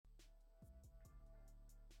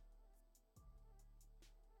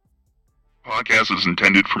podcast is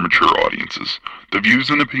intended for mature audiences. The views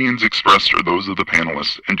and opinions expressed are those of the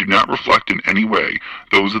panelists and do not reflect in any way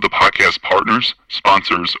those of the podcast partners,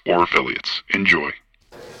 sponsors, or affiliates. Enjoy.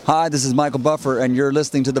 Hi, this is Michael Buffer, and you're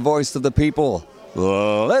listening to the Voice of the People.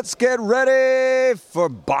 Let's get ready for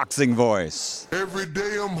Boxing Voice. Every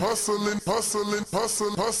day I'm hustling.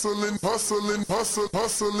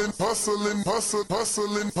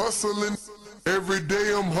 Every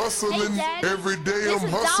day I'm hustling. Hey, Every day I'm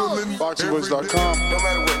hustling. BoxingVoice.com. No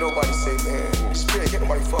matter what nobody say, man, Spirit, can't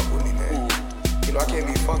nobody fuck with me, man. You know, I can't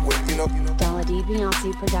be fucked with, you know. Dollar D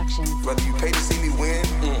Beyonce Productions. Whether you pay to see me win,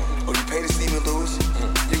 or you pay to see me lose,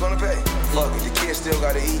 you're gonna pay. Fuck it, your kids still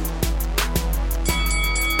gotta eat.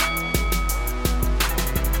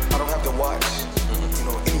 I don't have to watch, you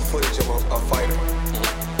know, any footage of a fighter.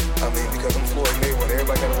 I mean, because I'm Floyd Mayweather,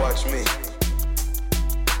 everybody gotta watch me.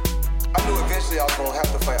 I knew eventually I was gonna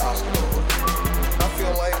have to fight Oscar. I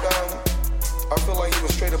feel like he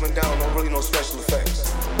was straight up and down, no special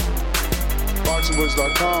effects.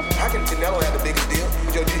 BoxingVoice.com. How can Canelo have the biggest deal?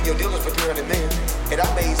 Your deal is for $300 million, and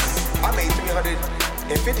I made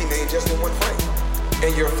 $350 million just in one fight.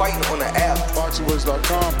 And you're fighting on the app.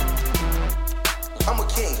 BoxingVoice.com. I'm a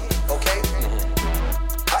king, okay?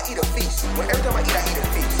 I eat a feast. Every time I eat a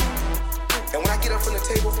feast. And when I get up from the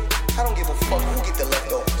table, I don't give a fuck who get the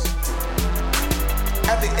leftovers.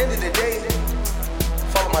 At the end of the day,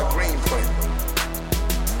 follow my green print.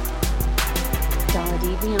 Dollar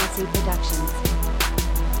D Beyonce Productions.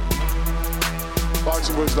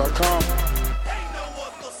 BoxingVoice.com.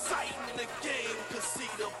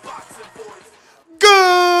 Good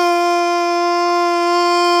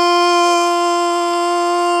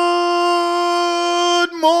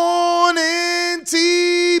morning,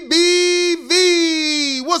 TBV.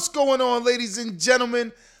 What's going on, ladies and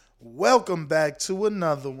gentlemen? Welcome back to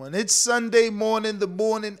another one. It's Sunday morning, the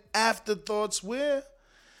morning afterthoughts, where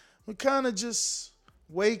we kind of just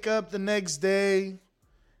wake up the next day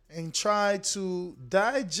and try to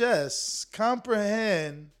digest,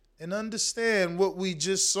 comprehend, and understand what we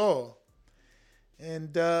just saw.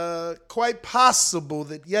 And quite possible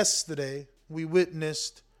that yesterday we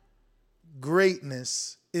witnessed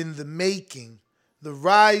greatness in the making. The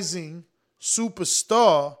rising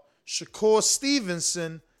superstar, Shakur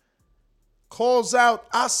Stevenson, calls out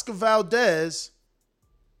Oscar Valdez,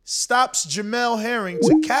 stops Jamel Herring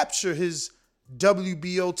to capture his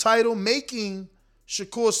WBO title, making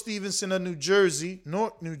Shakur Stevenson of New Jersey,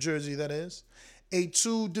 North New Jersey that is, a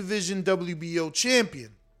two-division WBO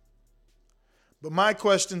champion. But my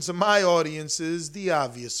question to my audience is the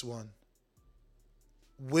obvious one.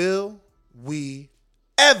 Will we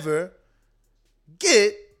ever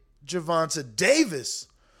get Gervonta Davis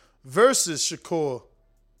versus Shakur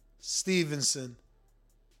Stevenson?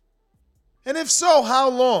 And if so, how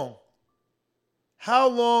long? How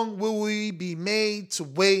long will we be made to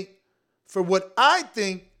wait for what I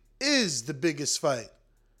think is the biggest fight?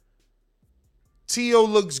 T.O.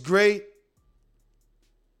 looks great.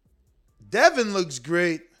 Devin looks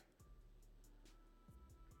great.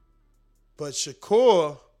 But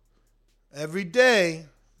Shakur, every day,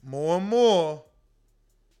 more and more,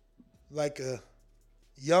 like a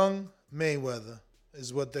young Mayweather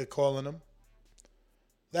is what they're calling him.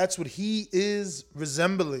 That's what he is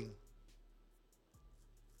resembling.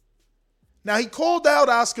 Now, he called out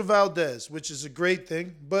Oscar Valdez, which is a great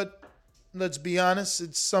thing, but let's be honest,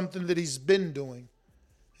 it's something that he's been doing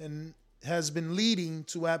and has been leading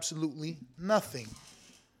to absolutely nothing.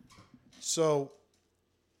 So,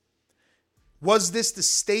 was this the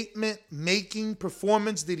statement-making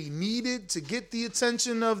performance that he needed to get the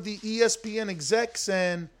attention of the ESPN execs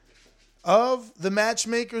and of the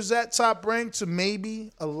matchmakers at Top Rank to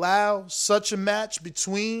maybe allow such a match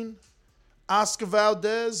between Oscar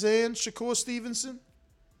Valdez and Shakur Stevenson?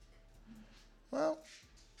 Well,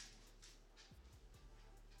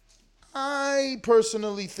 I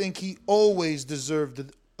personally think he always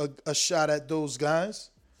deserved a shot at those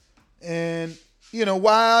guys. And, you know,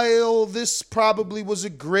 while this probably was a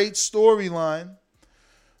great storyline,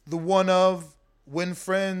 the one of when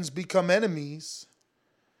friends become enemies,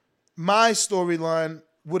 my storyline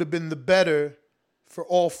would have been the better for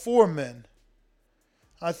all four men.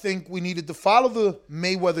 I think we needed to follow the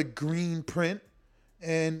Mayweather green print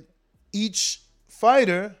and each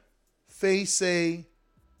fighter face a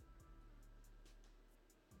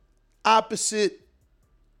opposite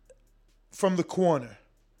from the corner.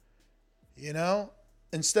 You know,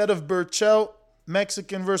 instead of Berchelt,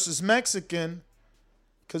 Mexican versus Mexican,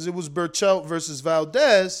 because it was Berchelt versus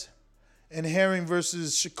Valdez and Herring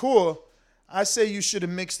versus Shakur, I say you should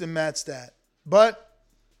have mixed and matched that. But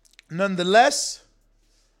nonetheless,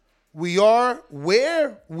 we are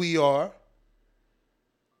where we are,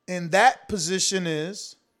 and that position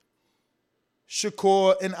is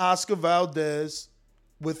Shakur and Oscar Valdez,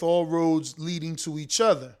 with all roads leading to each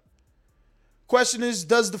other. Question is,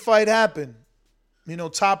 does the fight happen? You know,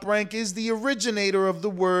 Top Rank is the originator of the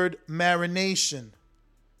word marination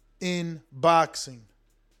in boxing.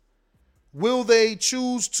 Will they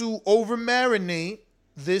choose to over-marinate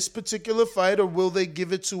this particular fight, or will they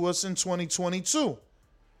give it to us in 2022?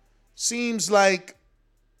 Seems like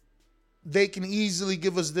they can easily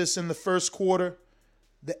give us this in the first quarter,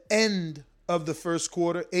 the end of the first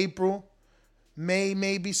quarter, April, May,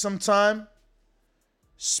 maybe sometime,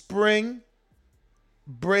 spring,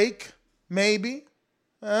 break, maybe.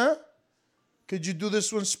 Huh? Could you do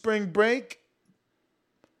this one spring break?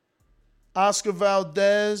 Oscar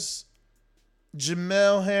Valdez,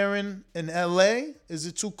 Jamel Herring in LA? Is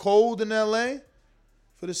it too cold in LA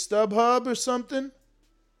for the StubHub or something?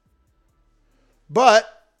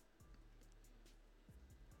 But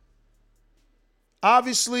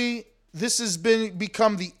obviously, this has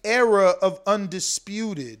become the era of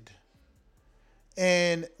undisputed.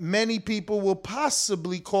 And many people will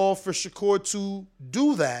possibly call for Shakur to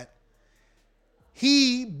do that.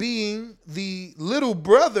 He, being the little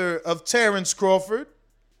brother of Terrence Crawford,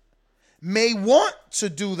 may want to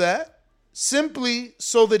do that simply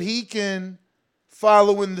so that he can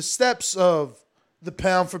follow in the steps of the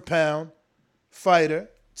pound-for-pound fighter,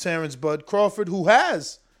 Terrence Bud Crawford, who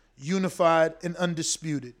has unified and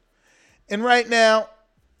undisputed. And right now,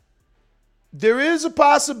 there is a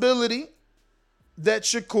possibility that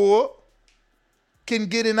Shakur can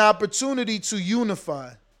get an opportunity to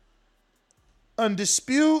unify.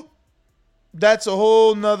 Undispute, that's a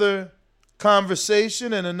whole nother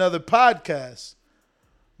conversation and another podcast.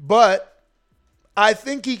 But I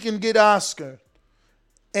think he can get Oscar.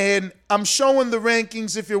 And I'm showing the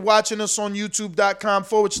rankings if you're watching us on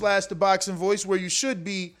youtube.com/The Boxing Voice, where you should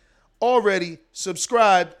be already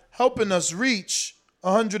subscribed, helping us reach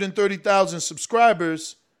 130,000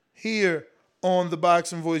 subscribers here on the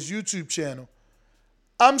Boxing Voice YouTube channel.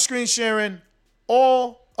 I'm screen sharing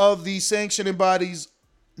all of the sanctioning bodies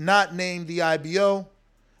not named the IBO,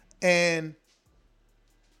 and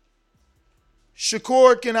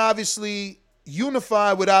Shakur can obviously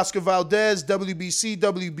unify with Oscar Valdez, WBC,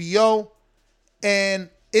 WBO,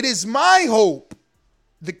 and it is my hope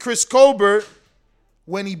that Chris Colbert,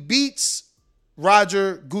 when he beats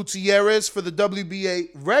Roger Gutierrez for the WBA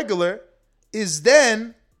regular, is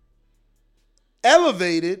then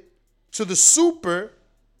elevated to the super,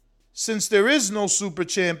 since there is no super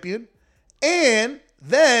champion, and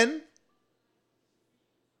then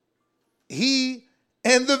he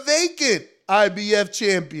and the vacant IBF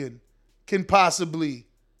champion can possibly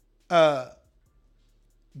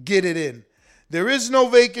get it in. There is no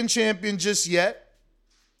vacant champion just yet.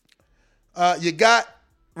 You got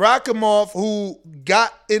Rakhimov, who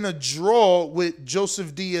got in a draw with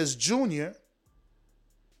Joseph Diaz Jr.,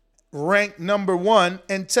 ranked number 1,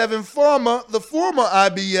 and Tevin Farmer, the former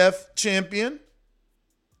IBF champion,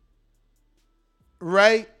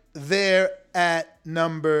 right there at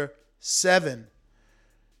number 7.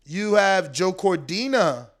 You have Joe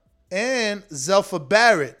Cordina and Zelfa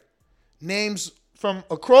Barrett, names from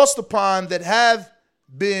across the pond that have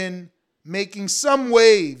been making some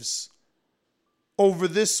waves over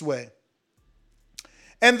this way.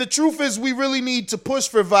 And the truth is, we really need to push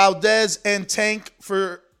for Valdez and tank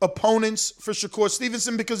for opponents for Shakur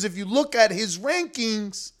Stevenson, because if you look at his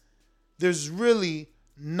rankings, there's really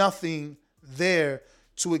nothing there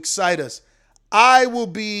to excite us. I will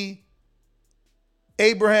be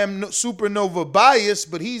Abraham Supernova biased,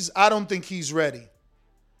 but I don't think he's ready.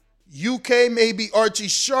 UK may be Archie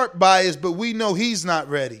Sharp biased, but we know he's not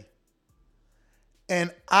ready.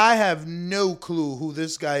 And I have no clue who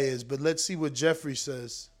this guy is, but let's see what Jeffrey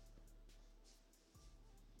says.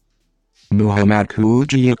 Muhammad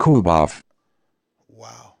Yakubov.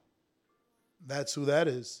 Wow. That's who that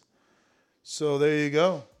is. So there you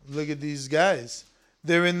go. Look at these guys.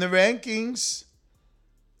 They're in the rankings.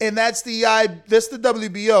 And that's the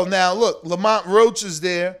WBO. Now, look, Lamont Roach is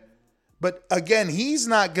there. But again, he's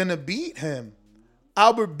not going to beat him.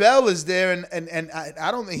 Albert Bell is there, and I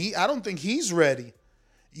don't think he's ready.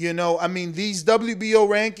 You know, I mean, these WBO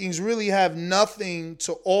rankings really have nothing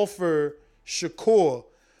to offer Shakur.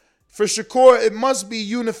 For Shakur, it must be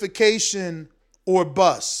unification or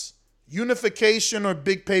bust. Unification or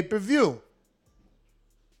big pay-per-view.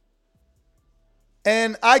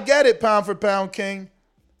 And I get it, pound for pound, King.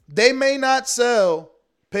 They may not sell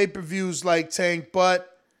pay-per-views like Tank,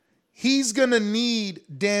 but he's going to need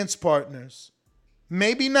dance partners.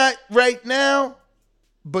 Maybe not right now,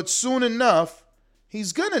 but soon enough,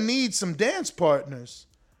 he's going to need some dance partners.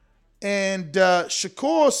 And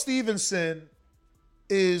Shakur Stevenson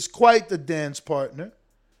is quite the dance partner.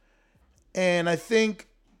 And I think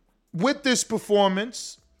with this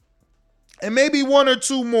performance, and maybe one or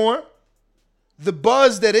two more, the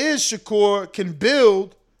buzz that is Shakur can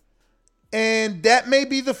build, and that may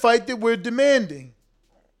be the fight that we're demanding.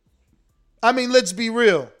 I mean, let's be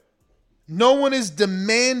real. No one is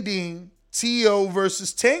demanding T.O.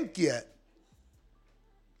 versus Tank yet.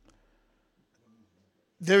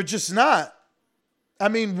 They're just not. I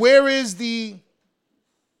mean, where is the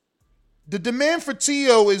demand for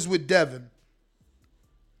T.O. is with Devin.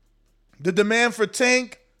 The demand for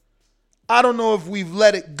Tank, I don't know if we've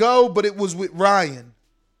let it go, but it was with Ryan.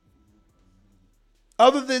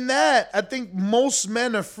 Other than that, I think most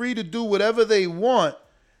men are free to do whatever they want.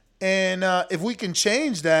 And if we can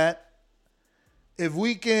change that, if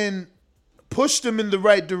we can push them in the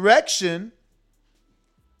right direction,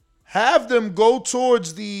 have them go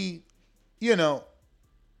towards the,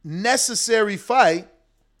 necessary fight,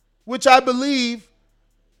 which I believe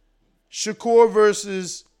Shakur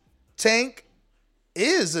versus Tank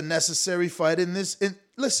is a necessary fight in this.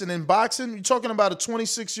 Listen, in boxing, you're talking about a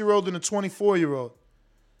 26-year-old and a 24-year-old.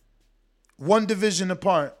 One division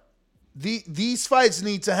apart. These fights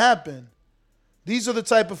need to happen. These are the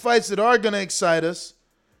type of fights that are going to excite us,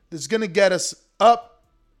 that's going to get us up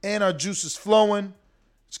and our juices flowing.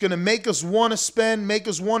 It's going to make us want to spend, make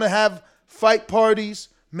us want to have fight parties,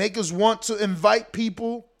 make us want to invite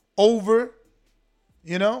people over.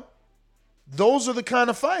 Those are the kind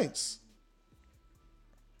of fights.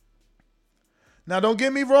 Now, don't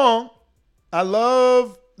get me wrong. I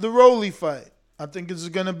love the Rolly fight. I think it's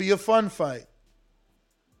going to be a fun fight.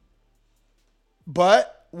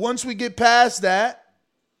 But once we get past that,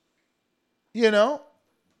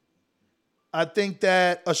 I think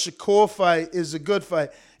that a Shakur fight is a good fight.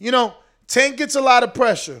 Tank gets a lot of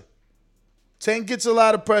pressure. Tank gets a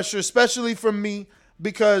lot of pressure, especially from me,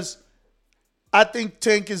 because I think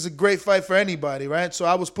Tank is a great fight for anybody, right? So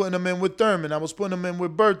I was putting him in with Thurman. I was putting him in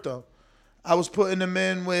with Berto. I was putting him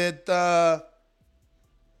in with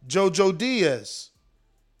Jojo Diaz,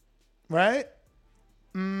 right?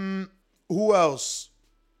 Who else?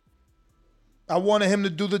 I wanted him to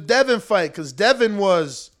do the Devin fight because Devin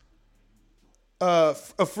was a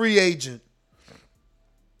free agent.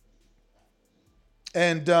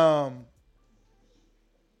 And,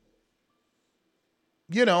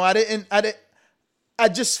 I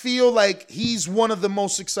just feel like he's one of the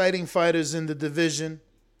most exciting fighters in the division.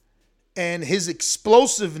 And his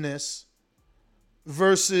explosiveness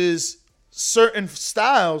versus certain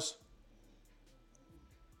styles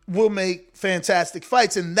will make fantastic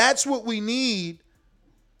fights. And that's what we need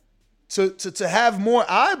to have more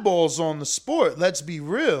eyeballs on the sport. Let's be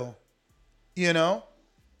real.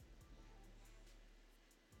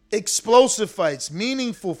 Explosive fights,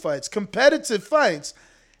 meaningful fights, competitive fights.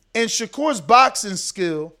 And Shakur's boxing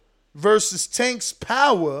skill versus Tank's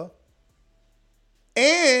power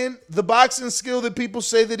and the boxing skill that people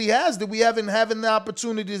say that he has that we haven't having the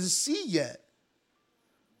opportunity to see yet.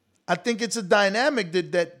 I think it's a dynamic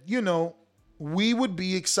that we would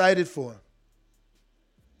be excited for.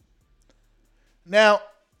 Now,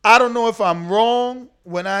 I don't know if I'm wrong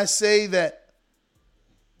when I say that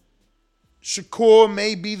Shakur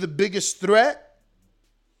may be the biggest threat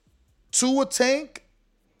to a Tank.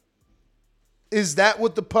 Is that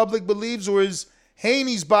what the public believes, or is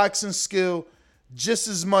Haney's boxing skill just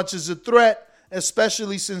as much as a threat,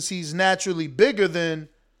 especially since he's naturally bigger than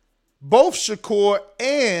both Shakur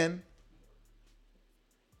and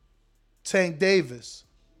Tank Davis?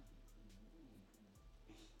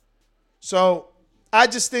 So I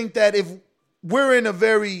just think that if we're in a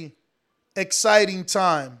very exciting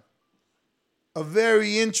time, a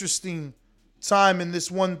very interesting time in this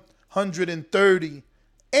 130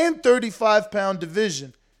 and 35-pound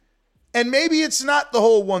division. And maybe it's not the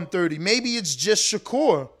whole 130. Maybe it's just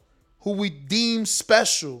Shakur, who we deem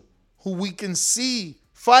special, who we can see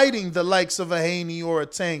fighting the likes of a Haney or a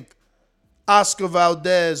Tank, Oscar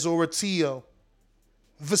Valdez or a Tio.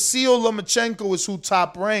 Vasil Lomachenko is who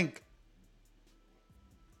Top Rank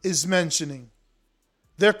is mentioning.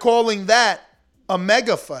 They're calling that a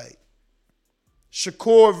mega fight.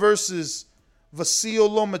 Shakur versus Vasil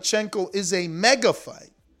Lomachenko is a mega fight.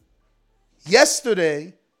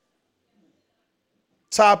 Yesterday,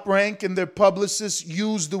 Top Rank and their publicists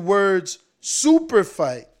used the words super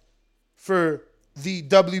fight for the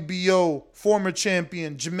WBO former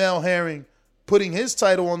champion Jamel Herring, putting his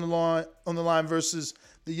title on the line versus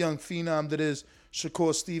the young phenom that is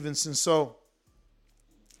Shakur Stevenson. So,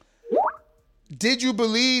 did you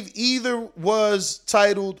believe either was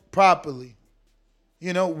titled properly?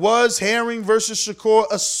 You know, was Herring versus Shakur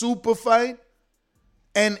a super fight?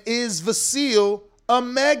 And is Vasil a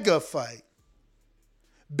mega fight?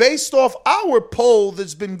 Based off our poll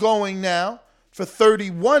that's been going now for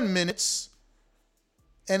 31 minutes,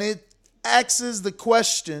 and it asks the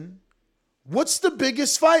question, what's the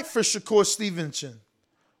biggest fight for Shakur Stevenson?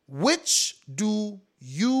 Which do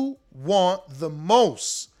you want the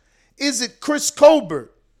most? Is it Chris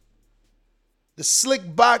Colbert, the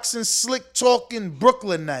slick boxing, slick talking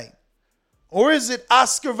Brooklynite? Or is it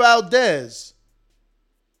Oscar Valdez,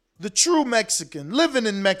 the true Mexican living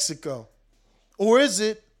in Mexico? Or is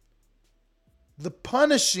it the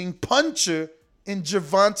punishing puncher in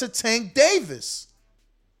Gervonta Tank Davis?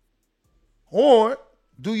 Or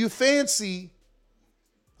do you fancy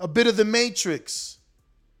a bit of the Matrix?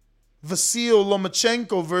 Vasil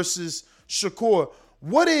Lomachenko versus Shakur.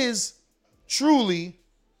 What is truly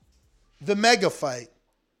the mega fight?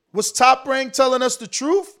 Was Top Rank telling us the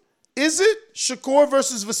truth? Is it Shakur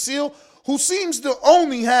versus Vasil, who seems to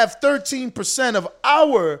only have 13% of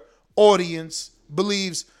our audience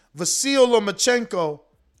believes Vasil Lomachenko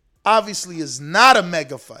obviously is not a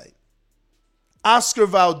mega fight? Oscar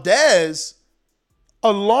Valdez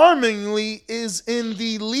alarmingly is in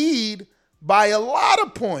the lead by a lot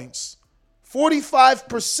of points.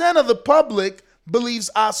 45% of the public believes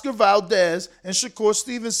Oscar Valdez and Shakur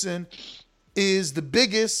Stevenson is the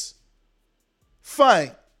biggest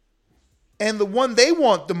fight and the one they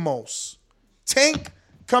want the most. Tank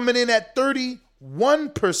coming in at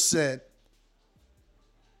 31%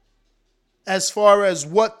 as far as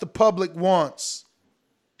what the public wants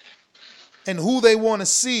and who they want to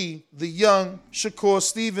see the young Shakur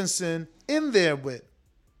Stevenson in there with.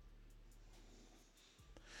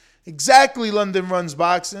 Exactly, London Runs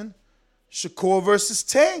Boxing. Shakur versus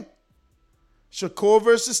Tank. Shakur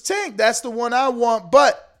versus Tank. That's the one I want.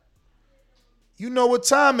 But you know what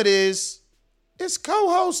time it is. It's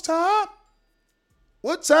co-host time.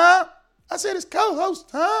 What time? I said it's co-host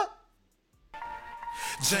time.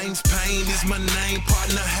 James Payne is my name,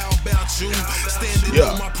 partner. How about you? Standing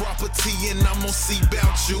on my property and I'm gonna see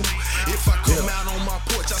about you. If I come out on my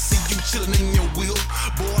porch, I see you chilling in your wheel.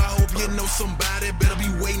 Boy, I hope you know somebody better be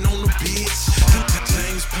waiting on the pitch.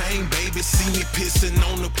 James Payne, baby, see me pissing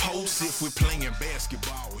on the post. If we're playing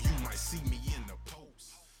basketball, you might see me in the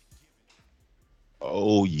post.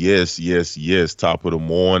 Oh, yes. Top of the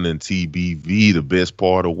morning, TBV, the best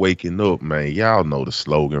part of waking up, man. Y'all know the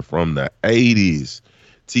slogan from the 80s.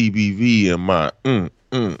 TBV in my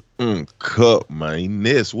cup, man.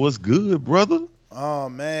 Ness, what's good, brother? Oh,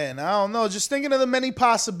 man. I don't know. Just thinking of the many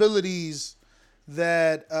possibilities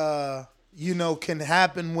that, can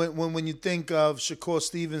happen when you think of Shakur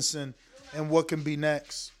Stevenson and what can be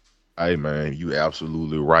next. Hey, man, you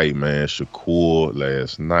absolutely right, man. Shakur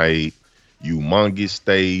last night, humongous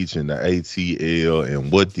stage in the ATL,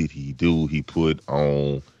 and what did he do? He put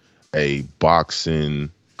on a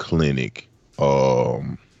boxing clinic.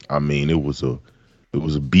 It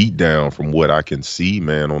was a beat down from what I can see,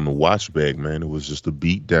 man, on the watch back, man. It was just a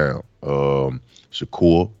beat down.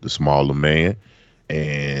 Shakur, the smaller man,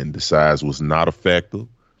 and the size was not a factor.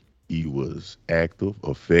 He was active,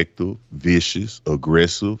 effective, vicious,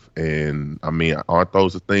 aggressive, and aren't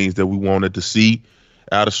those the things that we wanted to see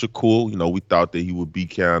out of Shakur? You know, we thought that he would be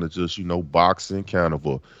kind of just, boxing, kind of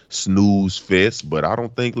a snooze fest, but I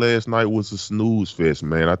don't think last night was a snooze fest,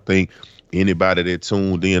 man. I think anybody that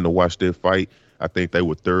tuned in to watch that fight, I think they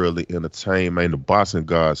were thoroughly entertained, man. The boxing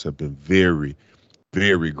gods have been very,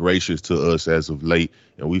 very gracious to us as of late,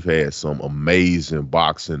 and we've had some amazing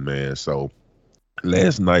boxing, man. So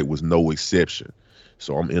last night was no exception.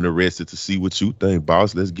 So I'm interested to see what you think,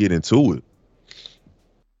 boss. Let's get into it.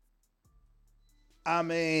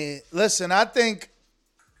 Listen, I think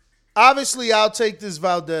obviously I'll take this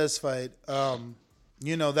Valdez fight.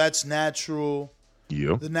 That's natural.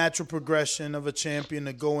 Yeah. The natural progression of a champion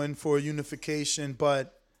to go in for unification.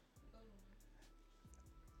 But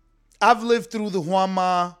I've lived through the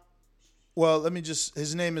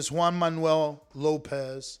his name is Juan Manuel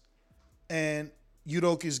Lopez and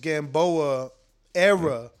Yurokis Gamboa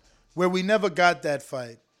era where we never got that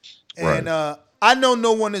fight. And I know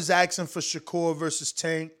no one is asking for Shakur versus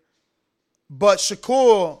Tank, but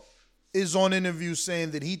Shakur is on interview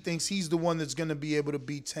saying that he thinks he's the one that's going to be able to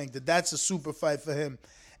beat Tank, that's a super fight for him.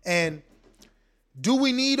 And do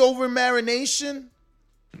we need over marination?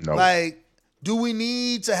 No. Like, do we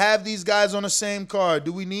need to have these guys on the same card?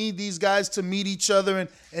 Do we need these guys to meet each other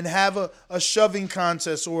and have a shoving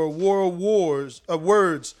contest or a war of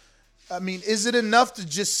words? Is it enough to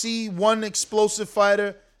just see one explosive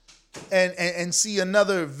fighter and see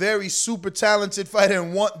another very super talented fighter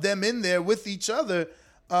and want them in there with each other,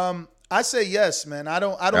 I say yes, man. I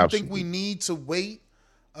don't think we need to wait.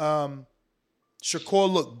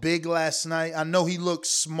 Shakur looked big last night. I know he looked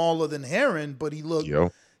smaller than Heron, but he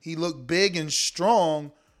looked big and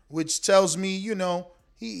strong, which tells me,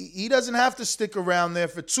 he doesn't have to stick around there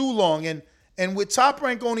for too long. And with Top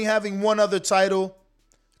Rank only having one other title,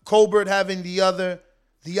 Colbert having the other,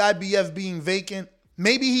 the IBF being vacant,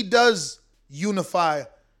 maybe he does unify,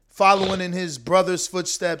 following in his brother's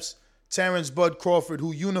footsteps, Terrence Bud Crawford,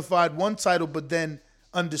 who unified one title but then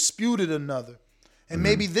undisputed another. And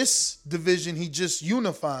maybe this division he just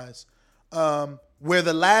unifies, where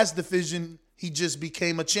the last division he just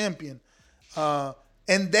became a champion.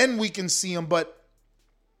 And then we can see him. But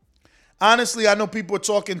honestly, I know people are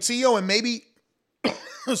talking Tio, and maybe,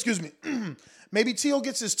 excuse me, maybe Tio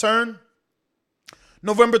gets his turn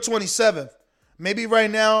November 27th. Maybe right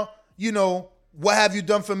now, what have you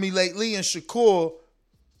done for me lately? And Shakur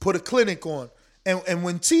put a clinic on. And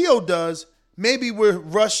when Tio does, maybe we're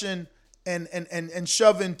rushing and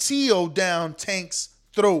shoving Tio down Tank's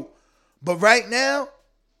throat. But right now,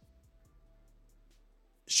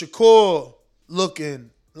 Shakur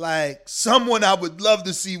looking like someone I would love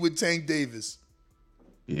to see with Tank Davis.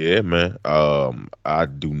 Yeah, man. I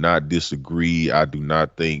do not disagree. I do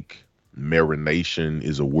not think marination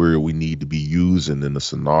is a word we need to be using in a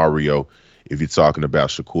scenario. If you're talking about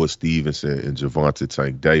Shakur Stevenson and Gervonta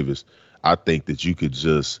Tank Davis, I think that you could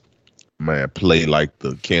just, play like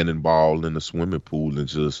the cannonball in the swimming pool and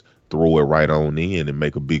just throw it right on in and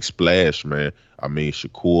make a big splash, man. I mean,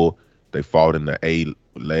 Shakur, they fought in the A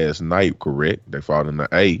last night, correct? They fought in the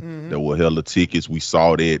A. There were hella tickets. We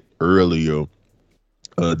saw that earlier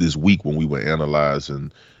this week when we were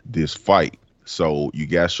analyzing this fight. So you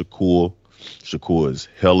got Shakur. Shakur is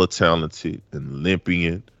hella talented and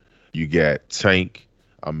Olympian. You got Tank.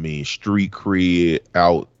 Street cred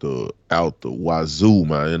out the wazoo,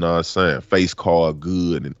 man. You know what I'm saying? Face card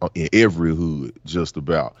good in every hood, just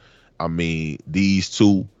about. These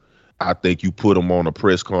two, I think you put them on a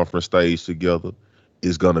press conference stage together,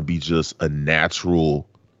 it's gonna be just a natural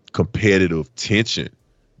competitive tension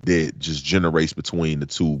that just generates between the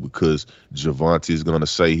two, because Gervonta is gonna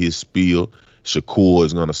say his spiel, Shakur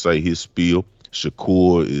is gonna say his spiel.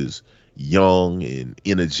 Shakur is young and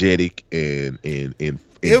energetic and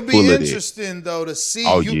it'll be interesting though to see.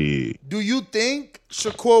 Yeah. Do you think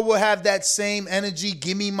Shakur will have that same energy?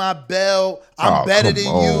 Give me my belt. I'm better than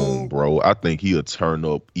you, bro. I think he'll turn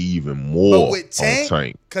up even more. But with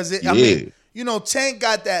Tank, because Tank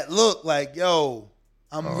got that look like, yo,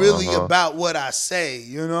 I'm really about what I say,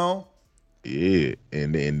 Yeah,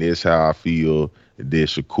 and that's how I feel that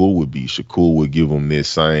Shakur would be. Shakur would give him this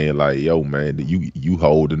saying like, yo, man, you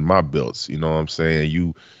holding my belts. You know what I'm saying?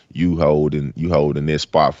 You holding that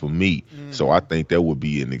spot for me. So I think that would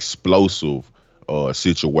be an explosive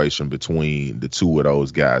situation between the two of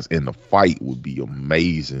those guys, and the fight would be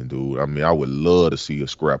amazing, dude. I would love to see a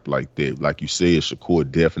scrap like that. Like you said,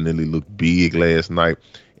 Shakur definitely looked big last night.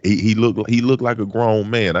 He looked like a grown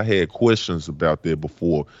man. I had questions about that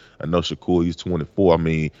before. I know Shakur, he's 24.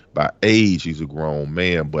 By age, he's a grown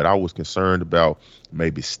man, but I was concerned about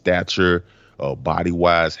maybe stature,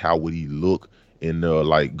 body-wise, how would he look in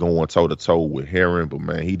like going toe-to-toe with Heron. But,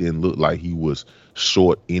 man, he didn't look like he was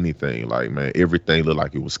short anything. Like, man, everything looked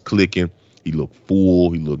like it was clicking. He looked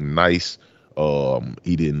full. He looked nice.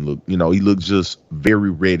 He didn't look, he looked just very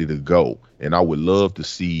ready to go. And I would love to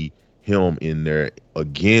see him in there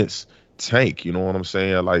against Tank. You know what I'm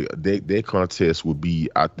saying? Like that contest would be,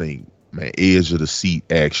 I think, man, edge of the seat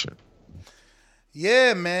action.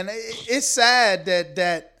 Yeah, man. It's sad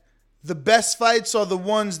that the best fights are the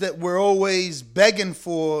ones that we're always begging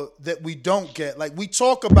for that we don't get. Like, we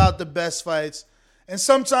talk about the best fights, and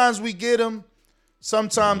sometimes we get them,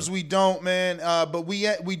 sometimes we don't, man. But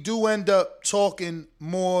we do end up talking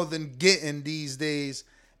more than getting these days.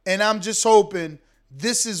 And I'm just hoping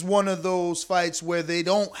this is one of those fights where they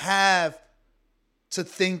don't have to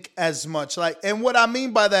think as much. Like, and what I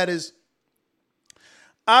mean by that is,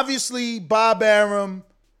 obviously, Bob Arum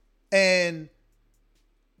and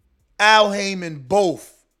Al Heyman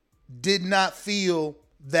both did not feel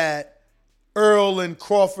that Earl and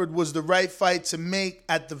Crawford was the right fight to make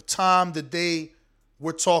at the time that they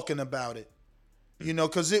were talking about it.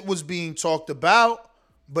 Because it was being talked about,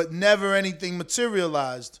 but never anything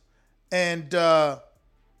materialized. And I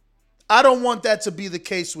don't want that to be the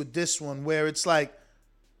case with this one, where it's like,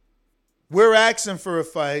 we're asking for a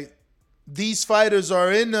fight. These fighters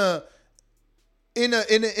are in a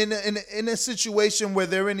situation where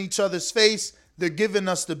they're in each other's face. They're giving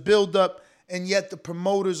us the build up, and yet the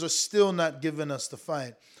promoters are still not giving us the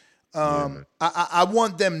fight. I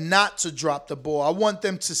want them not to drop the ball. I want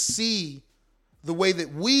them to see the way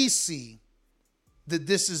that we see that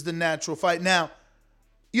this is the natural fight. Now,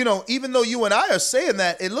 you know, even though you and I are saying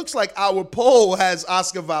that, it looks like our poll has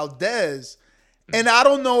Oscar Valdez. And I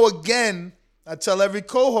don't know, again, I tell every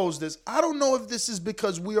co-host this, I don't know if this is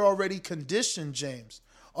because we're already conditioned, James.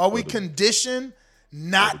 Are we conditioned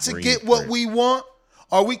not to get what we want?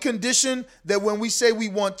 Are we conditioned that when we say we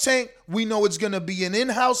want Tank, we know it's going to be an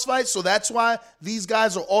in-house fight? So that's why these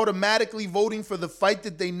guys are automatically voting for the fight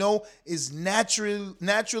that they know is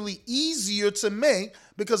naturally easier to make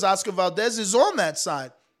because Oscar Valdez is on that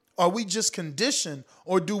side. Are we just conditioned,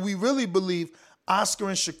 or do we really believe Oscar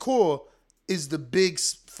and Shakur is the big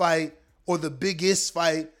fight or the biggest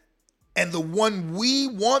fight and the one we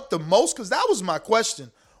want the most? Because that was my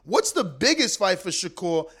question. What's the biggest fight for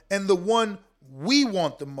Shakur and the one we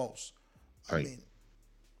want the most?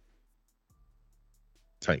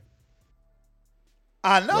 Tank.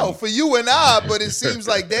 I know for you and I, but it seems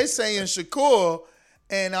like they're saying Shakur,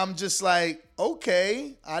 and I'm just like,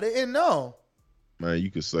 okay, I didn't know. Man,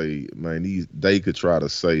 you could say, man, they could try to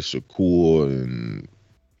say Shakur and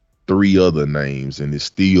 3 other names, and it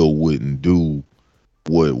still wouldn't do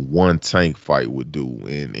what one Tank fight would do.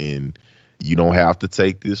 And you don't have to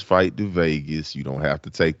take this fight to Vegas. You don't have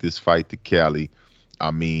to take this fight to Cali.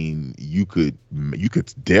 I mean, you could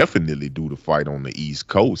definitely do the fight on the East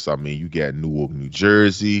Coast. I mean, you got Newark, New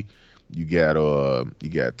Jersey. You got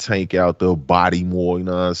Tank out there, Bodymore, you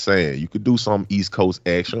know what I'm saying? You could do some East Coast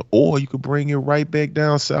action, or you could bring it right back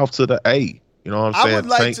down south to the A. You know what I'm saying? I would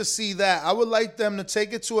like to see that. I would like them to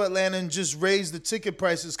take it to Atlanta and just raise the ticket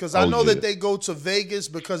prices, because I know that they go to Vegas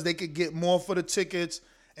because they could get more for the tickets,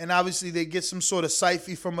 and obviously they get some sort of site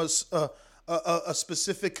fee from a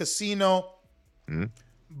specific casino. Mm-hmm.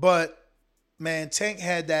 But, man, Tank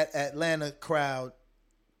had that Atlanta crowd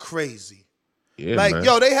crazy. Yeah, like, man.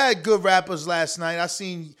 Yo, they had good rappers last night. I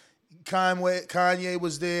seen Kanye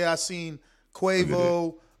was there. I seen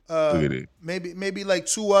Quavo. Maybe like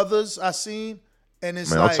 2 others I seen. And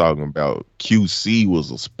it's I'm talking about QC was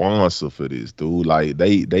a sponsor for this, dude. Like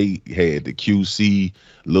they had the QC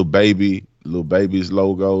Lil Baby's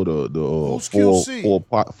logo, the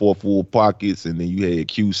four full pockets, and then you had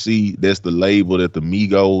QC. That's the label that the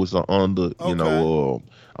Migos are under. Okay. You know,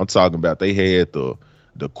 I'm talking about they had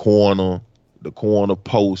the corner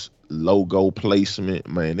post logo placement.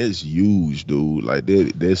 Man, it's huge, dude. Like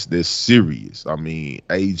that's serious. I mean,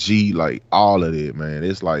 AG, like all of that, man.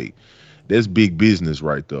 It's like that's big business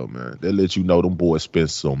right there, man. They let you know them boys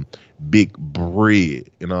spent some big bread,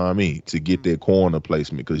 you know what I mean, to get that corner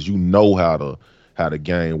placement, because you know how the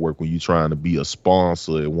game work when you're trying to be a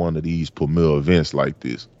sponsor at one of these premier events like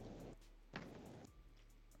this.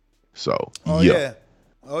 So yeah,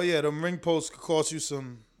 them ring posts could cost you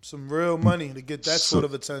some real money to get that sort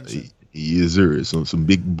of attention. Yes, sir. Some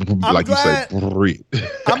big, like you say, bread.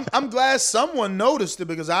 I'm glad someone noticed it,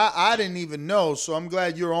 because I didn't even know. So I'm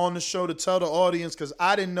glad you're on the show to tell the audience, because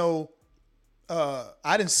I didn't know.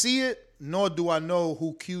 I didn't see it, nor do I know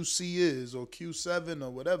who QC is, or Q7 or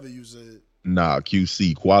whatever you said. Nah,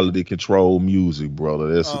 QC, Quality Control Music,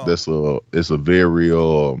 brother. That's a very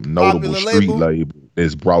notable street label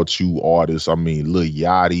that's brought you artists. I mean, Lil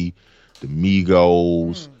Yachty, the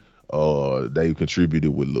Migos. They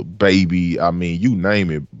contributed with Lil Baby. I mean, you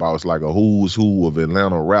name it, boss. Like a who's who of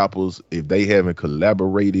Atlanta rappers. If they haven't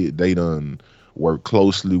collaborated, they done work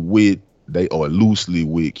closely with, loosely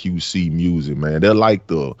with QC Music, man. They're like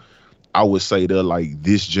I would say they're like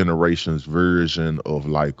this generation's version of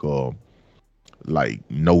like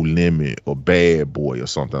No Limit or Bad Boy or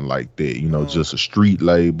something like that. You know, just a street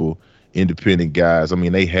label. Independent guys. I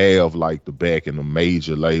mean, they have like the back and the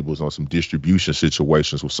major labels on some distribution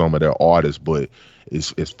situations with some of their artists, but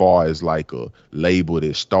as far as like a label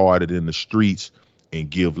that started in the streets and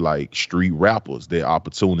give like street rappers their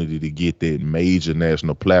opportunity to get that major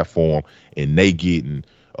national platform, and they getting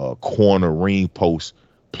corner ring post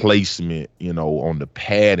placement, you know, on the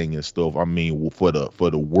padding and stuff. I mean, for the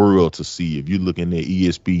world to see. If you're looking at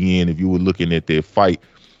ESPN, if you were looking at their fight,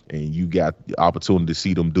 and you got the opportunity to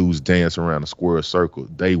see them dudes dance around a square circle,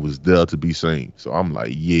 they was there to be seen. So I'm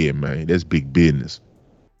like, yeah, man, that's big business.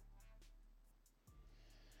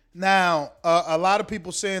 Now, a lot of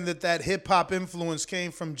people saying that hip-hop influence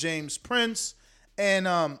came from James Prince,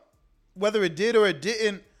 and whether it did or it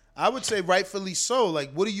didn't, I would say rightfully so.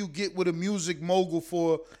 Like, what do you get with a music mogul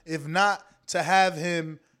for, if not to have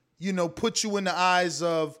him, you know, put you in the eyes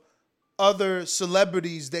of other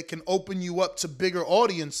celebrities that can open you up to bigger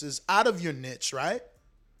audiences out of your niche, right?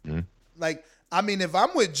 Mm-hmm. Like, I mean, if I'm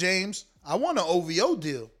with James, I want an OVO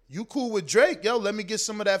deal. You cool with Drake? Yo, let me get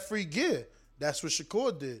some of that free gear. That's what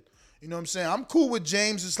Shakur did. You know what I'm saying? I'm cool with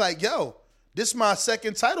James. It's like, yo, this is my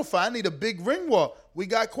second title fight. I need a big ring war. We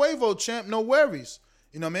got Quavo, champ, no worries.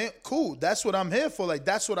 You know what I mean? Cool. That's what I'm here for. Like,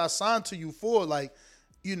 that's what I signed to you for. Like,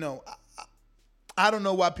 you know, I don't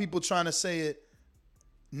know why people trying to say it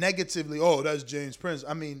negatively. Oh, that's James Prince.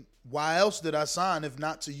 I mean, why else did I sign if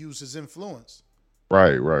not to use his influence?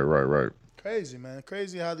 Right. Crazy, man.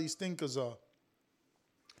 Crazy how these thinkers are.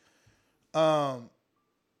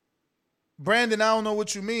 Brandon, I don't know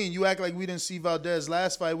what you mean. You act like we didn't see Valdez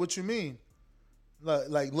last fight. What you mean?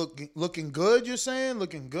 Like looking good, you're saying?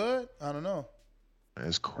 Looking good? I don't know.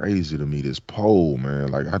 It's crazy to me, this poll,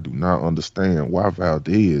 man. Like, I do not understand why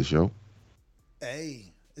Valdez, yo.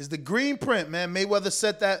 Hey, it's the green print, man. Mayweather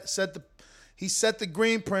set the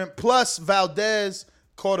green print. Plus, Valdez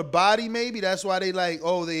caught a body, maybe. That's why they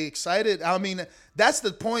they excited. I mean, that's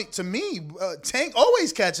the point to me. Tank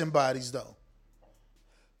always catching bodies, though.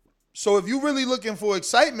 So if you're really looking for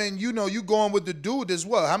excitement, you know you going with the dude as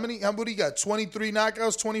well. How many he got? 23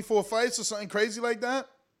 knockouts, 24 fights or something crazy like that?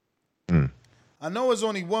 I know it's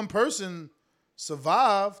only one person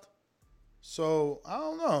survived. So I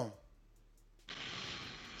don't know.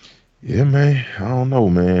 Yeah, man. I don't know,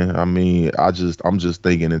 man. I mean, I'm just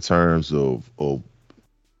thinking in terms of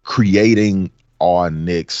creating our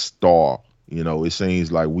next star. You know, it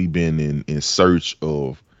seems like we've been in search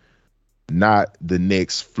of not the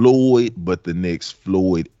next Floyd, but the next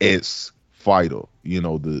Floyd-esque fighter. You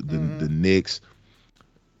know, the next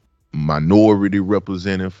minority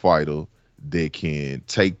representing fighter that can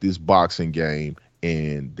take this boxing game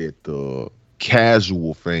and that the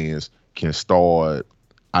casual fans can start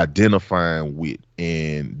identifying with.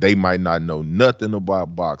 And they might not know nothing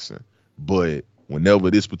about boxing, but whenever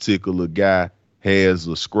this particular guy has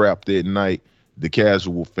a scrap that night, the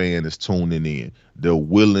casual fan is tuning in. They're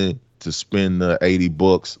willing to spend the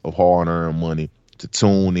 $80 of hard-earned money to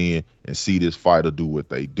tune in and see this fighter do what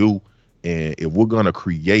they do. And if we're gonna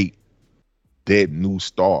create that new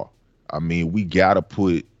star, I mean, we gotta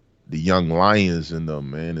put the young lions in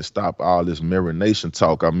them, man, and stop all this marination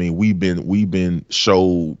talk. I mean, we've been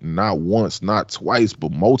showed not once, not twice,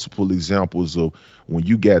 but multiple examples of when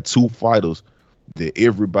you got two fighters that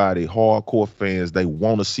everybody, hardcore fans, they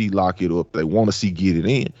want to see lock it up, they want to see get it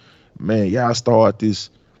in. Man, y'all start this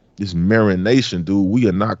marination, dude. We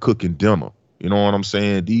are not cooking dinner. You know what I'm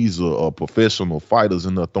saying? These are professional fighters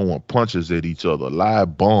and they're throwing punches at each other.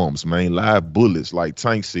 Live bombs, man. Live bullets, like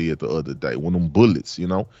Tank said the other day. When them bullets, you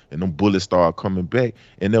know, and them bullets start coming back,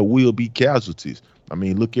 and there will be casualties. I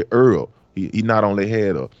mean, look at Earl. He not only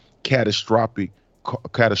had a catastrophic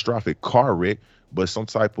car wreck, but some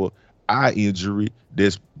type of eye injury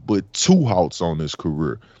that's put two halts on his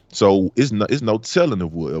career. So it's no telling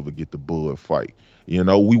if we'll ever get the Bud fight. You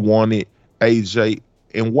know, we wanted AJ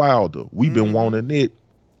and Wilder. We've been wanting it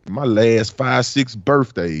my last 5-6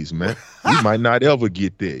 birthdays, man. We might not ever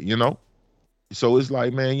get that, you know? So it's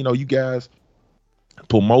like, man, you know, you guys,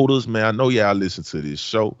 promoters, man, I know y'all listen to this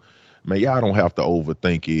show. Man, y'all don't have to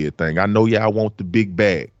overthink everything. I know y'all want the big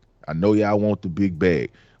bag.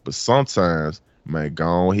 But sometimes, man,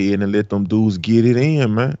 go ahead and let them dudes get it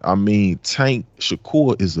in, man. I mean, Tank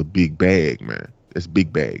Shakur is a big bag, man. It's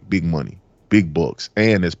big bag, big money, big bucks,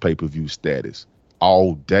 and it's pay-per-view status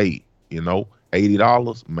all day, you know?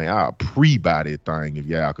 $80, man, I'll pre-buy that thing if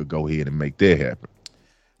y'all could go ahead and make that happen.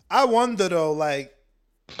 I wonder, though, like,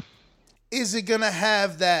 is it going to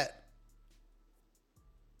have that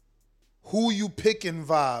who you picking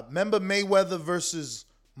vibe? Remember Mayweather versus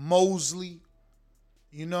Mosley?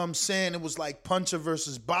 You know what I'm saying? It was like puncher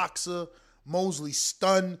versus boxer. Mosley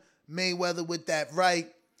stunned Mayweather with that right.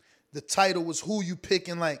 The title was who you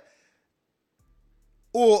picking, like,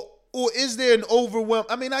 or is there an overwhelm?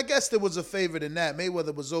 I mean, I guess there was a favorite in that.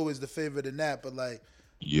 Mayweather was always the favorite in that, but like,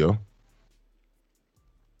 yeah.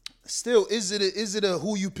 Still, is it a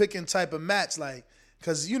who you picking type of match? Like,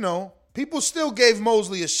 because, you know, people still gave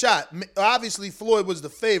Mosley a shot. Obviously, Floyd was the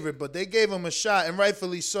favorite, but they gave him a shot, and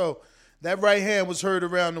rightfully so. That right hand was heard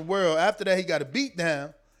around the world. After that, he got a beat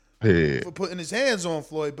down for putting his hands on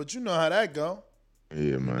Floyd, but you know how that go.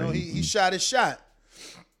 Yeah, man. You know, he shot his shot.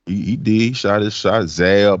 He did. He shot his shot.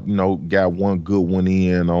 Zab, you know, got one good one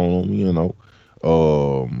in on him, you know.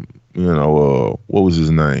 What was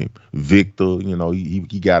his name? Victor, you know, he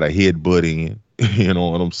got a headbutt in. You know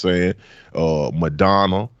what I'm saying?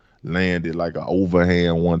 Madonna landed like an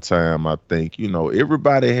overhand one time, I think. You know,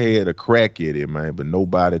 everybody had a crack at it, man, but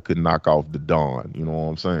nobody could knock off the Don. You know what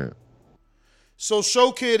I'm saying? So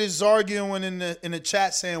Showkid is arguing in the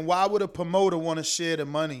chat saying, why would a promoter want to share the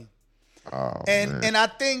money? And I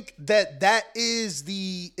think that is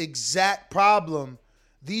the exact problem.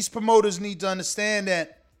 These promoters need to understand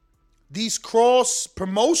that these cross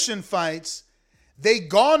promotion fights, they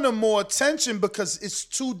garner more attention because it's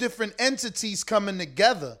two different entities coming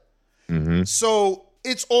together. Mm-hmm. So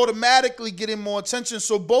it's automatically getting more attention.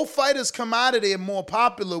 So both fighters come out of there more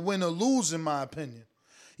popular, win or lose, in my opinion.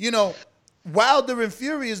 You know, Wilder and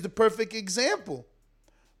Fury is the perfect example.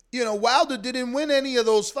 You know, Wilder didn't win any of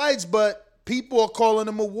those fights, but people are calling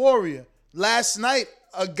him a warrior. Last night,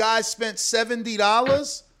 a guy spent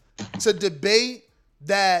 $70 to debate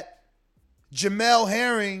that Jamel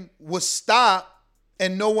Herring was stopped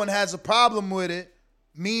and no one has a problem with it.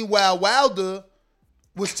 Meanwhile, Wilder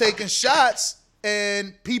was taking shots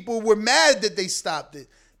and people were mad that they stopped it.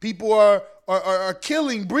 People are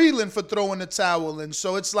killing Breland for throwing the towel in.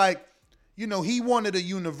 So it's like, you know, he wanted a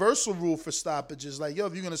universal rule for stoppages. Like, yo,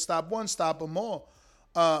 if you're going to stop one, stop them all.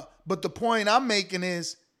 But the point I'm making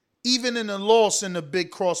is, even in a loss in a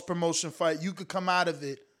big cross-promotion fight, you could come out of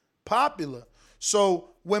it popular. So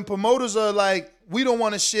when promoters are like, we don't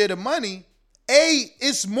want to share the money, A,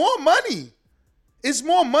 it's more money. It's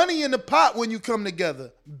more money in the pot when you come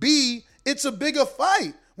together. B, it's a bigger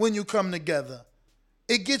fight when you come together.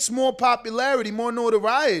 It gets more popularity, more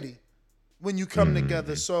notoriety when you come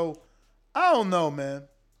together. So I don't know, man.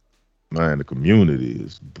 Man, the community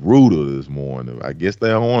is brutal this morning. I guess they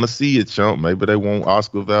don't want to see it, chump. Maybe they want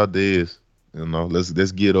Oscar Valdez. You know, let's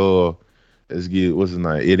get what's his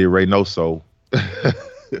name, Eddie Reynoso.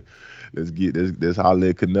 let's holler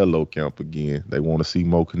at Canelo camp again. They want to see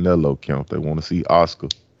more Canelo camp. They want to see Oscar.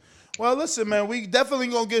 Well, listen, man, we definitely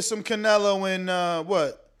gonna get some Canelo in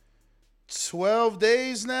 12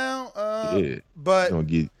 days now. Yeah, but you're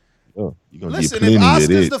gonna listen, get plenty if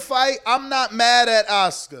Oscar's of the fight, I'm not mad at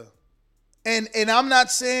Oscar. And I'm not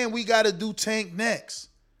saying we got to do Tank next.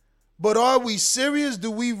 But are we serious? Do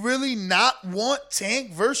we really not want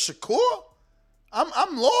Tank versus Shakur?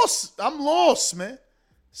 I'm lost. I'm lost, man.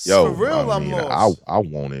 Yo, for real, I'm lost. I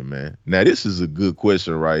want it, man. Now this is a good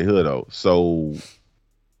question right here, though. So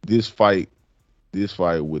this fight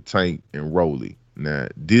with Tank and Rolly. Now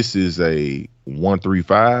this is a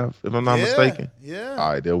 135, if I'm not mistaken. Yeah.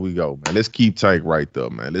 All right, there we go, man. Let's keep Tank right there,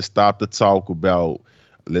 man. Let's stop the talk about.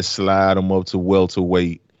 Let's slide him up to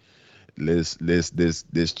welterweight. Let's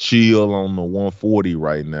chill on the 140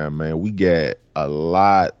 right now, man. We got a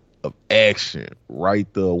lot of action right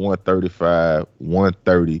there, 135,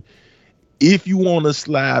 130. If you want to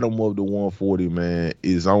slide him up to 140, man,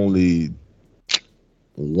 is only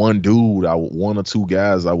one dude, one or two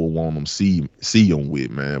guys I would want them see him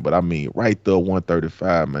with, man. But I mean, right there,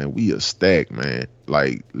 135, man, we are stacked, man.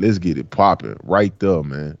 Like, let's get it popping right there,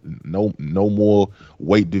 man. No more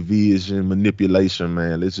weight division manipulation,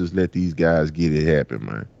 man. Let's just let these guys get it happen,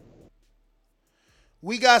 man.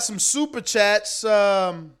 We got some super chats.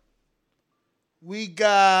 Looks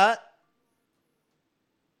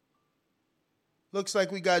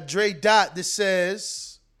like we got Dre Dot that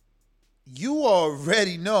says, you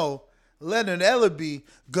already know Leonard Ellerbe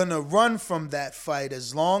gonna run from that fight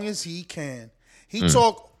as long as he can.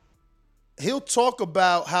 He'll talk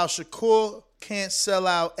about how Shakur can't sell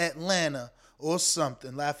out Atlanta or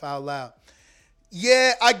something. Laugh out loud.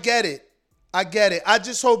 Yeah, I get it. I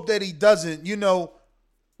just hope that he doesn't. You know,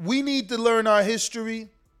 we need to learn our history.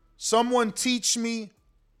 Someone teach me.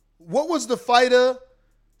 What was the fighter?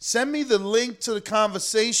 Send me the link to the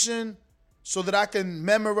conversation so that I can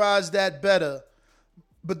memorize that better.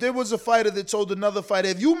 But there was a fighter that told another fighter,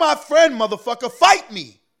 if you my friend, motherfucker, fight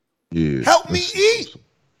me. Yeah. Help me eat.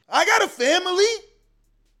 I got a family.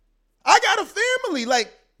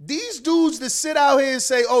 Like, these dudes that sit out here and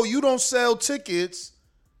say, oh, you don't sell tickets.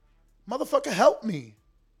 Motherfucker, help me.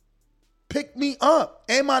 Pick me up.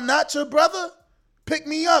 Am I not your brother? Pick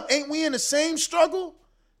me up. Ain't we in the same struggle?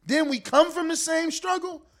 Didn't we come from the same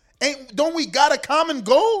struggle? Don't we got a common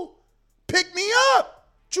goal? Pick me up.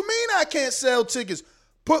 What you mean I can't sell tickets?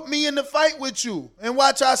 Put me in the fight with you and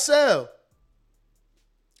watch I sell.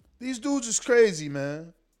 These dudes is crazy,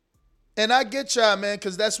 man. And I get y'all, man,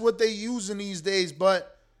 because that's what they using these days.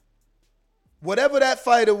 But whatever that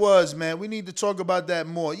fighter was, man, we need to talk about that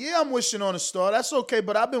more. Yeah, I'm wishing on a star. That's okay,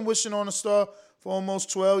 but I've been wishing on a star for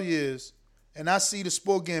almost 12 years. And I see the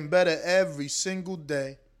sport getting better every single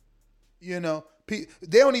day. You know, they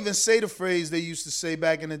don't even say the phrase they used to say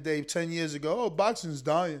back in the day 10 years ago, oh, boxing's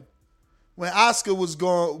dying. When Oscar was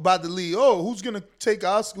about to leave, oh, who's going to take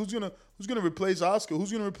Oscar? Who's going to replace Oscar?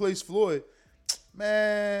 Who's going to replace Floyd?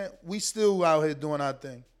 Man, we still out here doing our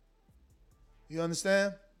thing. You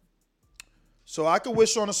understand? So I can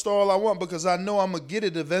wish on a star all I want because I know I'm going to get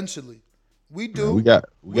it eventually. We do. Man,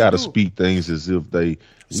 we got to speak things as if they.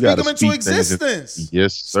 Speak them into existence.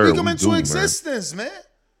 Yes, sir. Speak them into existence, man.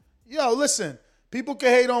 Yo, listen. People can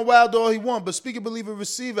hate on Wilder all he want, but speak it, believe it,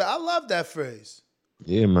 receive it. I love that phrase.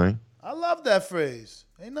 Yeah, man. I love that phrase.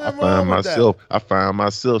 Ain't nothing wrong with that. I find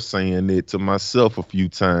myself saying it to myself a few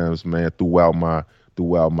times, man, throughout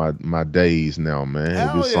my days now, man.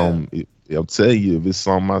 Hell I'll tell you, if it's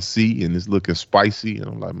something I see and it's looking spicy, and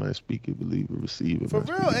I'm like, man, speak it, believe it, receive it. For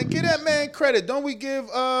man, real, and give that man credit. Don't we give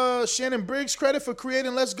Shannon Briggs credit for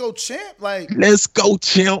creating Let's Go Champ? Like, Let's Go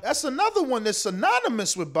Champ. That's another one that's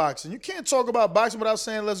synonymous with boxing. You can't talk about boxing without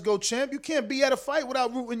saying Let's Go Champ. You can't be at a fight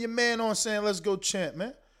without rooting your man on saying Let's Go Champ,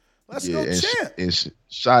 man. Let's go champ. And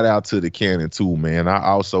shout out to the Cannon too, man. I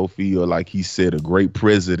also feel like he set a great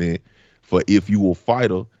precedent for if you a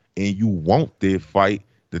fighter and you want that fight,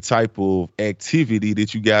 the type of activity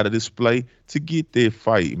that you got to display to get that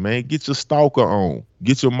fight, man. Get your stalker on.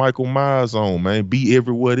 Get your Michael Myers on, man. Be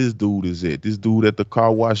everywhere this dude is at. This dude at the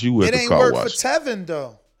car wash, you at the car wash. It ain't work for Tevin,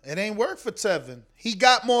 though. It ain't work for Tevin. He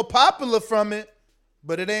got more popular from it,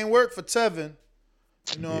 but it ain't work for Tevin.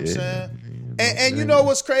 You know what I'm saying? And you know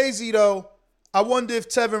what's crazy, though? I wonder if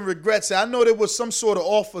Tevin regrets it. I know there was some sort of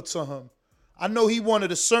offer to him. I know he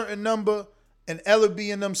wanted a certain number, and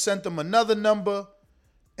Ellerby and them sent him another number.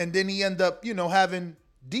 And then he ended up, having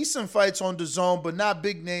decent fights on DAZN, but not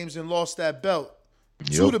big names, and lost that belt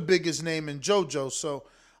to the biggest name in JoJo. So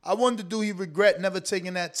I wonder, do he regret never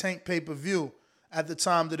taking that Tank pay-per-view at the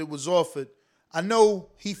time that it was offered? I know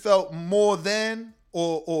he felt more than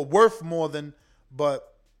or worth more than, but,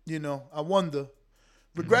 I wonder.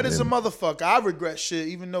 Regret is a motherfucker. I regret shit,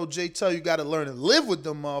 even though Jay tell you got to learn to live with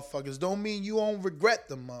them motherfuckers. Don't mean you won't regret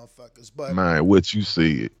them motherfuckers. But man, what you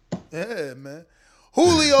said. Yeah, man.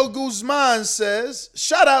 Julio Guzman says,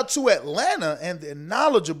 shout out to Atlanta and their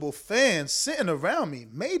knowledgeable fans sitting around me.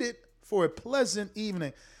 Made it for a pleasant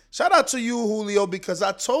evening. Shout out to you, Julio, because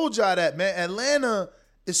I told y'all that, man. Atlanta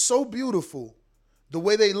is so beautiful, the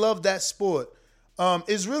way they love that sport.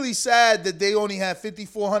 It's really sad that they only had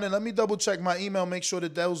 5,400. Let me double check my email, make sure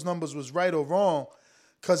that those numbers was right or wrong.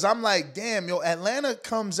 Because I'm like, damn, Atlanta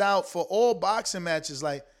comes out for all boxing matches.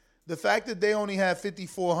 Like, the fact that they only had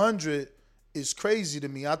 5,400 is crazy to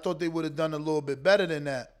me. I thought they would have done a little bit better than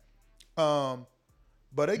that.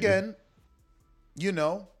 But again,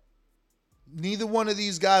 neither one of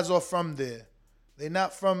these guys are from there. They're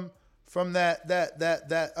not from that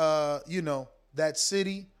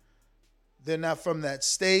city. They're not from that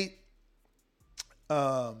state.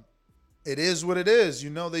 It is what it is.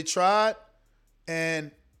 They tried,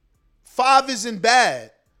 and 5 isn't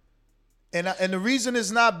bad. And the reason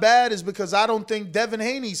it's not bad is because I don't think Devin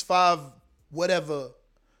Haney's 5 whatever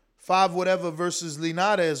versus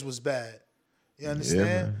Linares was bad. You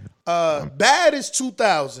understand? Bad is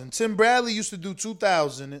 2,000. Tim Bradley used to do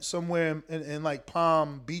 2,000 somewhere in like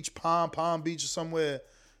Palm Beach or somewhere,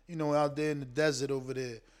 out there in the desert over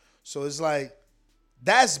there. So it's like,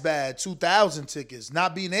 that's bad, 2,000 tickets.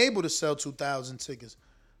 Not being able to sell 2,000 tickets.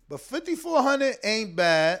 But 5,400 ain't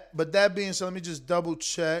bad. But that being said, let me just double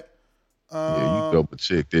check. You double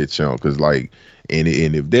check that, chunk, because and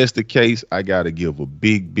if that's the case, I gotta give a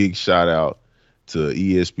big shout out to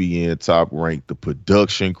ESPN Top Rank, the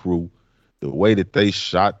production crew, the way that they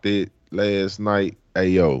shot that last night. Hey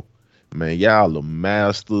yo, man, y'all are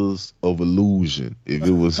masters of illusion. If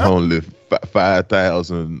it was only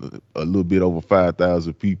 5,000, a little bit over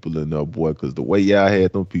 5,000 people in there, boy, because the way y'all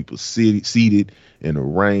had them people seated and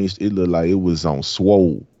arranged, it looked like it was on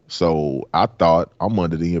swole. So I thought, I'm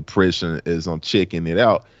under the impression as I'm checking it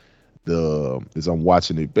out, as I'm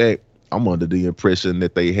watching it back, I'm under the impression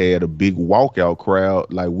that they had a big walkout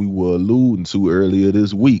crowd like we were alluding to earlier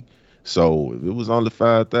this week. So if it was only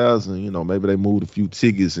 5,000, maybe they moved a few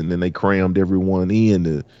tickets and then they crammed everyone in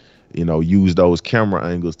to, use those camera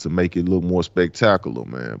angles to make it look more spectacular,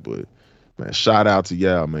 man. But man, shout out to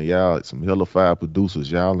y'all, man. Y'all some hella fire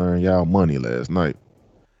producers. Y'all earned y'all money last night.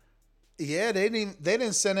 Yeah, they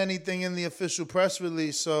didn't send anything in the official press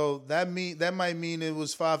release, so that might mean it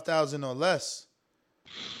was 5,000 or less.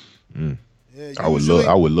 Yeah, I would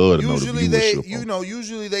love to know the viewership.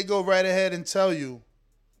 Usually they go right ahead and tell you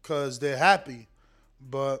because they're happy,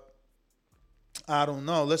 but I don't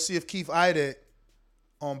know. Let's see if Keith Idek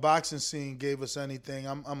on Boxing Scene gave us anything.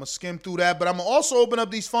 I'm gonna skim through that, but I'm gonna also open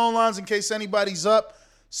up these phone lines in case anybody's up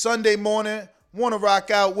Sunday morning, want to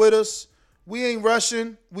rock out with us. We ain't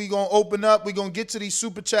rushing. We gonna open up. We gonna get to these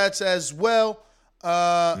super chats as well.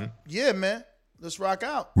 Yeah, man. Let's rock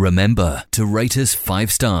out. Remember to rate us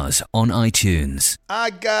 5 stars on iTunes. I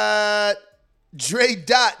got Dre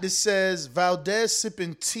Dot that says Valdez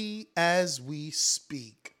sipping tea as we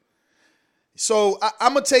speak. So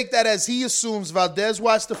I'm going to take that as he assumes Valdez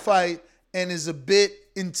watched the fight and is a bit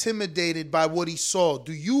intimidated by what he saw.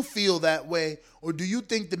 Do you feel that way? Or do you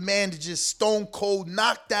think the man that just stone cold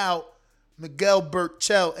knocked out Miguel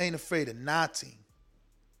Berchelt ain't afraid of nothing?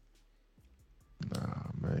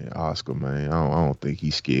 Nah, man. Oscar, man. I don't think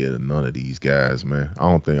he's scared of none of these guys, man. I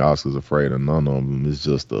don't think Oscar's afraid of none of them. It's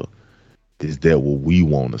just is that what we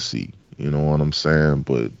want to see? You know what I'm saying?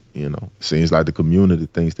 But, you know, it seems like the community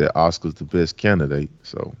thinks that Oscar's the best candidate.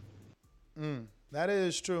 So that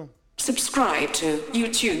is true. Subscribe to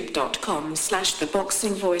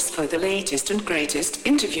youtube.com/theboxingvoice for the latest and greatest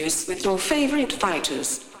interviews with your favorite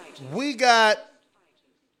fighters. We got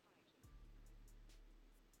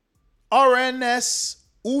RNS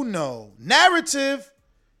Uno. Narrative: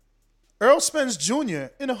 Earl Spence Jr.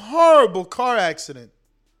 in a horrible car accident.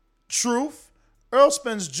 Truth: Earl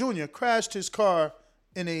Spence Jr. crashed his car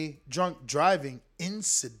in a drunk driving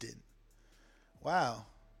incident. Wow.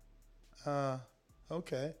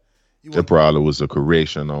 Okay. That probably was a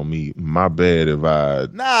correction on me. My bad if I...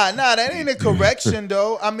 Nah, that ain't a correction,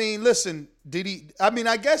 though. I mean, listen,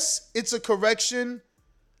 I guess it's a correction,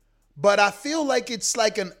 but I feel like it's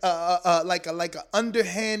like an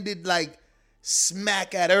underhanded, like,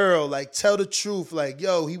 smack at Earl. Like, tell the truth. Like,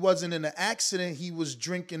 yo, he wasn't in an accident. He was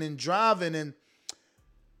drinking and driving. And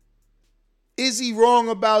is he wrong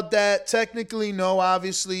about that? Technically, no.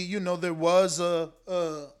 Obviously, you know, there was a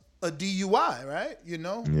DUI, right? You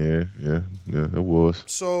know? Yeah, it was.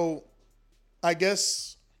 So, I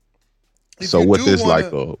guess. So what this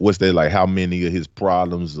what's that like? How many of his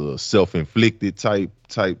problems are self-inflicted type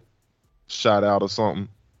shot out or something?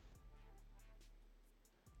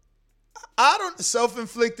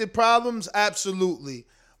 Self-inflicted problems, absolutely.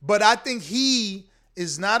 But I think he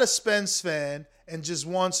is not a Spence fan and just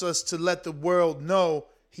wants us to let the world know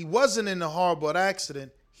he wasn't in a horrible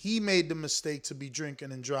accident. He made the mistake to be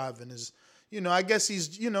drinking and driving. I guess he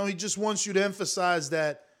just wants you to emphasize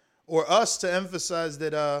that, or us to emphasize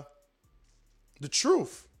that the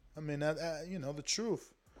truth. I mean, the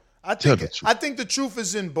truth. I think the truth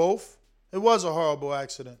is in both. It was a horrible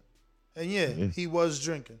accident. And he was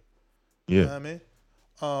drinking. Yeah. You know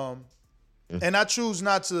what I mean? And I choose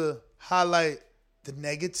not to highlight the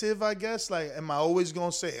negative, I guess. Like, am I always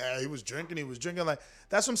going to say, he was drinking? Like,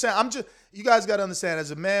 that's what I'm saying. You guys got to understand,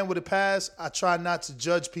 as a man with a past, I try not to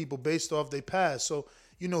judge people based off their past. So,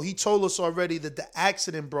 he told us already that the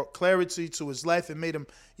accident brought clarity to his life and made him,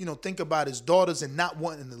 think about his daughters and not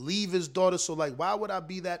wanting to leave his daughters. So, like, why would I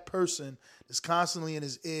be that person that's constantly in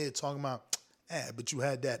his ear talking about, but you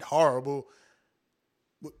had that horrible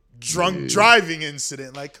drunk driving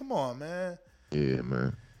incident? Like, come on, man. Yeah,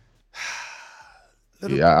 man. I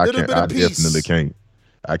definitely can't.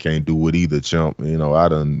 I can't do it either, chump. I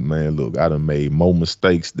done made more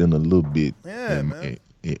mistakes than a little bit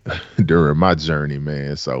during my journey,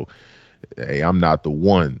 man. So, hey, I'm not the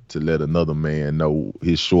one to let another man know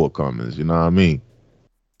his shortcomings. You know what I mean?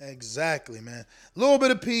 Exactly, man. A little bit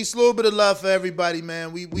of peace, a little bit of love for everybody,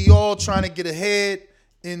 man. We all trying to get ahead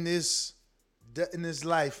in this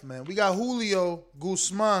life, man. We got Julio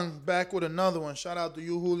Guzman back with another one. Shout out to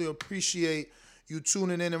you, Julio. Appreciate you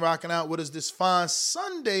tuning in and rocking out with us this fine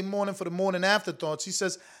Sunday morning for the morning afterthoughts. He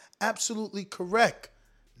says, absolutely correct,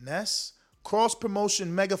 Ness.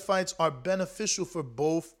 Cross-promotion mega fights are beneficial for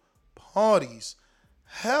both parties.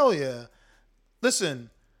 Hell yeah. Listen,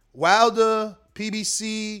 Wilder,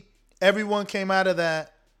 PBC, everyone came out of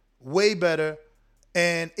that way better.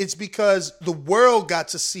 And it's because the world got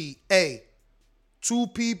to see, two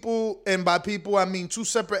people, and by people I mean two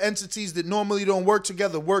separate entities that normally don't work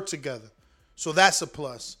together. So that's a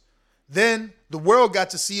plus. Then the world got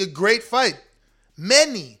to see a great fight.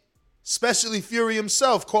 Many, especially Fury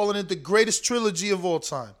himself, calling it the greatest trilogy of all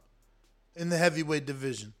time in the heavyweight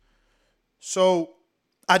division. So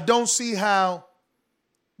I don't see how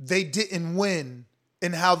they didn't win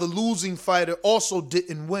and how the losing fighter also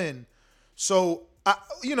didn't win. So,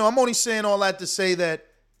 I'm only saying all that to say that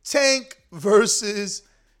Tank versus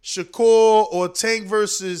Shakur or Tank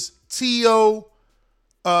versus Tio,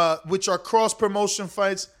 which are cross-promotion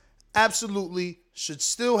fights, absolutely should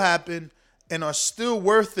still happen and are still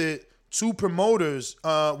worth it to promoters.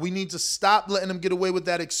 We need to stop letting them get away with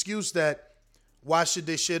that excuse that why should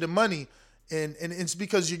they share the money? And it's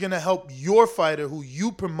because you're going to help your fighter who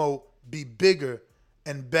you promote be bigger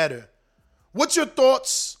and better. What's your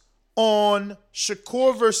thoughts on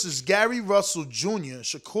Shakur versus Gary Russell Jr.?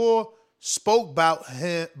 Shakur spoke about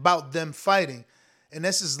them fighting, and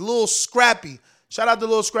this is Lil Scrappy. Shout out to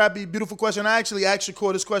Lil Scrappy. Beautiful question. I actually asked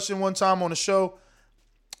Shakur this question one time on the show,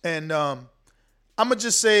 and I'm going to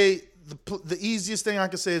just say the easiest thing I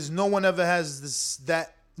can say is no one ever has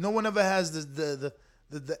no one ever has the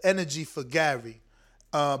energy for Gary.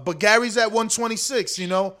 But Gary's at 126, you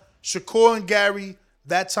know. Shakur and Gary,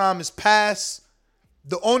 that time is past.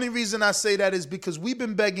 The only reason I say that is because we've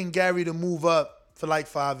been begging Gary to move up for like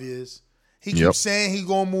 5 years. He keeps saying he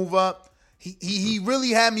gonna move up. He really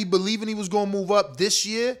had me believing he was gonna move up this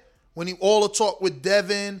year when he all the talk with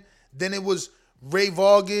Devin. Then it was Ray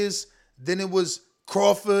Vargas. Then it was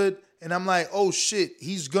Crawford. And I'm like, oh shit,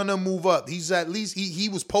 he's gonna move up. He's at least he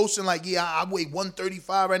was posting like, yeah, I weigh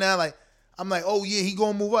 135 right now. Like, I'm like, oh yeah, he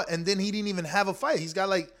gonna move up. And then he didn't even have a fight. He's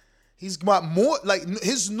got more, like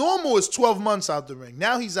his normal is 12 months out the ring.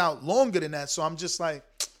 Now he's out longer than that. So I'm just like,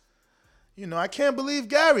 you know, I can't believe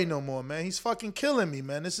Gary no more, man. He's fucking killing me,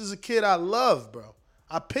 man. This is a kid I love, bro.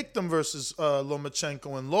 I picked him versus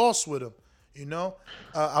Lomachenko and lost with him, you know.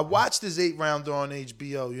 I watched his 8-rounder on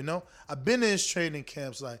HBO, you know. I've been in his training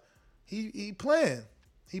camps. Like, he playing.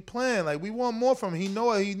 He playing. Like, we want more from him. He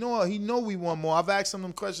know we want more. I've asked him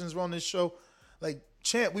them questions on this show. Like,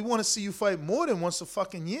 champ, we want to see you fight more than once a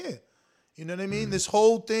fucking year. You know what I mean? This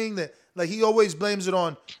whole thing that, like, he always blames it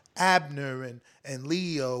on Abner and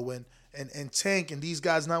Leo and Tank and these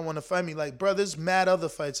guys not want to fight me. Like, bro, there's mad other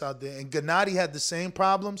fights out there. And Gennady had the same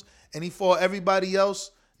problems, and he fought everybody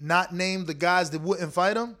else, not named the guys that wouldn't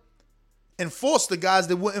fight him, and forced the guys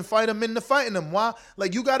that wouldn't fight him into fighting him. Why?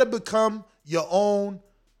 Like, you got to become your own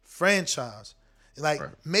franchise. Like,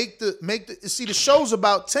 see, the show's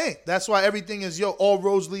about Tank. That's why everything is, all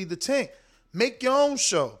roads lead to Tank. Make your own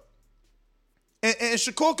show. And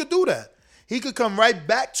Shakur could do that. He could come right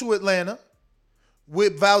back to Atlanta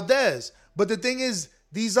with Valdez. But the thing is,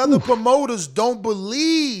 these other promoters don't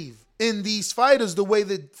believe in these fighters the way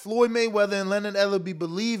that Floyd Mayweather and Leonard Ellerbe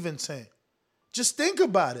believe in Tank. Just think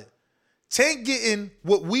about it. Tank getting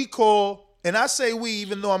what we call, and I say we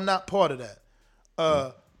even though I'm not part of that,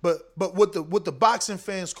 but what the boxing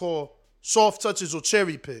fans call soft touches or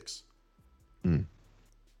cherry picks.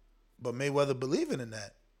 But Mayweather believing in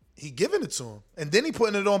that. He giving it to him. And then he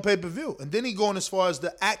putting it on pay-per-view. And then he going as far as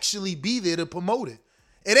to actually be there to promote it.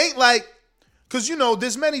 It ain't like, because, you know,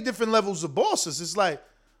 there's many different levels of bosses. It's like,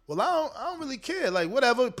 well, I don't really care. Like,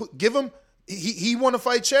 whatever. Give him, he want to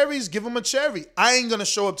fight cherries, give him a cherry. I ain't going to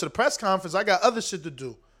show up to the press conference. I got other shit to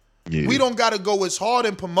do. Yeah. We don't got to go as hard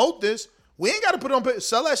and promote this. We ain't got to put on,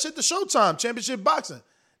 sell that shit to Showtime, Championship Boxing.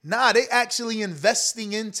 Nah, they actually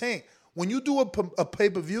investing in Tank. When you do a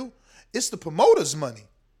pay-per-view, it's the promoter's money.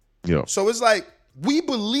 Yeah. So it's like, we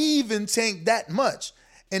believe in Tank that much.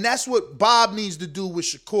 And that's what Bob needs to do with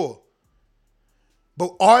Shakur.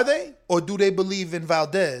 But are they? Or do they believe in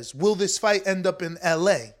Valdez? Will this fight end up in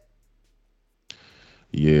L.A.?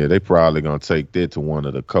 Yeah, they probably going to take that to one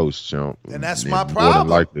of the coasts, Chump. And that's my problem. More than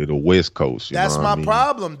likely the West Coast. That's my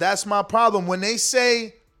problem. That's my problem. When they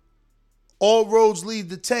say all roads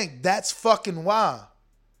lead to Tank, that's fucking why.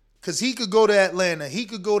 Because he could go to Atlanta. He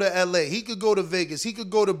could go to L.A. He could go to Vegas. He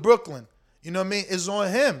could go to Brooklyn. You know what I mean? It's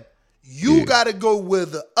on him. You got to go where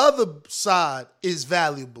the other side is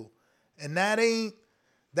valuable. And that ain't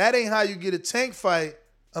how you get a Tank fight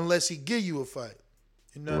unless he give you a fight.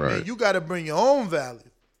 You know what I mean? You got to bring your own value.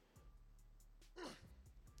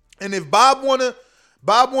 And if Bob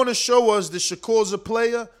wanna show us that Shakur's a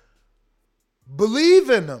player,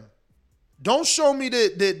 believe in him. Don't show me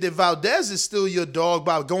that Valdez is still your dog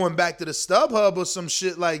by going back to the StubHub or some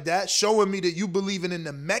shit like that, showing me that you believing in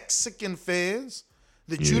the Mexican fans,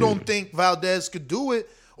 that you don't think Valdez could do it,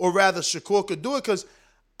 or rather Shakur could do it. Because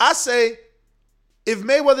I say, if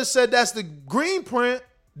Mayweather said that's the green print,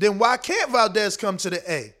 then why can't Valdez come to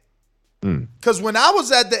the A? Because when I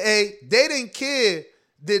was at the A, they didn't care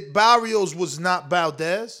that Barrios was not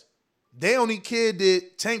Valdez. They only cared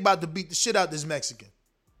that Tank about to beat the shit out this Mexican.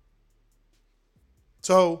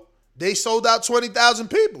 So they sold out 20,000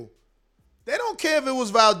 people. They don't care if it was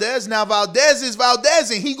Valdez. Now Valdez is Valdez,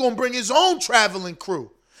 and he gonna bring his own traveling crew,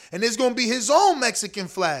 and there's gonna be his own Mexican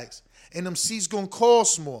flags, and them seats gonna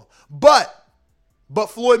cost more. But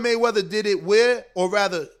Floyd Mayweather did it where, or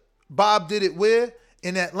rather, Bob did it where?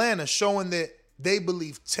 In Atlanta, showing that they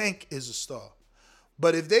believe Tank is a star.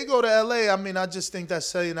 But if they go to LA, I mean, I just think that's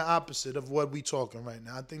saying the opposite of what we talking right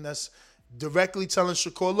now. I think that's directly telling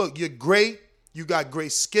Shakur, look, you're great. You got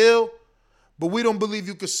great skill, but we don't believe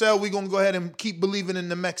you could sell. We're going to go ahead and keep believing in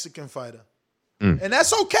the Mexican fighter. And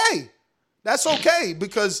that's okay. That's okay,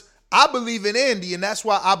 because I believe in Andy, and that's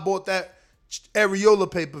why I bought that Areola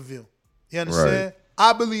pay-per-view. You understand? Right.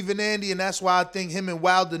 I believe in Andy, and that's why I think him and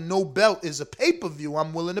Wilder no belt is a pay-per-view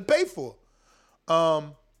I'm willing to pay for.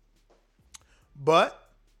 But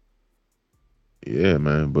Yeah,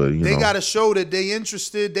 man. But they got to show that they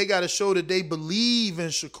interested. They got to show that they believe in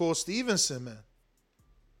Shakur Stevenson, man.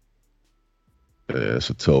 Yeah, it's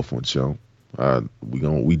a tough one, Chunk.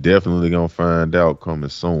 We definitely gonna find out coming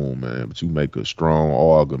soon, man. But you make a strong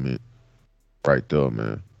argument right there,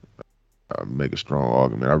 man. I make a strong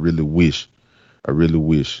argument. I really wish,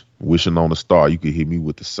 wishing on a star. You could hit me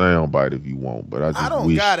with the sound bite if you want, but I don't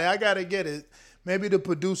wish. got it. I gotta get it. Maybe the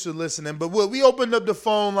producer listening, but we opened up the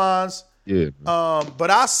phone lines. Yeah.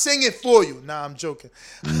 But I'll sing it for you. Nah, I'm joking.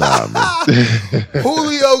 Nah, man.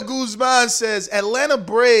 Julio Guzman says Atlanta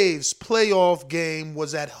Braves playoff game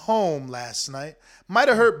was at home last night. Might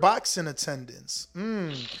have hurt boxing attendance.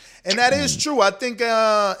 And that is true. I think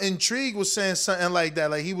Intrigue was saying something like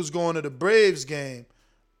that. Like he was going to the Braves game.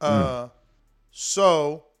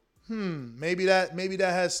 So, maybe that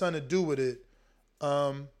has something to do with it.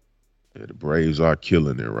 Yeah, the Braves are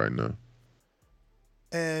killing it right now.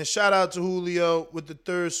 And shout out to Julio with the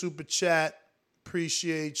 3rd super chat.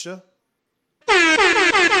 Appreciate you.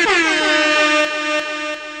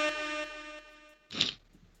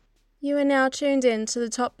 You are now tuned in to the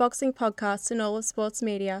top boxing podcast in all of sports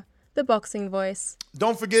media, The Boxing Voice.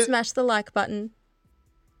 Don't forget, smash the like button.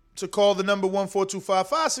 To call the number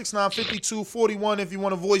 1-425-569-5241 if you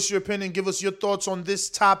want to voice your opinion, give us your thoughts on this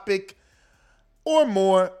topic or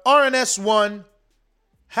more. RNS1.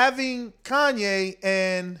 Having Kanye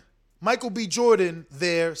and Michael B. Jordan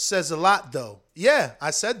there says a lot, though. Yeah,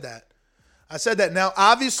 I said that. Now,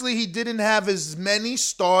 obviously, he didn't have as many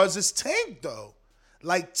stars as Tank, though.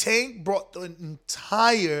 Like, Tank brought the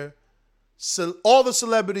entire, all the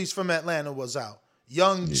celebrities from Atlanta was out.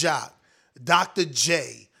 Young Jock, Dr.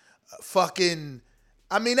 J,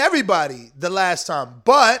 everybody the last time.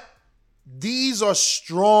 But these are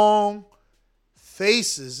strong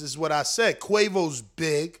faces is what I said. Quavo's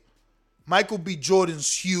big. Michael B.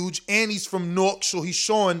 Jordan's huge. And he's from Newark, so he's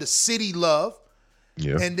showing the city love.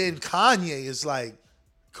 Yeah. And then Kanye is like,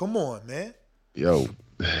 come on, man. Yo,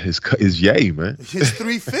 it's yay, man. It's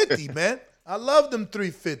 350, man. I love them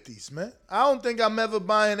 350s, man. I don't think I'm ever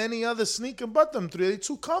buying any other sneaker but them three. They're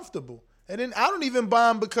too comfortable. And then I don't even buy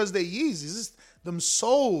them because they Yeezys. It's them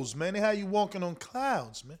soles, man. They have you walking on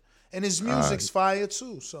clouds, man. And his music's fire,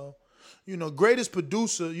 too, so. Greatest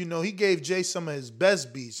producer, he gave Jay some of his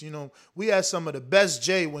best beats. We had some of the best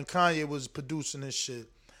Jay when Kanye was producing this shit.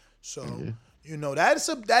 So,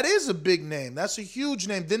 that is a big name. That's a huge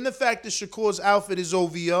name. Then the fact that Shakur's outfit is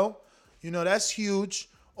OVO, that's huge.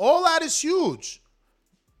 All that is huge.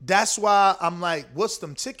 That's why I'm like, what's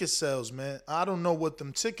them ticket sales, man? I don't know what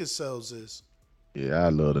them ticket sales is. Yeah,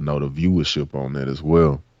 I'd love to know the viewership on that as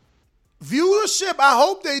well. Viewership, I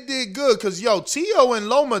hope they did good because, T.O. and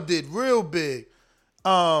Loma did real big.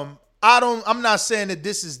 I'm not saying that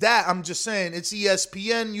this is that. I'm just saying it's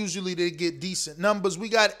ESPN. Usually they get decent numbers. We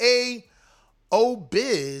got A.O.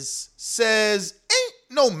 Biz says, ain't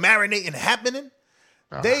no marinating happening.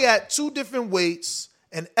 They at 2 different weights,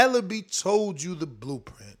 and Ellaby told you the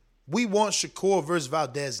blueprint. We want Shakur versus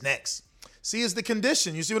Valdez next. See, it's the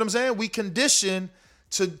condition. You see what I'm saying? We condition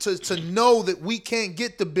to know that we can't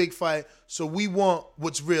get the big fight, so we want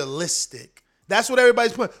what's realistic. That's what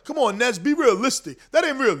everybody's putting. Come on, Nez, be realistic. That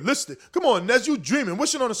ain't realistic. Come on, Nez, you dreaming,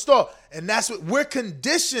 wishing on a star. And that's what we're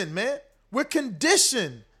conditioned, man. We're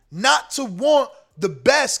conditioned not to want the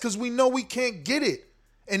best because we know we can't get it.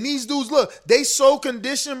 And these dudes, look, they so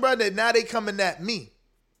conditioned, bro, that now they coming at me.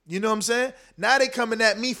 You know what I'm saying? Now they coming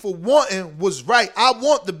at me for wanting what's right. I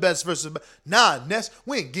want the best versus the best. Nah, Ness,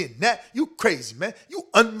 we ain't getting that. You crazy, man. You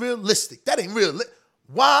unrealistic. That ain't real.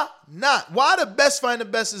 Why not? Why the best find the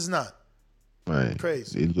best is not? Man,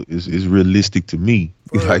 crazy. It's realistic to me.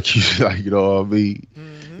 Like you know what I mean?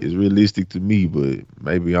 Mm-hmm. It's realistic to me, but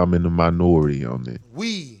maybe I'm in the minority on that.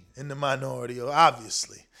 We in the minority,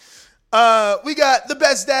 obviously. We got the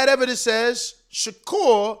best dad ever that says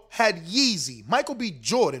Shakur had Yeezy, Michael B.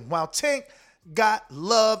 Jordan, while Tank got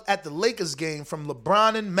love at the Lakers game from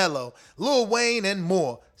LeBron and Melo, Lil Wayne, and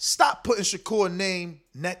more. Stop putting Shakur's name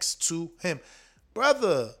next to him.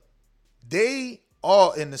 Brother, they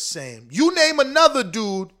are in the same. You name another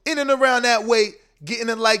dude in and around that weight getting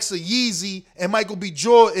the likes of Yeezy and Michael B.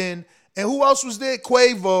 Jordan, and who else was there?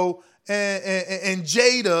 Quavo and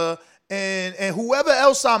Jada and whoever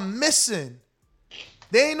else I'm missing.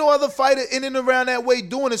 There ain't no other fighter in and around that way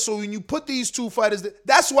doing it. So when you put these 2 fighters,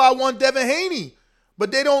 that's why I want Devin Haney.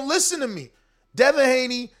 But they don't listen to me. Devin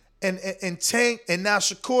Haney and Tank and now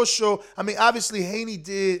Shakur show. I mean, obviously Haney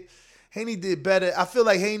did better. I feel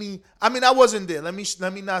like Haney. I mean, I wasn't there. Let me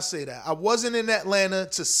not say that. I wasn't in Atlanta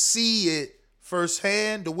to see it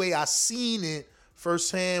firsthand the way I seen it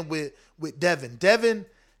firsthand with Devin. Devin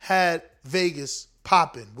had Vegas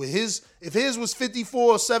popping. If his was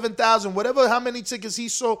 54 or 7,000, whatever, how many tickets he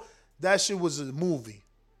sold, that shit was a movie.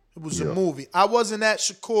 It was a movie. I wasn't at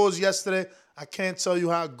Shakur's yesterday. I can't tell you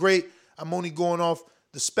how great. I'm only going off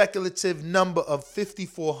the speculative number of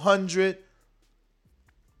 5,400.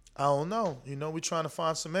 I don't know. We're trying to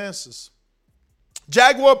find some answers.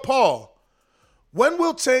 Jaguar Paul. When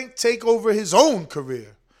will Tank take over his own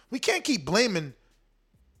career? We can't keep blaming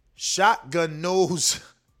Shotgun Nose.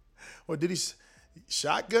 Or did he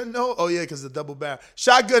Shotgun Nose? Oh, yeah, because the double barrel.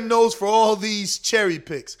 Shotgun Nose for all these cherry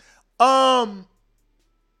picks. I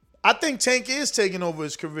think Tank is taking over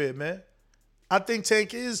his career, man. I think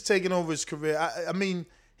Tank is taking over his career. I mean,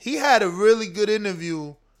 he had a really good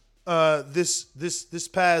interview this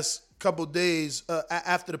past couple days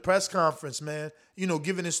after the press conference, man.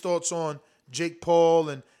 Giving his thoughts on Jake Paul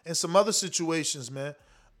and some other situations, man.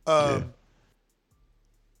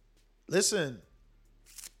 Listen,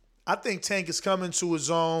 I think Tank is coming to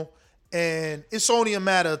his own, and it's only a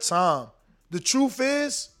matter of time. The truth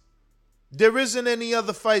is, there isn't any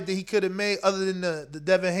other fight that he could have made other than the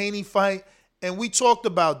Devin Haney fight, and we talked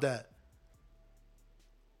about that.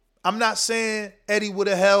 I'm not saying Eddie would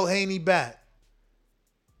have held Haney back,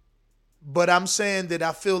 but I'm saying that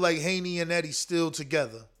I feel like Haney and Eddie still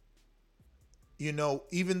together.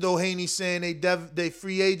 Even though Haney's saying they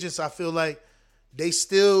free agents, I feel like they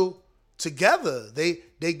still together.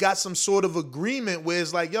 They got some sort of agreement where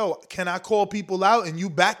it's like, yo, can I call people out and you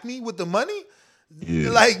back me with the money? Yeah.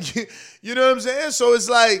 Like, you know what I'm saying? So it's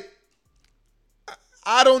like,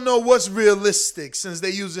 I don't know what's realistic since they're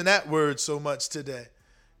using that word so much today.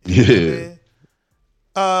 You know what I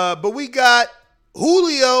mean? But we got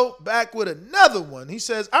Julio back with another one. He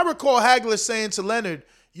says, I recall Hagler saying to Leonard,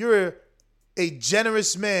 you're a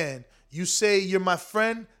generous man. You say you're my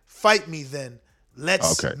friend, fight me then.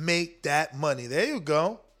 Let's make that money. There you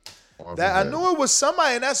go. I knew it was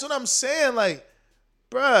somebody, and that's what I'm saying. Like,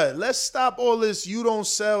 bruh, let's stop all this. You don't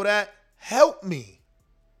sell that. Help me.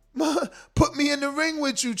 Put me in the ring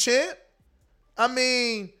with you, champ. I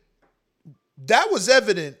mean, that was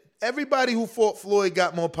evident. Everybody who fought Floyd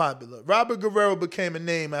got more popular. Robert Guerrero became a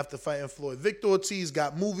name after fighting Floyd. Victor Ortiz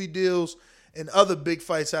got movie deals and other big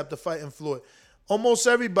fights after fighting Floyd. Almost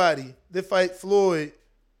everybody that fight Floyd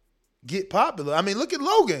get popular. I mean, look at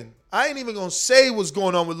Logan. I ain't even going to say what's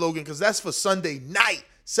going on with Logan because that's for Sunday night,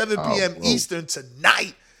 7 p.m. Eastern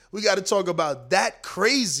tonight. We got to talk about that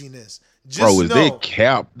craziness. Is that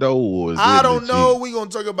cap, though? Or is I don't know. We're going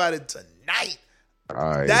to talk about it tonight. All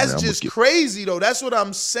right, that's just crazy, though. That's what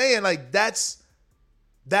I'm saying. Like, that's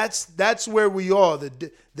where we are.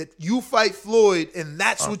 That you fight Floyd, and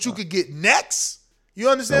that's what you could get next. You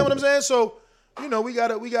understand what I'm saying? So, we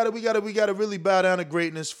gotta really bow down to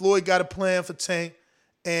greatness. Floyd got a plan for Tank,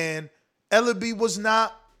 and Ellaby was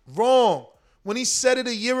not wrong. When he said it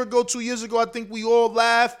a year ago, 2 years ago, I think we all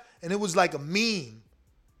laughed, and it was like a meme.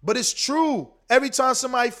 But it's true. Every time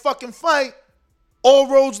somebody fucking fight, all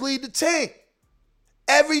roads lead to Tank.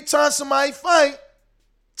 Every time somebody fight,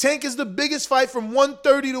 Tank is the biggest fight from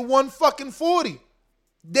 130 to 140.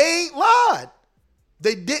 They ain't lied.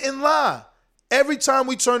 They didn't lie. Every time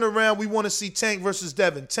we turn around, we want to see Tank versus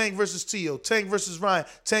Devin, Tank versus Tio, Tank versus Ryan,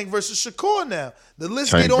 Tank versus Shakur now. The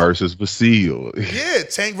list Tank versus Vasil. Yeah,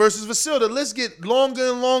 Tank versus Vasil. The list get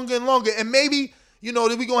longer and longer and longer. And maybe,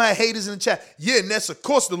 that we going to have haters in the chat. Yeah, Ness, of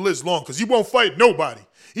course the list long because he won't fight nobody.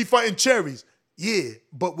 He fighting cherries. Yeah,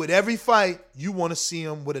 but with every fight, you want to see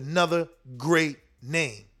him with another great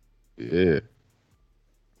name. Yeah.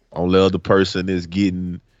 Only other person is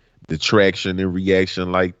getting the traction and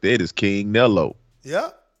reaction like that is King Nello. Yeah.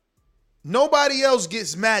 Nobody else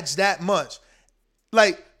gets matched that much.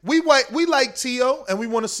 Like, we like Tio, and we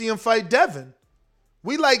want to see him fight Devin.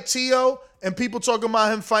 We like Tio, and people talking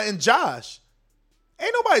about him fighting Josh.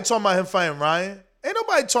 Ain't nobody talking about him fighting Ryan. Ain't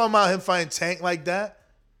nobody talking about him fighting Tank like that.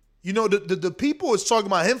 The people is talking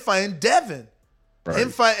about him fighting Devin. Right.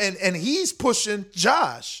 Him fighting, and he's pushing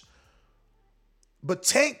Josh. But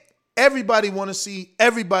Tank, everybody want to see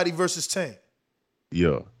everybody versus Tank.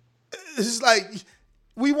 Yeah. It's like,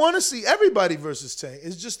 we want to see everybody versus Tank.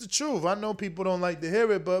 It's just the truth. I know people don't like to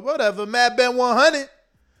hear it, but whatever. Mad Ben 100.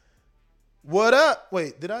 What up?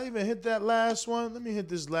 Wait, did I even hit that last one? Let me hit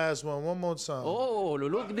this last one more time. Oh,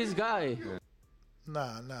 look at this guy.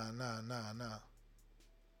 Nah.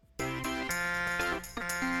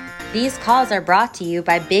 These calls are brought to you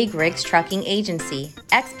by Big Rigs Trucking Agency,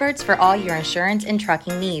 experts for all your insurance and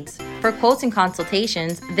trucking needs. For quotes and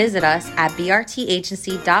consultations, visit us at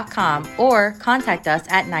brtagency.com or contact us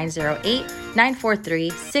at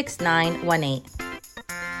 908-943-6918.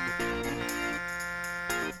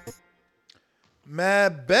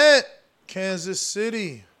 Mad Bet Kansas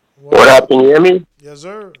City. What up? Can you hear me? Yes,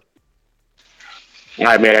 sir. All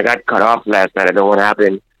right, man. I got cut off last night. I don't know what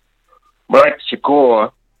happened. But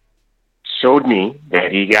Shakur showed me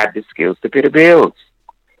that he got the skills to pay the bills.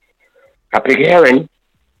 I picked Herring,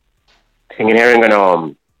 thinking Herring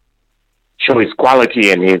gonna show his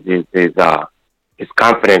quality and his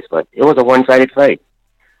confidence, but it was a one-sided fight.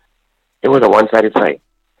 Herring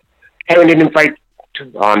didn't fight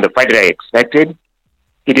on the fight that I expected.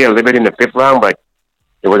 He did a little bit in the 5th round, but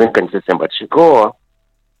it wasn't consistent. But Shakur,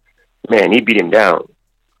 man, he beat him down.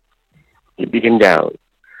 Who's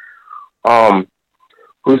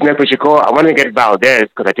next for Shakur? I want to get Valdez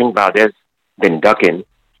because I think Valdez been ducking.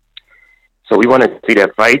 So we want to see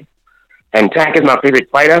that fight. And Tank is my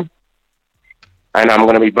favorite fighter. And I'm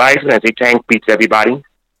going to be biased when I say Tank beats everybody.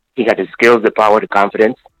 He got the skills, the power, the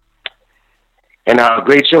confidence. And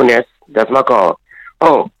great show, Ness. That's my call.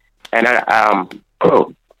 Oh, and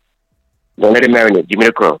Crow. Don't let it marinate. Give me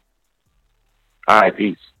the Crow. All right,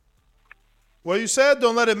 peace. What you said?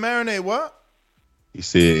 Don't let it marinate. What? He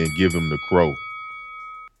said, and give him the Crow.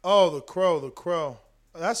 Oh, the Crow.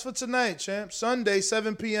 That's for tonight, champ. Sunday,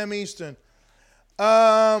 7 p.m. Eastern.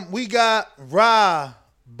 We got Ra,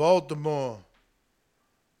 Baltimore.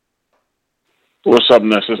 What's up,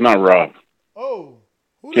 Ness? It's not Rob. Oh.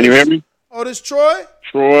 Can you hear me? Oh, this Troy?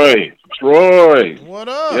 Troy. What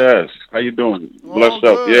up? Yes. How you doing? All Blessed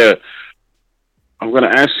good. up. Yeah. I'm going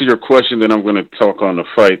to answer your question, then I'm going to talk on the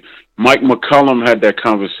fight. Mike McCollum had that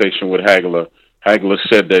conversation with Hagler. Hagler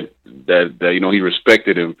said that he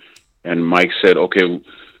respected him, and Mike said, okay,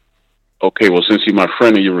 well, since you're my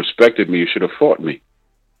friend and you respected me, you should have fought me.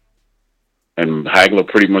 And Hagler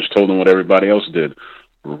pretty much told him what everybody else did.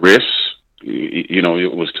 Risk,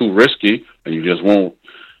 it was too risky, and you just weren't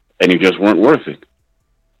worth it.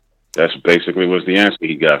 That's basically was the answer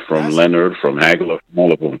he got from Leonard, from Hagler, from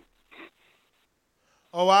all of them.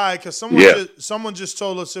 Oh, all right, because someone just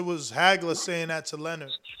told us it was Hagler saying that to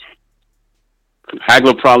Leonard.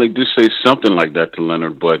 Hagler probably did say something like that to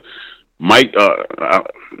Leonard, but Mike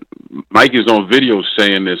is on video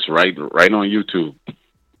saying this right on YouTube.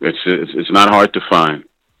 It's not hard to find.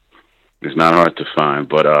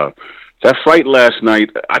 But that fight last night,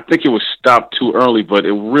 I think it was stopped too early, but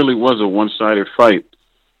it really was a one-sided fight.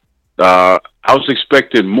 I was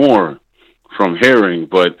expecting more from Herring,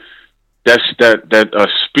 but that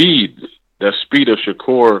speed of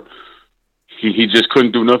Shakur, he just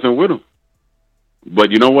couldn't do nothing with him.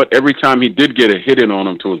 But you know what? Every time he did get a hit in on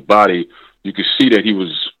him to his body, you could see that he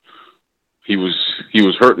was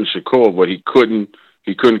hurting Shakur, but he couldn't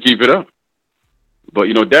keep it up. But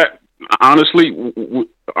that honestly,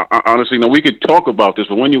 now we could talk about this,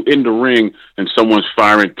 but when you're in the ring and someone's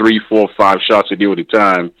firing 3, 4, 5 shots a deal at a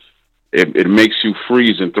time, it makes you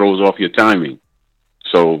freeze and throws off your timing.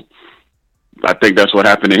 So I think that's what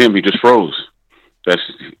happened to him. He just froze.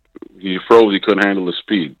 He froze. He couldn't handle the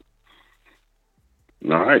speed.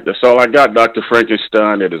 All right, that's all I got, Dr.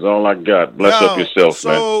 Frankenstein. That is all I got. Bless up yourself,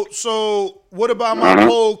 man. So what about my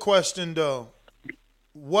poll question, though?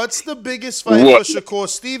 What's the biggest fight for Shakur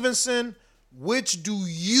Stevenson? Which do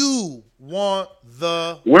you want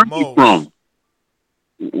the Where most? are you from?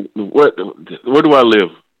 Where do I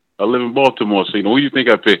live? I live in Baltimore, so who do you think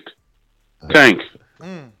I picked? Tank.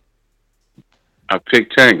 I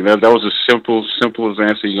picked Tank. That was the simplest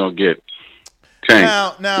answer you're going to get.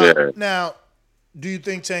 Tank. Now, do you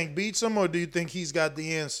think Tank beats him, or do you think he's got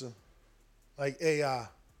the answer? Like AI?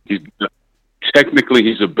 Technically,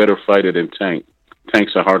 he's a better fighter than Tank.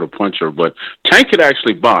 Tank's a harder puncher, but Tank could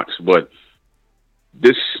actually box, but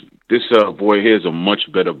this boy here is a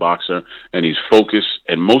much better boxer, and he's focused,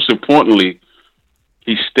 and most importantly,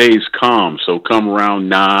 he stays calm. So come round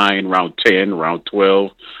 9, round 10, round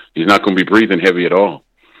 12, he's not going to be breathing heavy at all.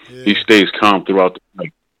 Yeah. He stays calm throughout the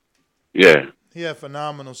fight. Yeah. He had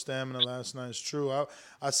phenomenal stamina last night. It's true.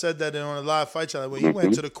 I said that on a live fight channel. When he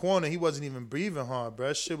went to the corner, he wasn't even breathing hard, bro.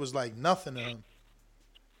 That shit was like nothing to him.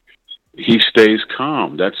 He stays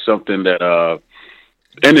calm. That's something that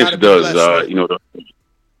Ennis does.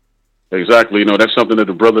 Exactly. That's something that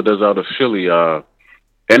the brother does out of Philly.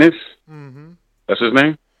 Ennis. Mm-hmm. That's his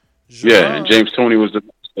name. Yeah, and James Toney was the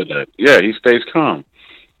that. Yeah, he stays calm.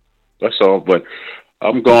 That's all. But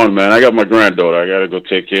I'm gone, man. I got my granddaughter. I gotta go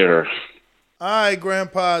take care of her. All right,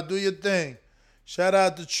 Grandpa, do your thing. Shout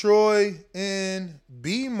out to Troy in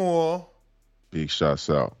B-More. Big shots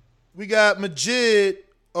out. We got Majid,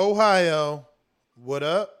 Ohio. What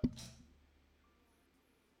up?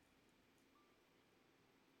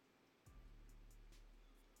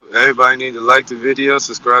 Everybody need to like the video,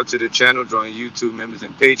 subscribe to the channel, join YouTube members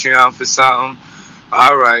and Patreon for something.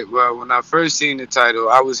 All right. Well, when I first seen the title,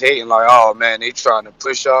 I was hating like, oh man, they trying to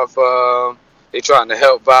push off. They trying to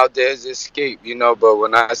help Valdez escape, you know. But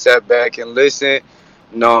when I sat back and listened,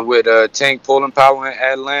 you know, with Tank pulling power in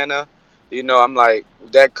Atlanta, you know, I'm like,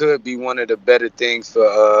 that could be one of the better things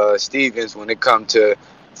for Stevens when it comes to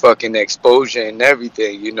fucking exposure and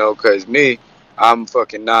everything, you know. Cause me, I'm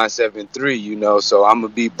fucking 9'7", you know, so I'm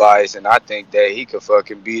gonna be biased, and I think that he could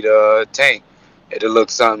fucking beat Tank. It'll look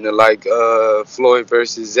something like Floyd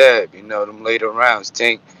versus Zab, you know, them later rounds.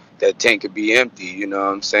 Tank could be empty, you know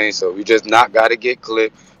what I'm saying? So we just not got to get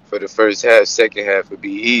clipped for the first half. Second half would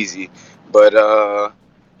be easy. But,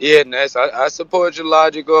 yeah, Ness, I support your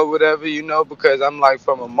logic or whatever, you know, because I'm like,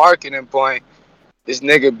 from a marketing point, this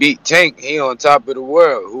nigga beat Tank. He on top of the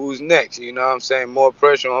world. Who's next? You know what I'm saying? More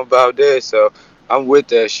pressure on Valdez, so I'm with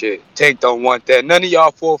that shit. Tank don't want that. None of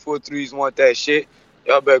y'all 443s want that shit.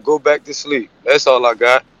 Y'all better go back to sleep. That's all I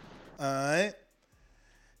got. All right.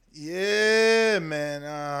 Yeah, man.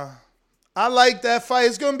 I like that fight.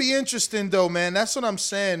 It's going to be interesting, though, man. That's what I'm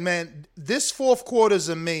saying, man. This fourth quarter is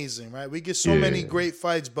amazing, right? We get so many great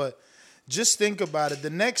fights, but just think about it. The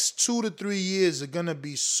next 2 to 3 years are going to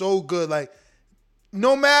be so good. Like,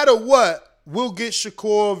 no matter what, we'll get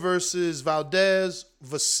Shakur versus Valdez,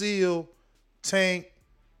 Vasil, Tank,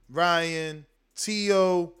 Ryan,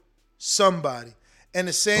 T.O., somebody. And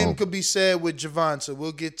the same could be said with Gervonta.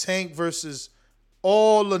 We'll get Tank versus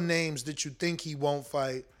all the names that you think he won't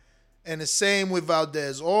fight. And the same with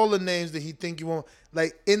Valdez. All the names that he think he won't.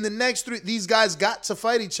 Like, in the next 3, these guys got to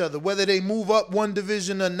fight each other. Whether they move up one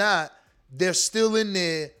division or not, they're still in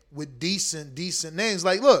there with decent names.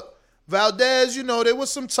 Like, look, Valdez, you know, there was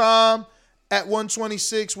some time at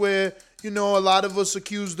 126 where, you know, a lot of us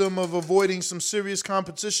accused him of avoiding some serious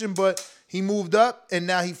competition, but he moved up, and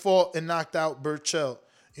now he fought and knocked out Burchell.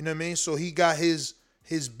 You know what I mean? So he got his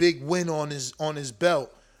big win on his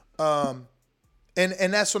belt. And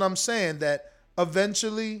that's what I'm saying, that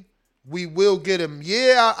eventually we will get him.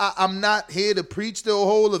 Yeah, I'm not here to preach the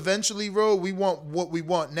whole eventually road. We want what we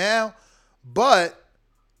want now. But,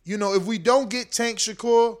 you know, if we don't get Tank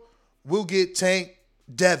Shakur, we'll get Tank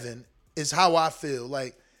Devin, is how I feel.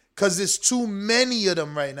 Like, because there's too many of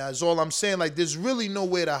them right now, is all I'm saying. Like, there's really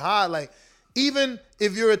nowhere to hide. Like, even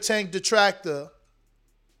if you're a Tank detractor,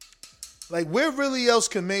 like, where really else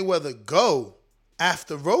can Mayweather go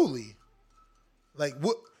after Rolly? Like,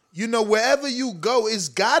 what, you know, wherever you go, it's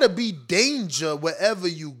got to be danger wherever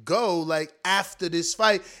you go, like, after this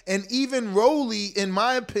fight. And even Rolly, in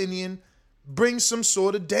my opinion, brings some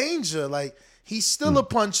sort of danger. Like, he's still a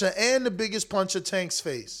puncher and the biggest puncher Tank's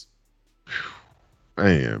face.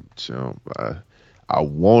 Man, chump, I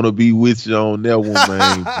want to be with you on that one,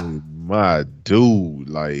 man. But my dude,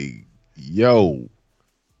 like, yo,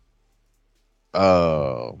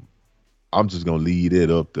 I'm just gonna leave it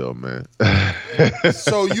up there, man.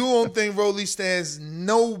 So you don't think Rolly stands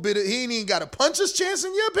no bit of, he ain't even got a puncher's chance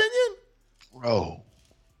in your opinion? Bro,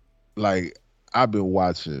 like, I've been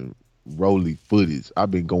watching Rolly footage. I've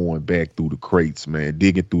been going back through the crates, man,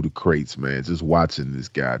 digging through the crates, man, just watching this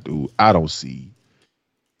guy, dude. I don't see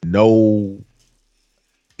no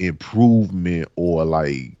improvement or,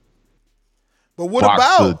 like, but what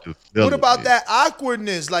about that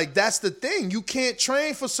awkwardness? Like, that's the thing. You can't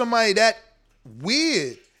train for somebody that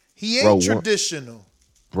weird. He ain't traditional.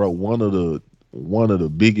 One of the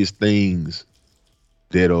biggest things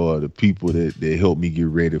that the people that helped me get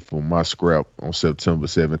ready for my scrap on September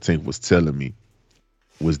 17th was telling me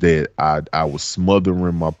was that I was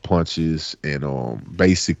smothering my punches and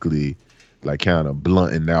basically, like, kind of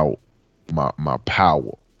blunting out my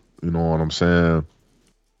power. You know what I'm saying?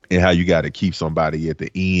 And how you got to keep somebody at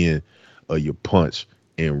the end of your punch.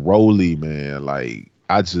 And Rolly, man, like,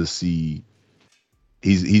 I just see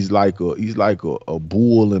he's like a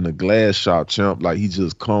bull in a glass shop, chump. Like, he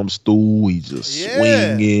just comes through, he just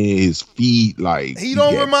swinging his feet, like, he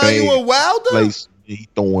don't remind you of Wilder. He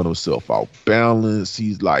throwing himself out balance.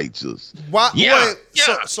 He's like just like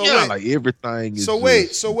everything is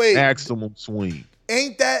maximum swing.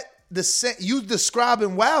 Ain't that the same? You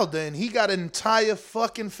describing Wilder, and he got an entire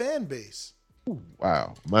fucking fan base.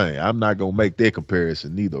 Wow, man, I'm not gonna make that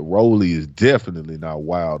comparison neither. Rolly is definitely not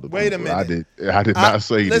Wilder. Wait a minute, I did not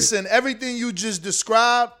say that. Listen, everything you just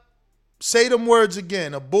described, say them words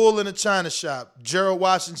again. A bull in a china shop. Gerald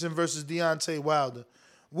Washington versus Deontay Wilder.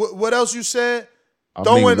 What else you said?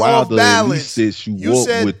 Throwing off balance. You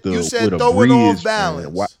said throwing off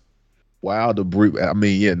balance. Wilder, I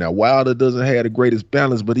mean, yeah. Now Wilder doesn't have the greatest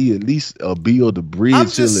balance, but he at least build the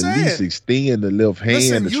bridge. He'll at least extend the left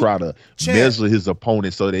hand to try to measure his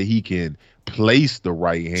opponent so that he can place the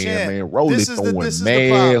right hand. Man, Rolly throwing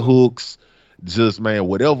mad hooks. just, man,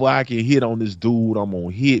 whatever I can hit on this dude, I'm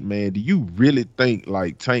gonna hit, man. Do you really think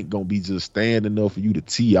like Tank gonna be just standing enough for you to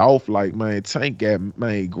tee off? Like, man, Tank got,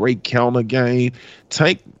 man, great counter game.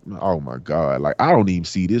 Tank, oh my God, like I don't even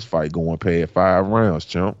see this fight going past 5 rounds,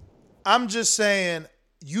 chump. I'm just saying,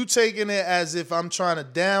 you taking it as if I'm trying to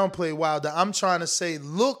downplay Wilder. I'm trying to say,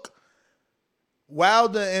 look,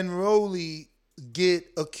 Wilder and Rolly get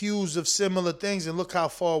accused of similar things, and look how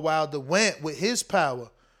far Wilder went with his power.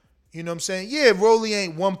 You know what I'm saying? Yeah, Rolly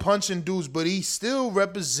ain't one punching dudes, but he still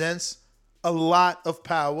represents a lot of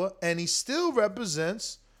power, and he still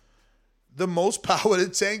represents the most power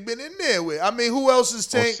that Tank been in there with. I mean, who else is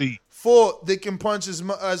Tank fought that can punch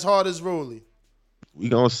as hard as Rolly? We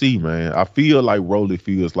gonna see, man. I feel like Rolly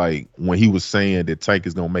feels like when he was saying that Tank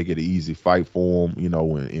is gonna make it an easy fight for him, you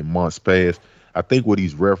know, in months past. I think what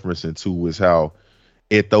he's referencing to is how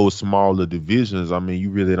at those smaller divisions, I mean, you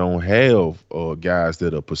really don't have guys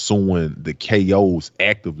that are pursuing the KOs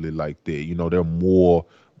actively like that. You know, they're more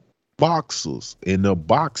boxers in the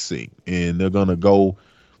boxing, and they're gonna go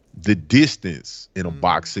the distance in a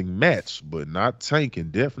boxing match, but not Tank,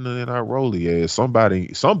 and definitely not Rolly. As somebody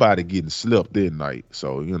getting slept that night.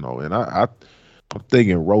 So, you know, and I'm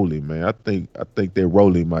thinking Rolly, man. I think that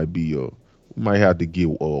Rolly might be we might have to get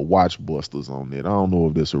watch busters on it. I don't know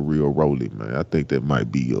if that's a real Rolly, man. I think that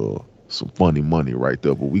might be some funny money right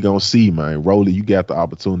there. But we gonna see, man. Rolly, you got the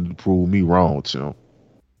opportunity to prove me wrong, chump.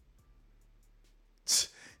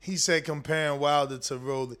 He said comparing Wilder to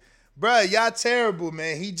Rolly. Bruh, y'all terrible,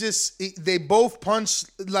 man. They both punch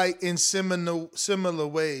like in similar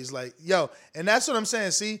ways. Like, yo, and that's what I'm saying.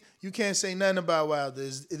 See, you can't say nothing about Wilder.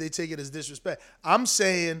 They take it as disrespect. I'm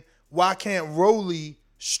saying, why can't Rolly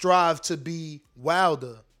strive to be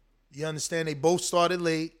Wilder? You understand? They both started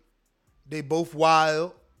late. They both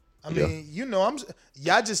wild. I mean, you know,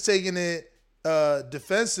 y'all just taking it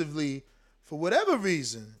defensively for whatever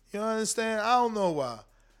reason. You understand? I don't know why.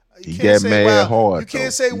 You got mad hard. You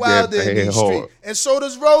can't say Wilder in these streets. And so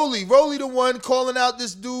does Rolly. Rolly the one calling out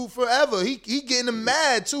this dude forever. He getting him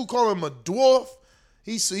mad too, calling him a dwarf.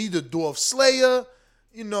 He's the dwarf slayer.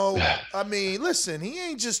 You know, I mean, listen, he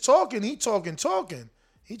ain't just talking. He talking.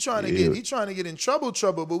 He trying to get in trouble.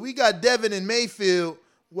 But we got Devin and Mayfield.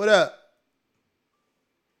 What up?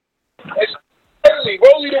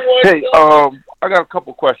 Rolly the one. Hey, I got a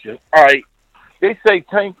couple questions. All right. They say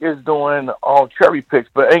Tank is doing cherry picks,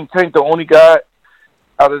 but ain't Tank the only guy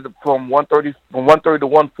out of from 130 to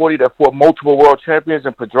 140 that fought multiple world champions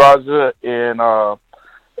in Pedraza and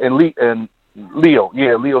Leo?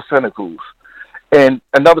 Yeah, Leo Santa Cruz. And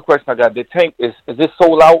another question I got: did Tank is this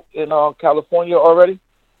sold out in California already?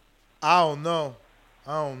 I don't know.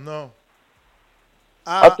 I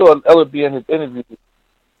thought Ellaby in his interview,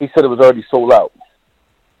 he said it was already sold out.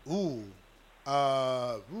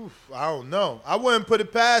 I don't know. I wouldn't put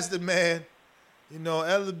it past it, man. You know,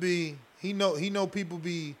 Ellaby, he know people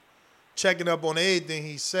be checking up on everything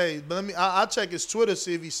he say. But I'll check his Twitter,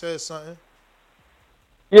 see if he says something.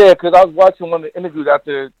 Yeah, because I was watching one of the interviews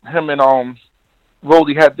after him and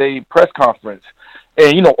Rolly had their press conference.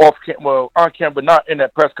 And, you know, on camera, not in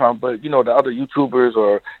that press conference, but, you know, the other YouTubers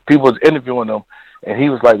or people was interviewing them. And he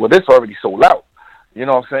was like, well, this already sold out. You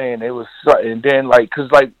know what I'm saying? It was, and then because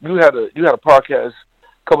you had a podcast a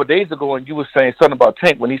couple of days ago, and you were saying something about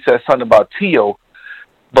Tank when he said something about Tio,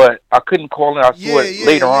 but I couldn't call it. I saw it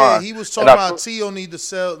later on. He was talking about Tio need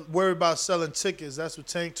to worry about selling tickets. That's what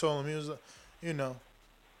Tank told him. He was, you know.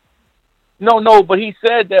 No, but he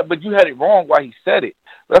said that, but you had it wrong why he said it.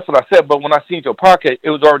 That's what I said. But when I seen your podcast, it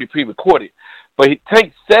was already pre-recorded. But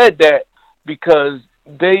Tank said that because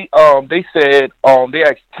they said they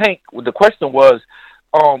asked Tank. The question was,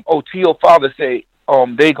 Tio father said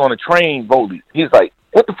they gonna train Rolly. He's like,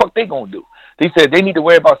 what the fuck they gonna do? They said they need to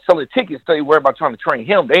worry about selling tickets. They worry about trying to train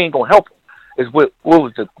him. They ain't gonna help him. That's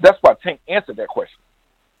why Tank answered that question.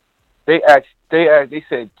 They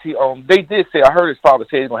said they did say, I heard his father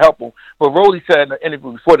say he's gonna help him, but Rolly said in the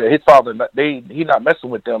interview before that his father he not messing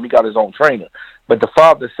with them. He got his own trainer. But the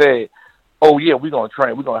father said, oh yeah, we're gonna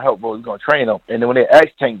help Rolly, we're gonna train him. And then when they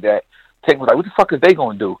asked Tank that, Tank was like, what the fuck is they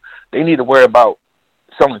gonna do? They need to worry about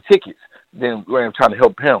selling tickets. Then we're trying to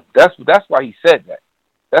help him. That's why he said that.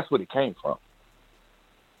 That's where it came from.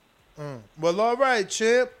 Well, all right,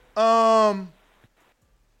 Chip.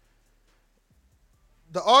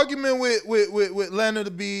 The argument with Leonard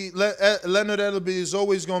Ellaby is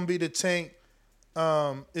always going to be the Tank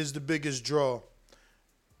is the biggest draw.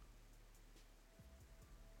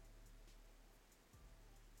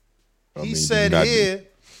 He said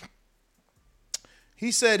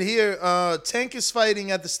here, Tank is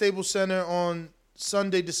fighting at the Staples Center on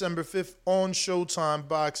Sunday, December 5th on Showtime,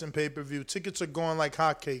 boxing pay-per-view. Tickets are going like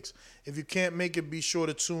hotcakes. If you can't make it, be sure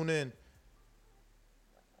to tune in.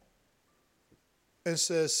 And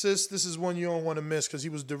says, sis, this is one you don't want to miss, because he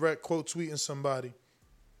was direct quote tweeting somebody.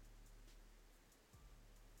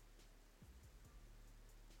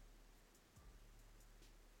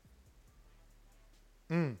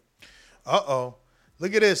 Uh-oh.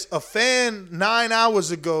 Look at this. A fan 9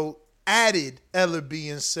 hours ago added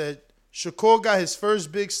Ellerby and said, Shakur got his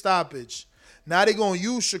first big stoppage. Now they're going to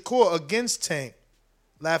use Shakur against Tank.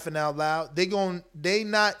 Laughing out loud. They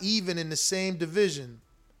not even in the same division.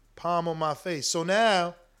 Palm on my face. So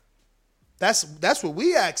now, that's what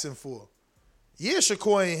we asking for. Yeah,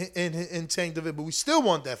 Shakur in Tank division, but we still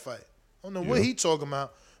want that fight. I don't know what he talking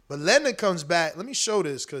about. But Leonard comes back. Let me show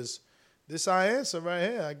this, because this I answer right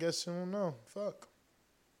here. I guess you don't know. Fuck.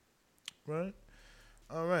 Right?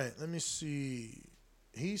 All right. Let me see.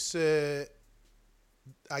 He said,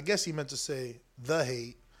 I guess he meant to say the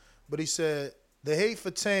hate, but he said, the hate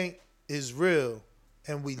for Tank is real,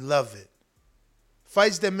 and we love it.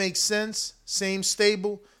 Fights that make sense, same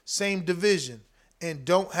stable, same division, and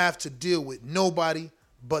don't have to deal with nobody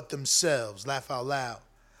but themselves. Laugh out loud.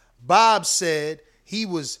 Bob said he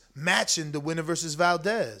was matching the winner versus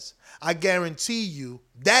Valdez. I guarantee you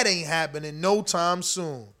that ain't happening no time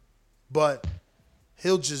soon. But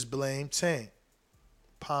he'll just blame Tank.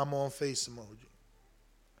 Palm on face emoji.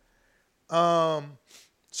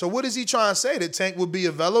 So what is he trying to say? That Tank would be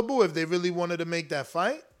available if they really wanted to make that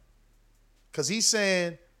fight? Because he's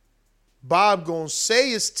saying Bob gonna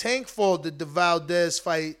say it's Tank fault that the Valdez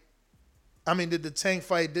fight, that the Tank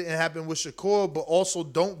fight didn't happen with Shakur, but also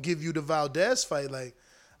don't give you the Valdez fight. Like,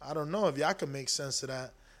 I don't know if y'all can make sense of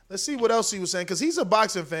that. Let's see what else he was saying, because he's a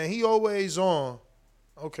boxing fan. He always on.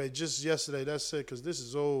 Okay, just yesterday. That's it, because this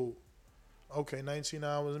is old. Okay, 19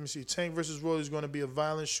 hours. Let me see. Tank versus Roy is going to be a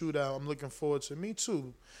violent shootout. I'm looking forward to it. Me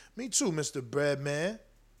too, Mr. Breadman.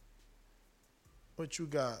 What you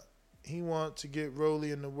got? He want to get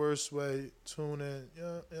Rolly in the worst way. Tune in.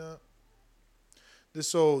 Yeah.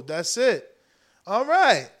 This old. That's it. All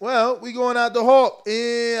right. Well, we going out the Hawk.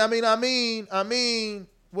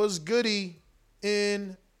 What's goody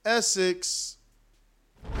in Essex?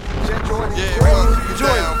 Just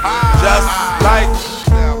like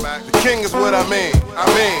the king is what I mean.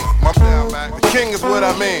 The king is what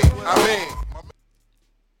I mean.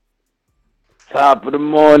 Top of the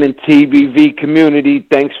morning, TBV community.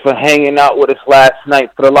 Thanks for hanging out with us last night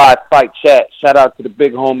for the live fight chat. Shout out to the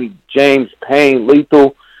big homie James Payne,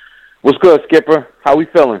 Lethal. What's good, Skipper? How we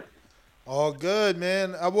feeling? All good,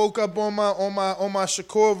 man. I woke up on my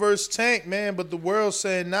Shakur versus Tank, man, but the world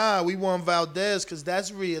saying, nah, we want Valdez because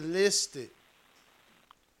that's realistic.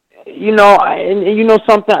 You know, and you know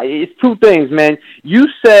something? It's two things, man. You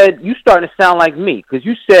said, you starting to sound like me, because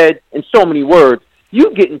you said, in so many words,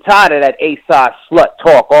 you getting tired of that A-side slut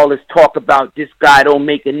talk, all this talk about this guy don't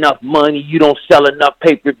make enough money, you don't sell enough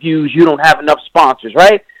pay-per-views, you don't have enough sponsors,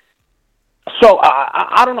 right? So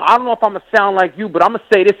I don't know if I'm going to sound like you, but I'm going to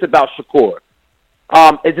say this about Shakur.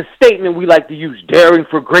 It's a statement we like to use, daring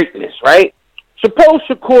for greatness, right? Suppose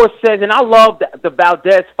Shakur says, and I love the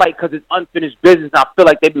Valdez fight because it's unfinished business, and I feel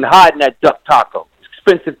like they've been hiding that duck taco. It's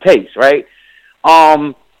expensive taste, right?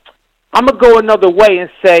 I'm going to go another way and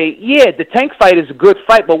say, yeah, the Tank fight is a good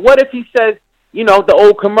fight, but what if he says, you know, the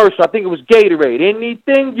old commercial, I think it was Gatorade,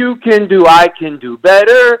 anything you can do, I can do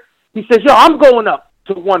better. He says, yo, I'm going up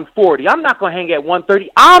to 140. I'm not going to hang at 130.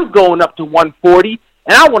 I'm going up to 140,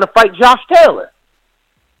 and I want to fight Josh Taylor.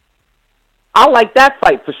 I like that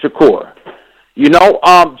fight for Shakur. You know,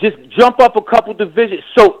 just jump up a couple divisions.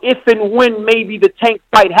 So if and when maybe the Tank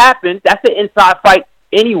fight happens, that's an inside fight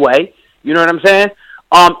anyway. You know what I'm saying?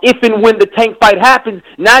 If and when the Tank fight happens,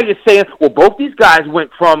 now you're saying, well, both these guys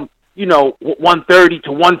went from, you know, 130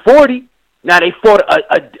 to 140. Now they fought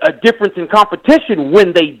a difference in competition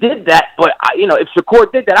when they did that. But, you know, if Shakur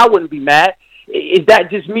did that, I wouldn't be mad. Is that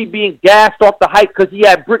just me being gassed off the hype because he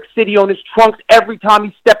had Brick City on his trunks every time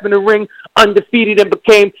he stepped in the ring, undefeated, and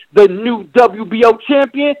became the new WBO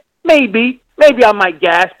champion? Maybe. Maybe I might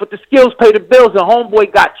gas, but the skills pay the bills. The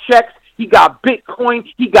homeboy got checks. He got Bitcoin.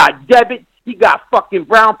 He got debit. He got fucking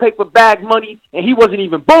brown paper bag money, and he wasn't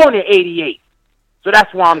even born in 88. So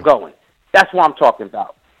that's where I'm going. That's what I'm talking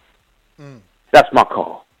about. That's my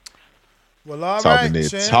call. Well, all Talking right, that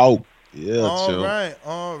champ. talk. Yeah,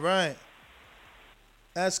 All right.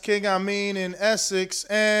 That's King Amin in Essex.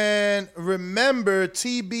 And remember,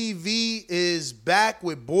 TBV is back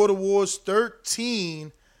with Border Wars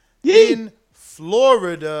 13 in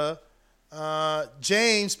Florida.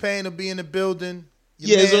 James Payne will be in the building.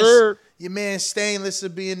 Your Your man Stainless will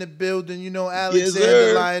be in the building. You know, Alexander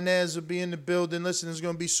sir. Lioness will be in the building. Listen, there's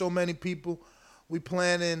going to be so many people. We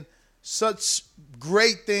planning such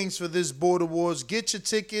great things for this Border Wars. Get your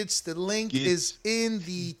tickets. The link is in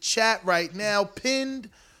the chat right now,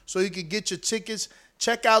 pinned, so you can get your tickets.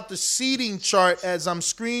 Check out the seating chart as I'm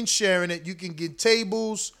screen sharing it. You can get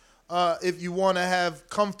tables if you want to have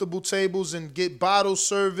comfortable tables and get bottle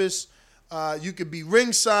service. You could be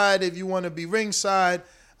ringside if you want to be ringside.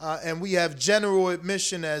 And we have general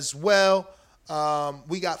admission as well.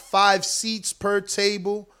 We got 5 seats per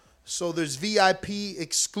table. So there's VIP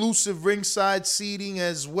exclusive ringside seating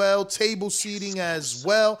as well, table seating as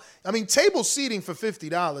well. I mean, table seating for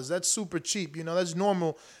 $50, that's super cheap. You know, that's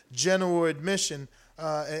normal general admission.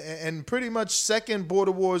 And pretty much second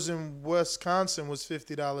Border Wars in Wisconsin was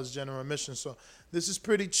 $50 general admission. So this is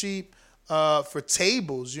pretty cheap for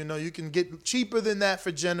tables. You know, you can get cheaper than that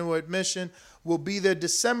for general admission. We'll be there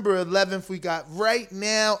December 11th. We got right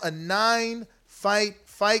now a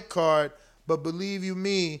 9-fight card. But believe you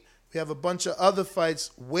me, we have a bunch of other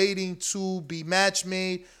fights waiting to be match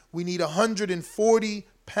made. We need a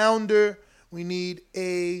 140-pounder. We need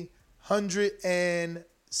a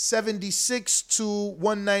 176 to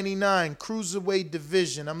 199 cruiserweight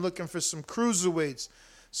division. I'm looking for some cruiserweights,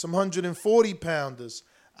 some 140-pounders.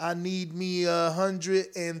 I need me a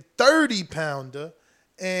 130-pounder.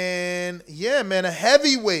 And, yeah, man, a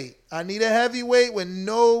heavyweight. I need a heavyweight with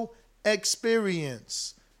no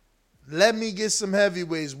experience. Let me get some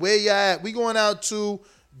heavyweights. Where y'all at? We going out to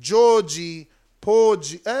Georgie,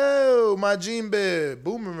 Porgy. Oh, my Gene Bear.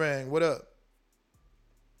 Boomerang, what up?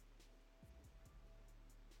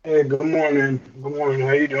 Hey, good morning. Good morning.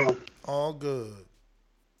 How you doing? All good.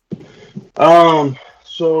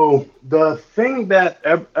 So the thing that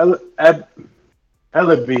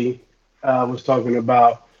Ellaby was talking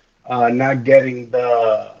about, not getting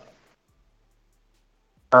the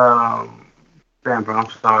damn, bro, I'm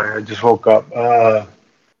sorry. I just woke up. The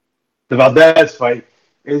Valdez fight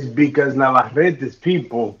is because Navarrete's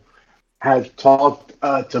people had talked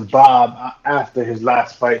to Bob after his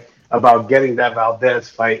last fight about getting that Valdez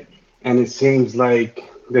fight, and it seems like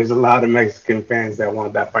there's a lot of Mexican fans that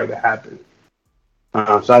want that fight to happen.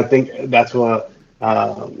 So I think that's what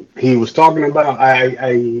he was talking about.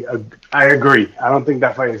 I agree. I don't think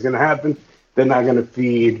that fight is going to happen. They're not going to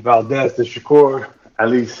feed Valdez to Shakur, at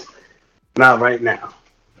least not right now.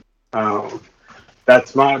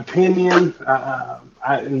 That's my opinion.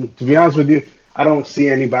 And to be honest with you, I don't see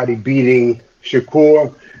anybody beating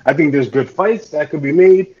Shakur. I think there's good fights that could be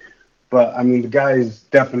made, but I mean, the guy is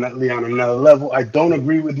definitely on another level. I don't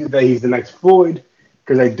agree with you that he's the next Floyd,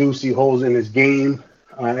 because I do see holes in his game,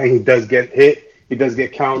 and he does get hit. He does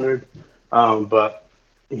get countered, but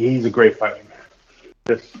he's a great fighter.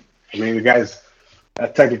 I mean, the guy's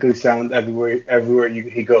technically sound everywhere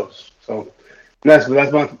he goes. So that's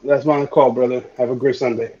my call, brother. Have a great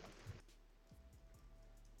Sunday.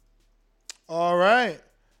 All right.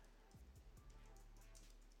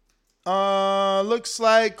 Looks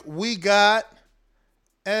like we got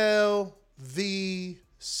LV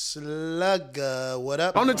Slugger. What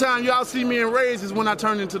up? Only time y'all see me in Rays is when I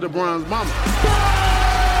turn into the Bronze Mama.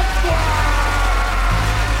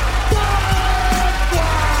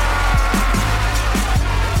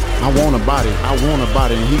 I want a body,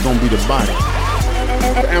 and he gonna be the body.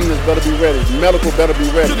 The ambulance better be ready, the medical better be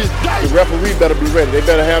ready, the referee better be ready. They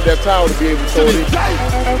better have that towel to be able to throw it in.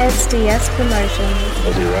 SDS Promotions.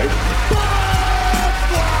 That's it, right?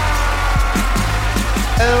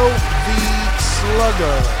 LV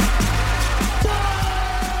Slugger.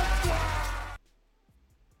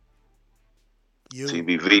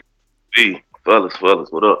 TBV, fellas,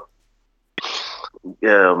 what up?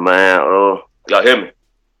 Yeah, man. Y'all hear me?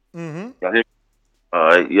 Mm-hmm. Y'all hear me? All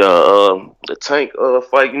right, yeah. The Tank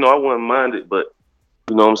fight, I wouldn't mind it, but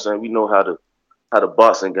you know what I'm saying. We know how the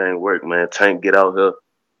boxing game work, man. Tank get out here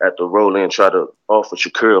at the roll and try to offer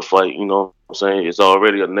Shakur a fight. You know what I'm saying? It's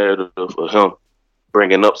already a narrative of him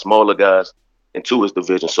bringing up smaller guys into his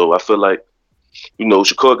division. So I feel like,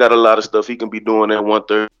 Shakur got a lot of stuff he can be doing at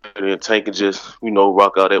 130, and Tank can just,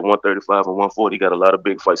 rock out at 135 and 140. He got a lot of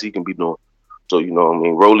big fights he can be doing. So,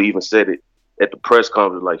 Rolly even said it at the press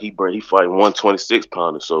conference, like he fight 126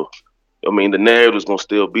 pounders. So, the narrative's going to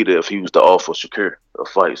still be there if he was to offer Shakur a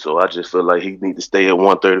fight. So I just feel like he need to stay at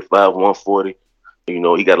 135, 140.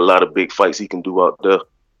 He got a lot of big fights he can do out there.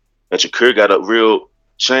 And Shakur got a real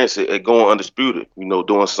chance at going undisputed,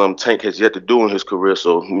 doing something Tank has yet to do in his career.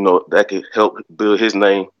 So, that could help build his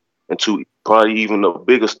name into probably even a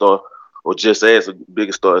bigger star, or just as a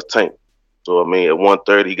bigger star as Tank. So, at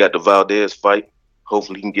 130, he got the Valdez fight.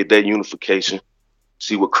 Hopefully he can get that unification.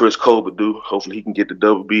 see what Chris Colbert do. Hopefully he can get the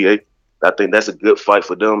WBA. I think that's a good fight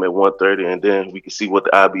for them at 130, and then we can see what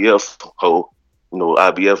the IBF hold. You know,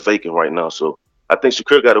 IBF vacant right now. So I think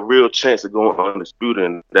Shakur got a real chance of going undisputed,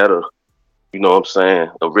 and that'll, you know what I'm saying,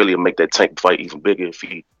 really make that Tank fight even bigger if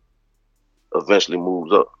he eventually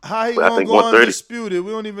moves up. How he But gonna go undisputed?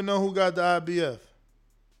 We don't even know who got the IBF.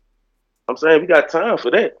 I'm saying we got time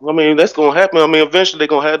for that. I mean, that's gonna happen. I mean, eventually they're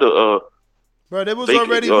gonna have the Bro, there was vacant,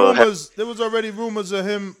 already rumors. There was already rumors of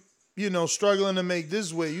him, you know, struggling to make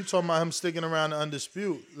this weight. You talking about him sticking around to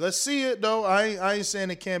undisputed? Let's see it though. I ain't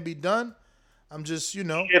saying it can't be done. I'm just, you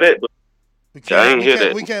know. Hear that, but I ain't hear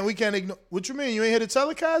that. We can't ignore. What you mean? You ain't hear the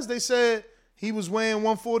telecast? They said he was weighing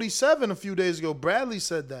 147 a few days ago. Bradley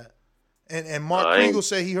said that, and Mark Kriegel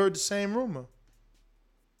said he heard the same rumor.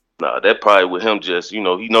 Nah, that probably with him just, you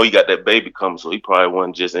know he got that baby coming, so he probably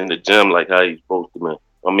wasn't just in the gym like how he's supposed to, man.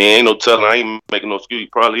 I mean, ain't no telling. I ain't making no excuse. He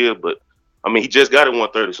probably is, but I mean, he just got it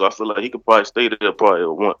 130, so I feel like he could probably stay there probably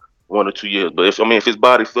one or 2 years. But if his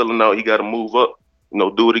body filling out, he got to move up, you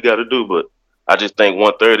know, do what he got to do. But I just think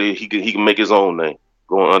 130, he can make his own name.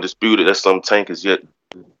 Going undisputed, that's something Tank is yet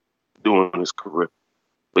doing in his career.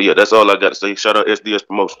 But yeah, that's all I got to say. Shout out SDS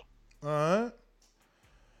Promotion. All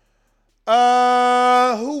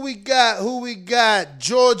right. Who we got?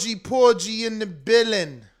 Georgie Porgy in the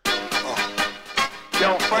billing.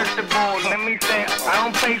 Yo, first of all, let me say, I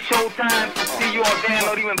don't pay showtime to see you all there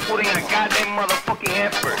not even putting a goddamn motherfucking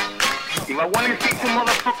effort. If I want to see two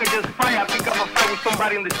motherfuckers just fight, I pick up a fight with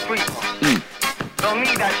somebody in the street. Don't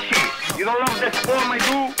need that shit. You don't love that sport, my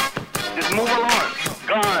dude? Just move along.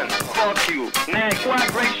 Gone. Fuck you. Next. What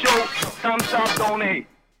a great show. Thumbs up, donate.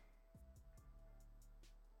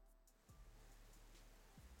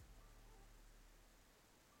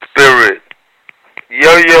 Spirit.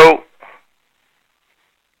 Yo.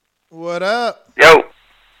 What up? Yo.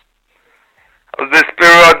 How's this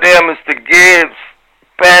Spirit out there, Mr. Gibbs?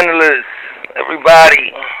 Panelists.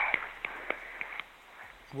 Everybody.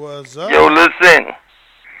 What's up? Yo, listen,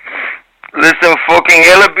 fucking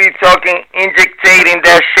Hilla be talking, injectating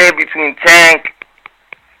that shit between Tank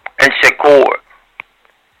and Shakur.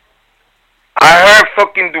 I heard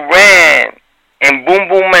fucking Duran and Boom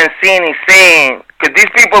Boom Mancini saying, cause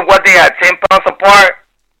these people, what they are, 10 pounds apart?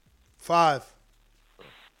 5.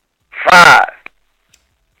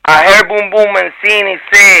 I heard Boom Boom Mancini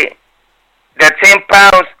say that 10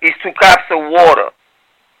 pounds is 2 cups of water.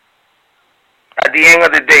 At the end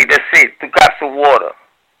of the day, that's it. 2 cups of water.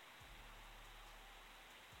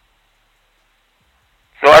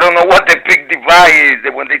 So I don't know what the big divide is.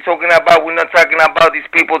 That when they're talking about, we're not talking about these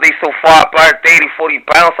people, they so far apart, 30, 40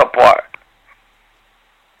 pounds apart.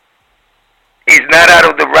 It's not out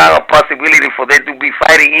of the realm of possibility for them to be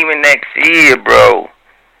fighting even next year, bro.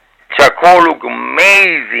 Shakur look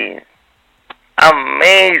amazing.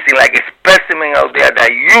 Amazing, like a specimen out there.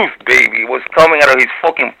 That youth, baby, was coming out of his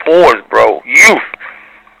fucking pores, bro. Youth.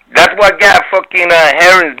 That's what got fucking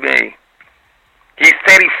Herringsby. He's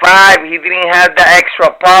 35. He didn't have the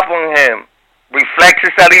extra pop on him.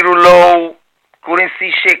 Reflexes a little low. Couldn't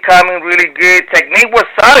see shit coming really good. Technique was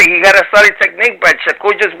solid. He had a solid technique, but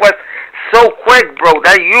Shakur just was so quick, bro.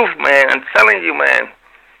 That youth, man. I'm telling you, man.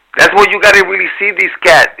 That's what you gotta really see this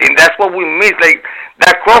cat, and that's what we miss. Like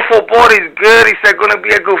that Crawford board is good. It's gonna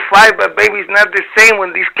be a good fight, but baby, it's not the same.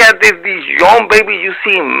 When this cat is this young, baby, you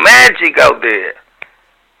see magic out there.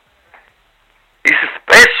 It's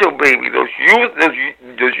special, baby. Those youth,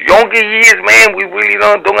 those younger years, man, we really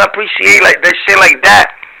don't appreciate like that shit like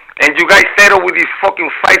that. And you guys settle with these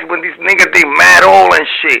fucking fights when these niggas they mad all and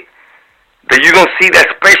shit. That you don't see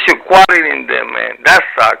that special quality in them, man. That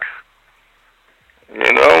sucks.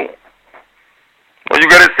 You know? What you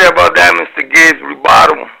gotta say about that, Mr. Gibbs?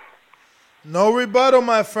 Rebuttal. No rebuttal,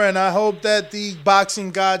 my friend. I hope that the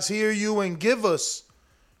boxing gods hear you and give us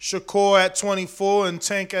Shakur at 24 and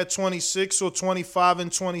Tank at 26 or 25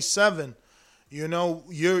 and 27. You know,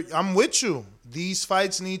 I'm with you. These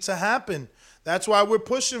fights need to happen. That's why we're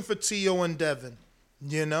pushing for Tio and Devin.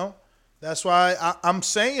 You know? That's why I'm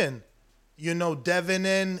saying, you know, Devin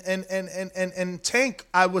and Tank,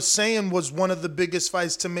 I was saying, was one of the biggest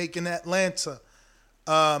fights to make in Atlanta.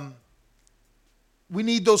 We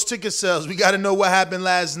need those ticket sales. We got to know what happened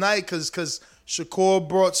last night because Shakur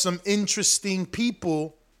brought some interesting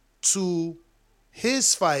people to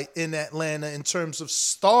his fight in Atlanta in terms of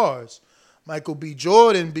stars. Michael B.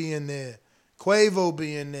 Jordan being there, Quavo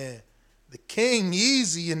being there, the King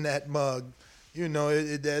Easy in that mug. You know,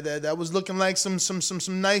 that was looking like some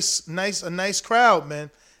nice crowd, man.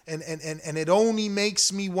 And it only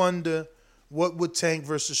makes me wonder what would Tank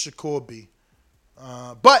versus Shakur be.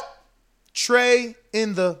 But Trey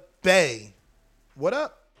in the Bay. What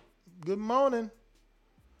up? Good morning.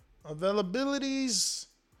 Availabilities.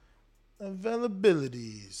 Hey,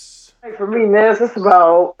 for me, man, it's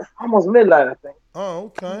almost midnight, I think. Oh,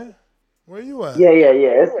 okay. Where you at?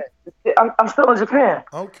 Yeah. I'm still in Japan.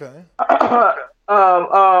 Okay. I'm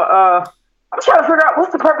trying to figure out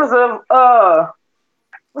what's the purpose of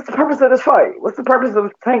this fight. What's the purpose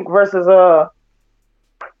of Tank versus Shakur?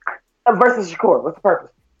 What's the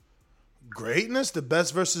purpose? Greatness, the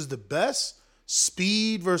best versus the best.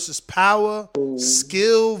 Speed versus power.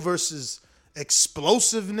 Skill versus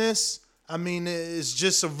explosiveness. I mean, it's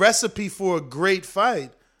just a recipe for a great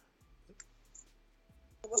fight.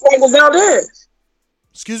 What's wrong with Valdez?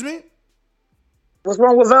 Excuse me? What's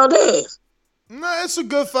wrong with Valdez? No, it's a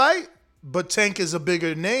good fight, but Tank is a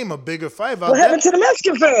bigger name, a bigger fight. What happened to the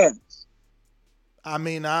Mexican fans? I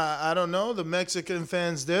mean, I don't know. The Mexican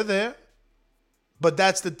fans, they're there. But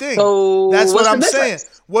that's the thing. So that's what I'm difference?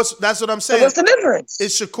 saying. That's what I'm saying. So what's the difference?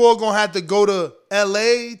 Is Shakur gonna have to go to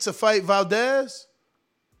LA to fight Valdez?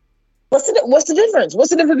 What's the difference?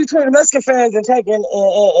 What's the difference between the Mexican fans and Tank and him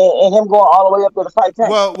going all the way up there to fight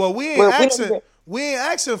Tank? Well, we ain't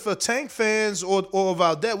asking for Tank fans or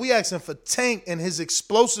Valdez. We asking for Tank and his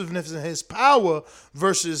explosiveness and his power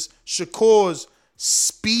versus Shakur's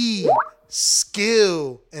speed,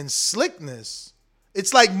 skill, and slickness.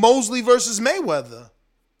 It's like Mosley versus Mayweather.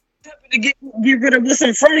 To get rid of what's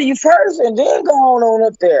in front of you first, and then go on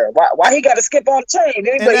up there. Why he got to skip on the chain?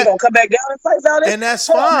 Then he gonna come back down and fight Valdez? And that's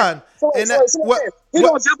fine. He gonna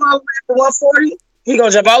jump all the way up to 140. He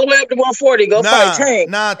gonna jump all the way up to 140. Fight Tank.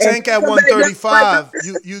 Tank at 135.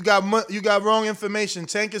 You got wrong information.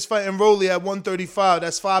 Tank is fighting Rolly at 135.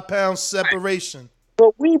 That's 5 pounds separation.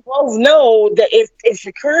 But we both know that if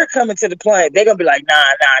Shakur coming to the plane, they're gonna be like,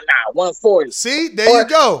 nah, 140. See, there you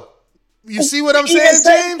go. You see what I'm saying,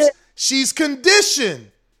 James? She's conditioned.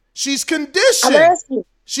 I'm asking.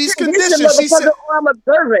 She's conditioned. Or I'm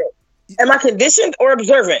observant. Am I conditioned or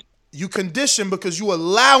observant? You conditioned because you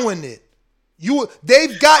allowing it.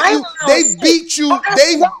 They've beat you.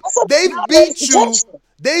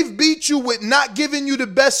 They've beat you with not giving you the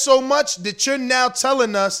best so much that you're now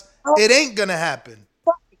telling us it ain't gonna happen.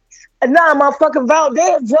 And now my fucking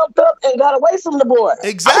Valdez jumped up and got away from the boy.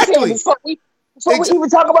 Exactly. Before we even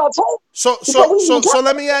talk about Tank. So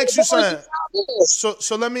let me ask you something.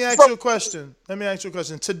 So let me ask you a question.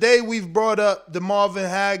 Today we've brought up the Marvin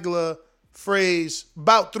Hagler phrase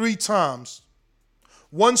about 3 times.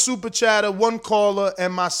 One super chatter, one caller,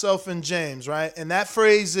 and myself and James, right? And that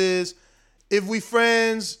phrase is, if we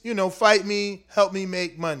friends, fight me, help me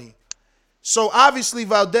make money. So obviously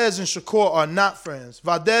Valdez and Shakur are not friends.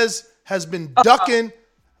 Valdez has been ducking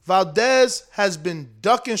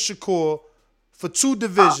Shakur for 2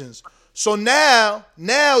 divisions. So now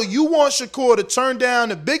you want Shakur to turn down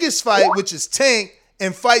the biggest fight, which is Tank,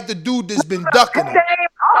 and fight the dude that's been ducking him.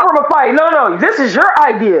 Offer him a fight. No, this is your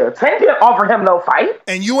idea. Tank didn't offer him no fight.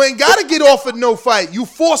 And you ain't got to get offered no fight. You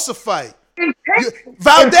force a fight.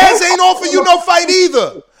 Valdez ain't offer you no fight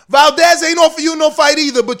either. But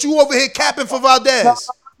you over here capping for Valdez. No.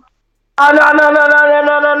 Don't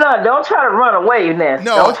try to run away, Ness.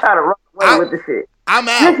 No, don't try to run away with the shit. I'm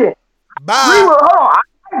out. Listen, bye. Hold on.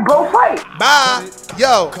 Go fight. Bye.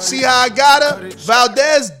 Yo, see how I got her?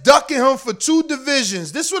 Valdez ducking him for 2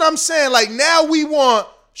 divisions. This is what I'm saying. Like, now we want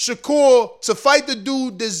Shakur to fight the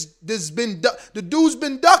dude that's been the dude's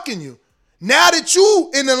been ducking you. Now that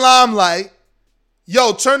you in the limelight,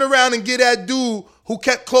 yo, turn around and get that dude who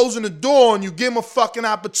kept closing the door on you, give him a fucking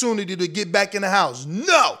opportunity to get back in the house.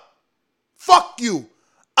 No. Fuck you.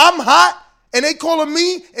 I'm hot, and they calling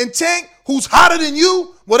me and Tank, who's hotter than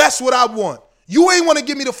you. Well, that's what I want. You ain't want to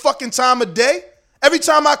give me the fucking time of day. Every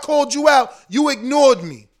time I called you out, you ignored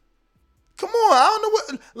me. Come on, I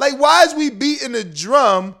don't know why is we beating a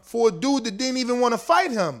drum for a dude that didn't even want to fight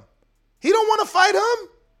him? He don't want to fight him.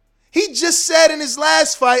 He just said in his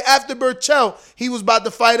last fight after Burchell, he was about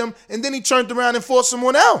to fight him, and then he turned around and fought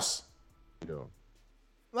someone else. Yeah.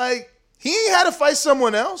 Like, he ain't had to fight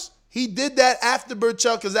someone else. He did that after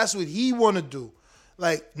Burchell because that's what he want to do.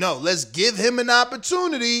 Like, no, let's give him an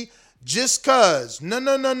opportunity just because.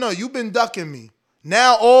 No. You've been ducking me.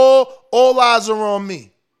 Now all eyes are on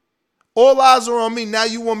me. All eyes are on me. Now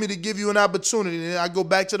you want me to give you an opportunity. And I go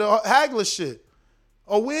back to the Hagler shit.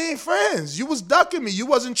 Oh, we ain't friends. You was ducking me. You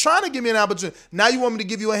wasn't trying to give me an opportunity. Now you want me to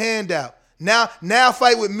give you a handout. Now a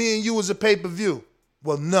fight with me and you is a pay-per-view.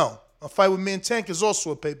 Well, no. A fight with me and Tank is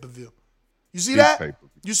also a pay-per-view. You see that?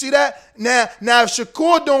 You see that? Now if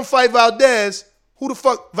Shakur don't fight Valdez, who the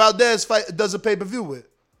fuck Valdez does a pay-per-view with?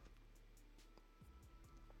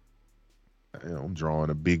 I'm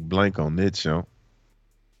drawing a big blank on that, yo.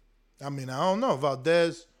 I mean, I don't know.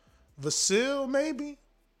 Valdez, Vasil, maybe?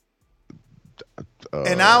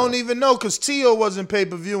 And I don't even know because Tio wasn't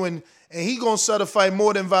pay-per-view, and he going to sell the fight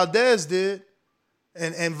more than Valdez did.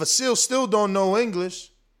 And Vasil still don't know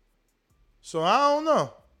English. So I don't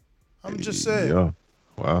know. I'm just saying. Yeah.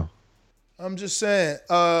 Wow. I'm just saying.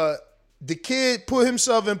 The kid put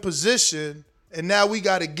himself in position, and now we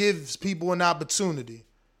got to give people an opportunity.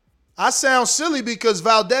 I sound silly because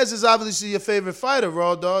Valdez is obviously your favorite fighter,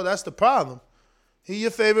 Raw Dog. That's the problem. He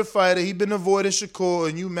your favorite fighter. He been avoiding Shakur,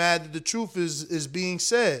 and you mad that the truth is being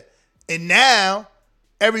said. And now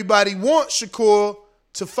everybody wants Shakur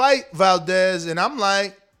to fight Valdez, and I'm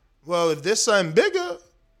like, well, if there's something bigger,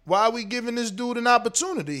 why are we giving this dude an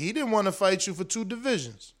opportunity? He didn't want to fight you for 2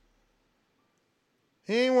 divisions.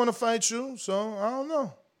 He ain't want to fight you, so I don't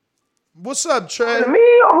know. What's up, Trey? Me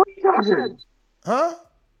or who you talking to? Huh?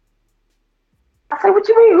 I say, what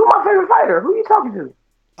you mean? Who my favorite fighter? Who you talking to?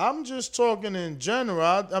 I'm just talking in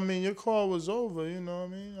general. I mean, your call was over, you know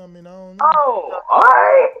what I mean? I don't know. Oh, all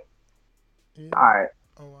right. Yeah. All right.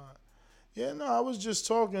 Oh, all right. Yeah, no, I was just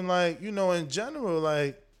talking like, in general,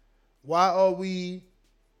 like, why are we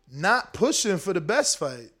not pushing for the best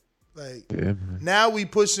fight? Like, now we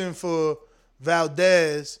pushing for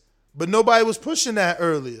Valdez, but nobody was pushing that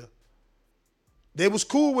earlier. They was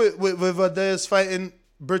cool with Valdez fighting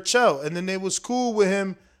Burchell, and then they was cool with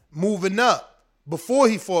him moving up before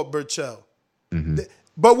he fought Burchell.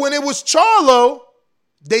 But when it was Charlo,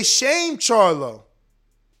 they shamed Charlo.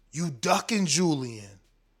 You ducking Julian.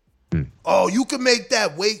 Oh, you can make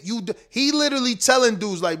that weight. He literally telling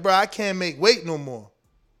dudes like, bro, I can't make weight no more.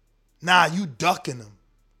 Nah, you ducking him.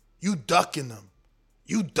 You ducking him.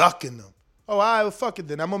 You ducking him. Oh, all right, well, fuck it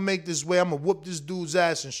then. I'm going to make this way. I'm going to whoop this dude's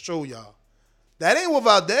ass and show y'all. That ain't what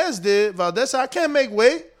Valdez did. Valdez said, I can't make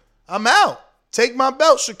weight. I'm out. Take my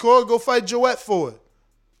belt, Shakur. Go fight Joette for it.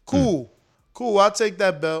 Cool. Cool, I'll take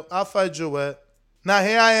that belt. I'll fight Joette. Now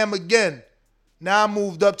here I am again. Now I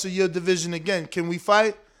moved up to your division again. Can we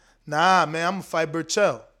fight? Nah, man, I'm going to fight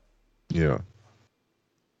Burchell. Yeah.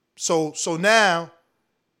 So now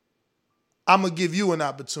I'm going to give you an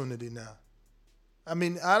opportunity now. I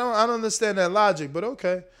mean, I don't understand that logic, but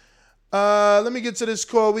okay. Let me get to this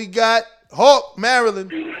call. We got Hawk,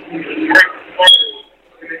 Maryland.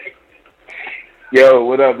 Yo,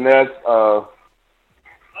 what up, Ness?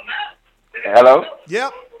 Hello?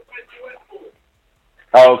 Yep.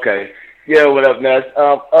 Oh, okay. Yeah, what up, Ness?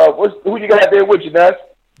 Who you got there with you, Ness?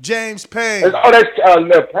 James Payne. That's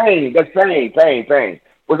Payne. That's Payne.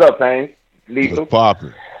 What's up, Payne? Lethal. What's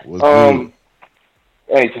poppin'? What's good?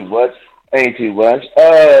 Ain't too much.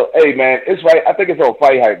 Hey, man, it's right. I think it's on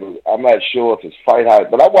Fight Hype. I'm not sure if it's Fight Hype,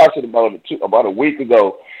 but I watched it about a week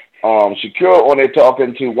ago. Shakur on there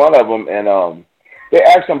talking to one of them, and they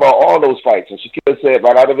asked him about all those fights, and Shakur said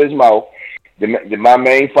right out of his mouth, my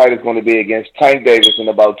main fight is going to be against Tank Davis in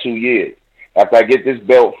about 2 years. After I get this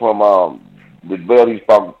belt from the belt he's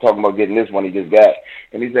talking about getting this one he just got,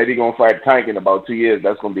 and he said he's going to fight Tank in about 2 years.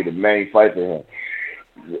 That's going to be the main fight for him.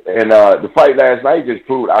 And the fight last night just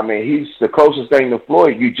proved, I mean, he's the closest thing to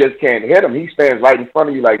Floyd. You just can't hit him. He stands right in front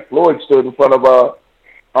of you like Floyd stood in front of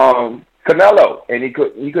Canelo, and you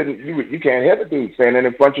can't hit a dude standing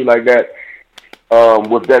in front of you like that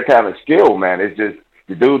with that kind of skill, man. It's just,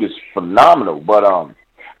 the dude is phenomenal. But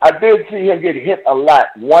I did see him get hit a lot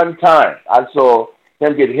one time. I saw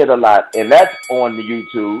him get hit a lot, and that's on the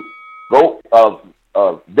YouTube.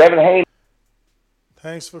 Devin Haney.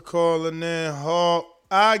 Thanks for calling in, Hawk.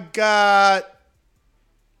 I got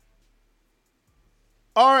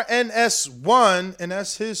RNS1, and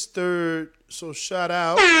that's his third, so shout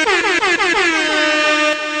out.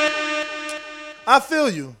 I feel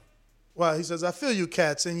you. Well, he says, I feel you,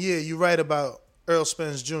 cats, and yeah, you're right about Earl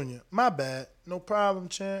Spence Jr. My bad. No problem,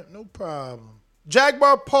 champ. No problem.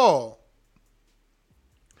 Jaguar Paul.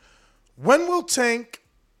 When will Tank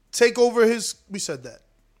take over his... We said that.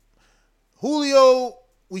 Julio,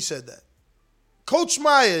 we said that. Coach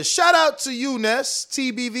Myers, shout out to you, Ness,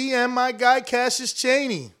 TBV, and my guy, Cassius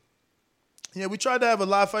Chaney. Yeah, we tried to have a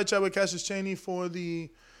live fight chat with Cassius Chaney for the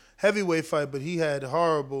heavyweight fight, but he had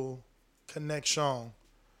horrible connection.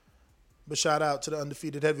 But shout out to the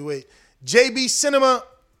undefeated heavyweight. JB Cinema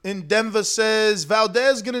in Denver says,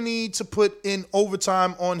 Valdez going to need to put in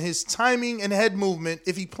overtime on his timing and head movement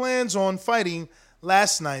if he plans on fighting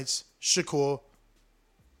last night's Shakur.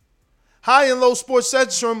 High and Low Sports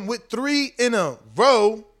Centrum with 3 in a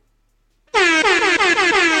row.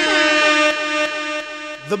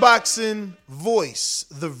 The Boxing Voice,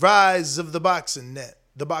 the rise of the Boxing Net.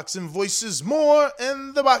 The Boxing Voice is more,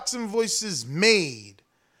 and the Boxing Voice is made.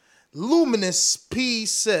 Luminous P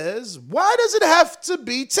says, why does it have to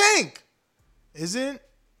be Tank? Isn't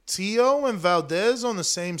Tio and Valdez on the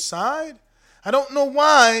same side? I don't know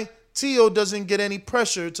why Tio doesn't get any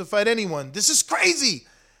pressure to fight anyone. This is crazy.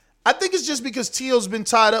 I think it's just because Tio's been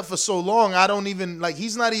tied up for so long. I don't even,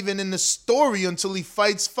 he's not even in the story until he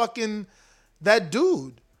fights fucking that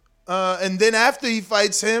dude. And then after he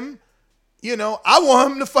fights him, I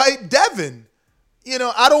want him to fight Devin.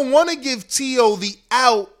 I don't want to give Tio the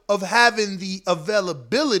out of having the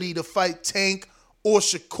availability to fight Tank or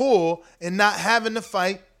Shakur and not having to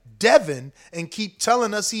fight Devin and keep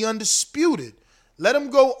telling us he undisputed. Let him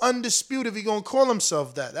go undisputed if he gonna call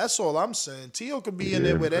himself that. That's all I'm saying. Tio could be in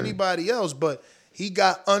there with anybody else, but he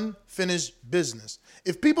got unfinished business.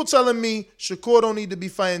 If people telling me Shakur don't need to be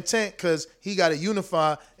fighting Tank because he got to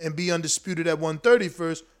unify and be undisputed at 130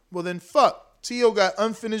 first, well then fuck. Tio got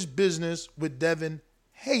unfinished business with Devin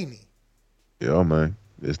Haney. Yeah, man.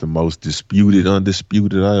 It's the most disputed,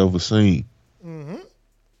 undisputed I ever seen. Mm-hmm.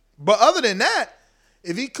 But other than that,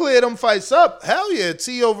 if he cleared them fights up, hell yeah,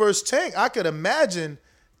 Tio versus Tank. I could imagine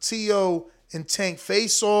Tio and Tank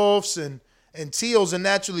face-offs, and Tio's a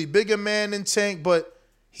naturally bigger man than Tank, but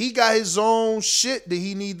he got his own shit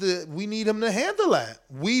that we need him to handle that.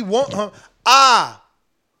 We want him.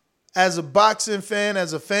 As a boxing fan,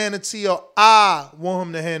 as a fan of Tio, I want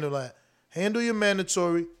him to handle that. Handle your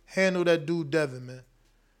mandatory, handle that dude Devin, man.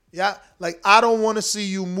 Yeah, I don't want to see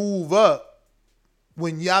you move up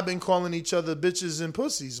when y'all been calling each other bitches and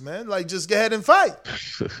pussies, man. Just go ahead and fight.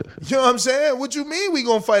 You know what I'm saying? What you mean we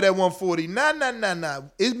gonna fight at 140? Nah.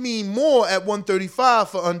 It mean more at 135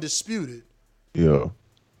 for undisputed. Yeah.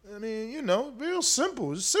 I mean, real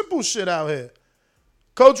simple. It's simple shit out here.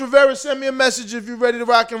 Coach Rivera, send me a message if you're ready to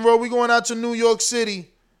rock and roll. We going out to New York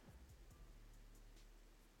City.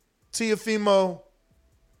 Teofimo,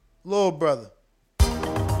 little brother.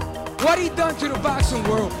 What he done to the boxing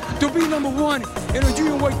world to be number one in the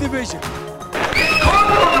junior weight division?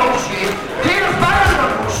 Corporal don't know shit. Peter Fire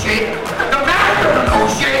don't know shit. The master don't know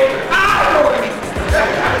shit. I know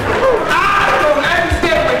everything. I know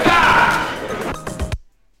everything but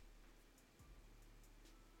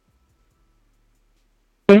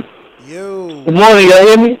God. Yo. Good morning, y'all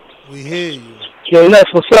hear me? We hear you. Yo, Les,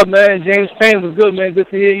 what's up, man? James Payne was good, man. Good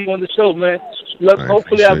to hear you on the show, man. Look,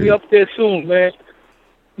 hopefully I'll be up there soon, man.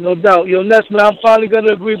 No doubt. Yo, Ness, man, I'm finally going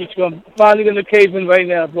to agree with you. I'm finally going to cave in right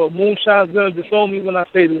now, bro. Moonshine's going to disown me when I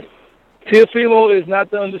say this. Teofimo is not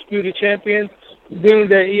the undisputed champion. Being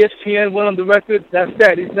that ESPN went on the record, that's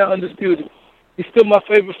that. He's not undisputed. He's still my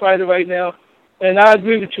favorite fighter right now. And I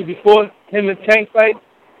agree with you. Before him and Tank fight,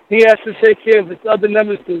 he has to take care of his other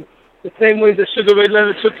nemesis the same way that Sugar Ray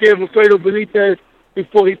Leonard took care of Alfredo Benitez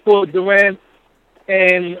before he fought Duran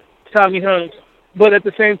and Tommy Hearns. But at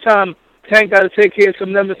the same time, Tank got to take care of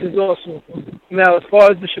some nemesis also. Now, as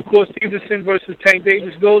far as the Shakur Stevenson versus Tank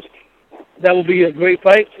Davis goes, that will be a great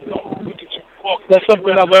fight. That's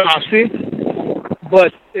something I'd like to see,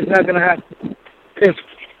 but it's not going to happen. If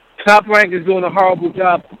Top Rank is doing a horrible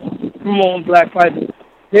job promoting black fighters,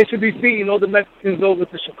 they should be feeding all the Mexicans over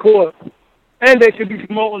to Shakur, and they should be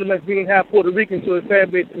promoting them as being half Puerto Rican so the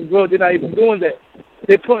fan base can grow. They're not even doing that.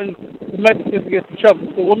 They're putting the Mexicans against the trouble.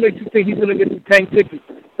 So what makes you think he's going to get the Tank ticket?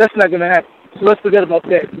 That's not going to happen. So let's forget about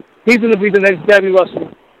that. He's going to be the next Gabby Russell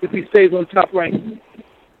if he stays on Top Rank.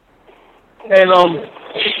 And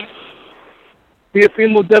the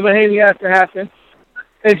female Devin Haney has to happen.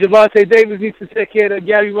 And Gervonta Davis needs to take care of that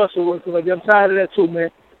Gabby Russell work. I'm tired of that too, man.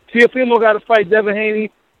 Teofimo got to fight Devin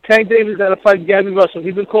Haney. Tank Davis got to fight Gabby Russell.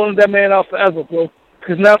 He's been calling that man out forever, bro.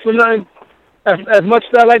 Because not for nothing, as much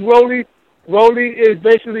as I like Rolly is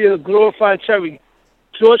basically a glorified cherry.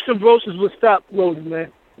 George Kambrosas would stop Rolly,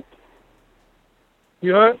 man.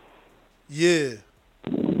 You heard? Yeah.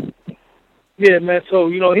 Yeah, man. So,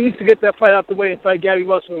 he needs to get that fight out the way and fight Gabby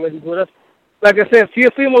Russell already, bro. That's, like I said,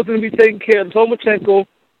 Teofimo's going to be taking care of Lomachenko,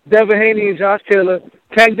 Devin Haney, and Josh Taylor.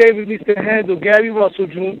 Tank Davis needs to handle Gabby Russell,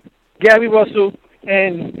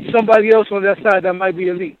 and somebody else on that side that might be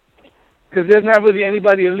elite. Because there's not really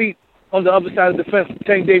anybody elite on the other side of the fence for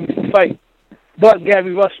Tank Davis to fight but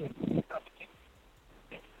Gabby Russell.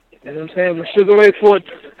 You know what I'm saying? When Sugar Ray fought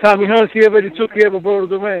Tommy Hearns, he already took care of Roberto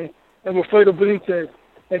Duran and Alfredo Benitez.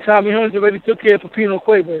 And Tommy Hearns already took care of Pino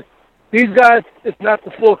Cuevas. These guys, it's not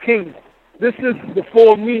the four kings. This is the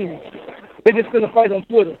four means. They're just going to fight on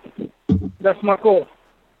Twitter. That's my call.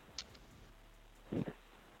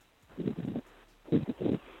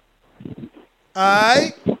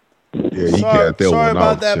 Alright. Yeah, he got that one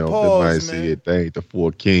off. That pause, man. Said, they ain't the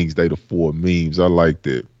four kings, they the four memes. I like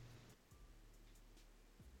that.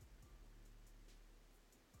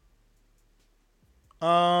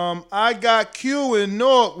 I got Q in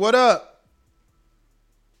Newark. What up?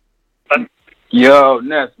 Yo,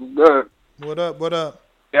 Ness, what's good? What up? What up?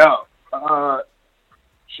 Yo,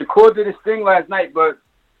 Shakur did his thing last night, but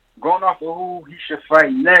going off of who he should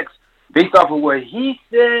fight next, based off of what he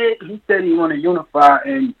said he want to unify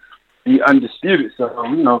and be undisputed. So,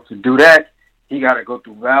 to do that, he got to go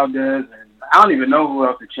through Valdez, and I don't even know who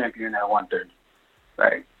else the champion at 130.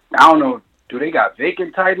 Like, I don't know. Do they got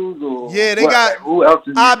vacant titles or? Yeah, they what? got Like, who else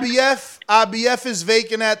is IBF. IBF is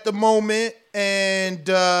vacant at the moment, and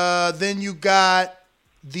then you got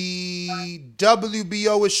the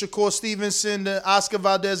WBO with Shakur Stevenson. Oscar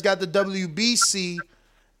Valdez got the WBC,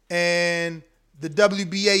 and the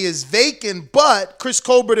WBA is vacant. But Chris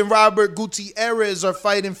Colbert and Robert Gutierrez are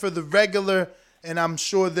fighting for the regular, and I'm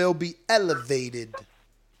sure they'll be elevated.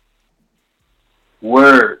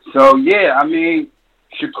 Word. So, yeah, I mean,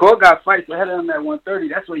 Shakur got fights ahead of him at 130.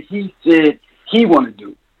 That's what he said he want to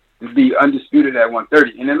do, to be undisputed at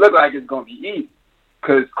 130. And it looked like it's going to be easy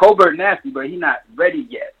because Colbert nasty, but he not ready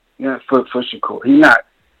yet. For Shakur, he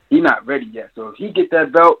not ready yet. So if he get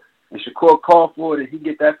that belt and Shakur call for it, and he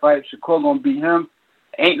get that fight, Shakur gonna beat him.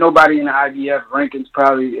 Ain't nobody in the IBF rankings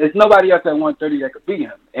probably. It's nobody else at 130 that could beat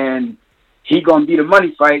him, and he gonna be the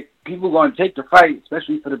money fight. People gonna take the fight,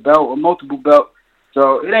 especially for the belt or multiple belts.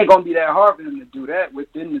 So it ain't gonna be that hard for him to do that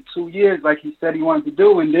within the 2 years, like he said he wanted to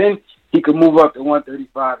do, and then he could move up to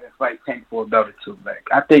 135 and fight Tank for a belt or two. Like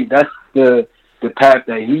I think that's the path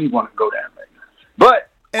that he want to go down right now. But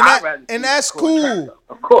and that's cool.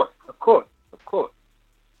 Of course.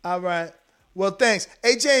 All right. Well, thanks.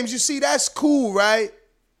 Hey, James, you see, that's cool, right?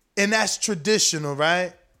 And that's traditional,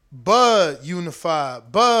 right? Bud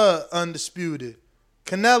unified. Bud undisputed.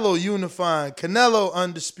 Canelo unifying. Canelo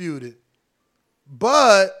undisputed.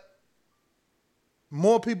 But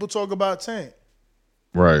more people talk about Tank.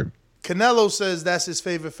 Right. Canelo says that's his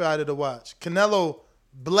favorite fighter to watch. Canelo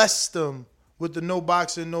blessed him with the no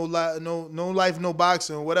boxing, no life, no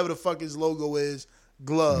boxing, or whatever the fuck his logo is,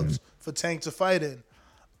 gloves for Tank to fight in.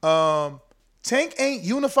 Tank ain't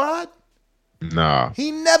unified. Nah.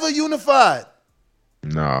 He never unified.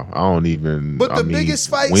 Nah, I don't even. But the biggest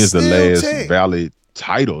fight when's the still last Tank. valid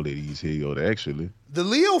title that he's held, actually? The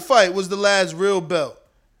Leo fight was the last real belt.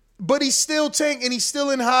 But he's still Tank, and he's still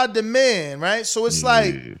in high demand, right? So it's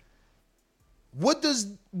like,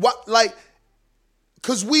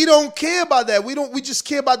 because we don't care about that. We just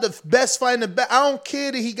care about the best fight in the best. I don't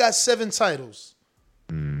care that he got 7 titles.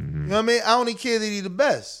 You know what I mean? I only care that he's the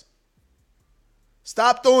best.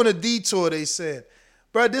 Stop throwing a detour, they said.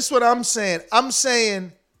 Bro, this is what I'm saying. I'm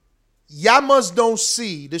saying y'all must don't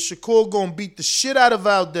see that Shakur gonna beat the shit out of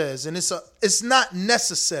Valdez, and it's not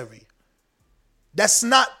necessary. That's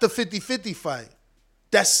not the 50-50 fight.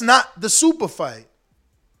 That's not the super fight.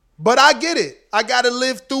 But I get it. I got to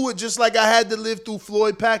live through it just like I had to live through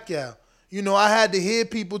Floyd Pacquiao. I had to hear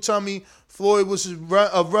people tell me Floyd was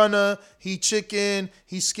a runner, he chicken,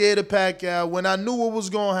 he's scared of Pacquiao, when I knew what was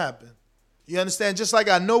going to happen. You understand? Just like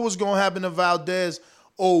I know what's going to happen to Valdez,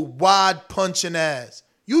 wide punching ass.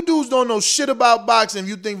 You dudes don't know shit about boxing if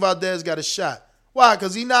you think Valdez got a shot. Why?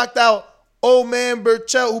 Because he knocked out old man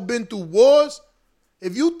Burchell, who been through wars.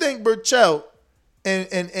 If you think Burchell and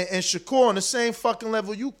Shakur on the same fucking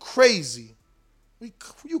level, you crazy.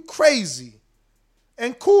 You crazy.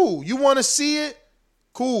 And cool. You want to see it?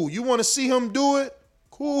 Cool. You want to see him do it?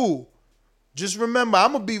 Cool. Just remember,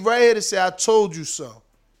 I'm going to be right here to say I told you so.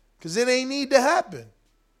 Because it ain't need to happen.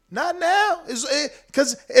 Not now.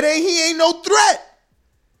 Because he ain't no threat.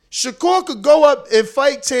 Shakur could go up and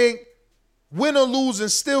fight Tank, win or lose,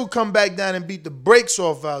 and still come back down and beat the brakes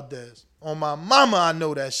off Valdez. On my mama, I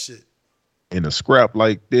know that shit. In a scrap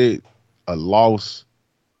like that, a loss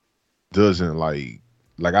doesn't like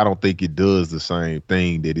I don't think it does the same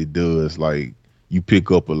thing that it does. Like you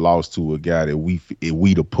pick up a loss to a guy that we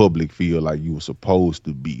the public feel like you were supposed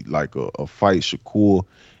to beat. Like a fight Shakur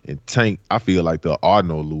and Tank, I feel like there are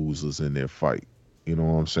no losers in that fight. You know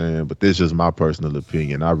what I'm saying? But this is just my personal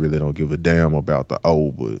opinion. I really don't give a damn about the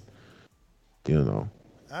but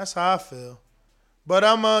That's how I feel. But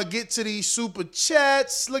I'm going to get to these super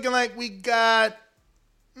chats. Looking like we got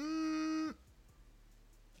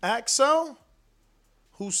Axel,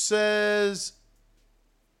 who says,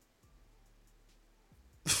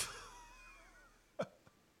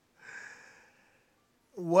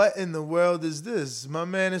 what in the world is this? My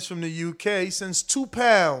man is from the UK. He sends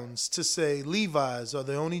 £2 to say Levi's are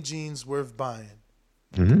the only jeans worth buying.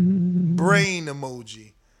 Brain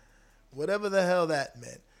emoji. Whatever the hell that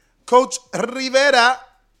meant. Coach Rivera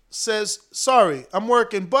says, sorry, I'm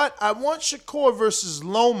working, but I want Shakur versus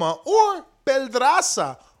Loma or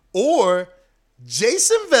Pedraza or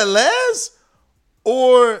Jason Velez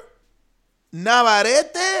or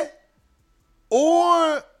Navarrete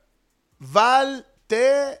or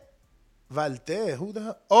Valte? Who the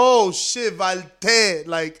hell? Oh, shit, Valte.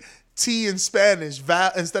 Like T in Spanish.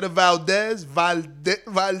 Instead of Valdez,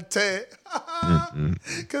 Valte.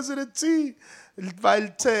 Because of the T.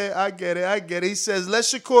 Valte, I get it. He says, let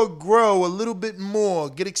Shakur grow a little bit more,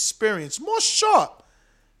 get experience, more sharp.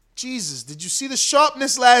 Jesus, did you see the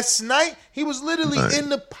sharpness last night? He was literally in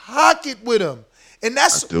the pocket with him. And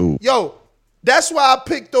that's why I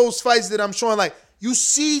picked those fights that I'm showing. Like, you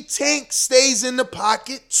see Tank stays in the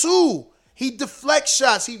pocket too. He deflects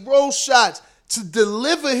shots. He rolls shots to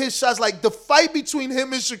deliver his shots. Like, the fight between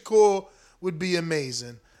him and Shakur would be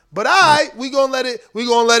amazing. But all right, we gonna let it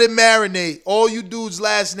marinate. All you dudes'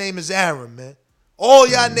 last name is Aram, man. All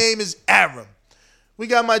y'all name is Aram. We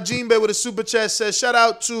got my Gene Bay with a super chat. Says, shout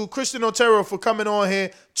out to Christian Otero for coming on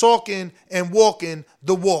here, talking and walking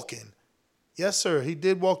the walking. Yes, sir. He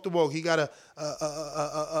did walk the walk. He got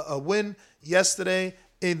a win yesterday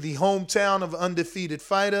in the hometown of an undefeated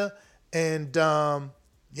fighter. And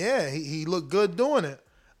he looked good doing it.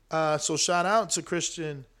 So shout out to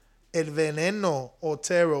Christian El Veneno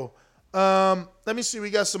Otero. Let me see. We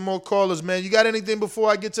got some more callers, man. You got anything before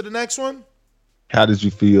I get to the next one? How did you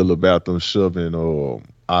feel about them shoving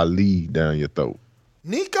Ali down your throat?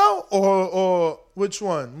 Nico or which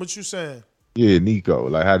one? What you saying? Yeah, Nico.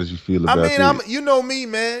 Like, how did you feel about that? You know me,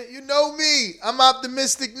 man. You know me. I'm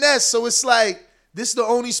optimistic Ness. So it's like, this is the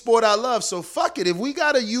only sport I love. So fuck it. If we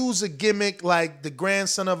got to use a gimmick like the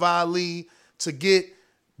grandson of Ali to get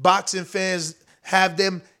boxing fans, have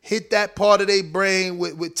them hit that part of their brain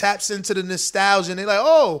with taps into the nostalgia, and they're like,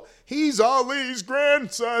 oh, he's Ali's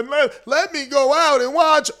grandson. Let me go out and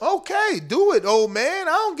watch. Okay, do it, old man.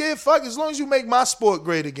 I don't give a fuck as long as you make my sport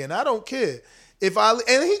great again. I don't care.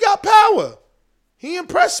 And he got power. He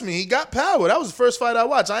impressed me. He got power. That was the first fight I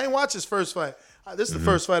watched. I ain't watched his first fight. This is the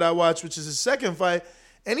first fight I watched, which is his second fight.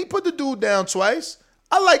 And he put the dude down twice.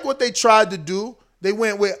 I like what they tried to do. They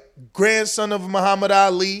went with grandson of Muhammad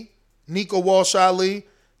Ali, Nico Walsh Ali,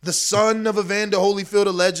 the son of Evander Holyfield,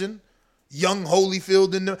 a legend, young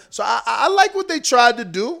Holyfield. So I like what they tried to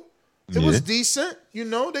do. It was decent. You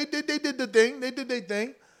know, they did the thing. They did their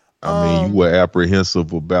thing. I mean, you were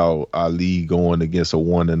apprehensive about Ali going against a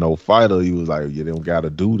 1-0 fighter. He was like, you don't got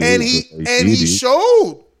to do this. And he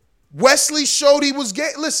showed. Wesley showed he was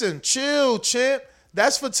getting. Listen, chill, champ.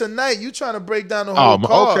 That's for tonight. You trying to break down the whole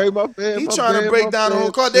card. Okay, my bad. He trying to break down the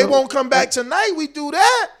whole card. They won't come back tonight. We do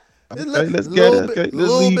that. Okay, let's get it. Okay,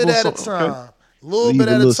 little bit at a time. Okay. Little bit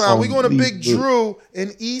at a time. We're going to Big Drew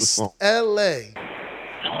in East LA.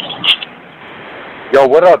 Yo,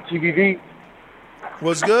 what up, TVV?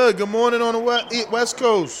 What's good? Good morning on the West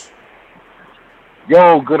Coast.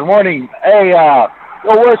 Yo, good morning. Hey,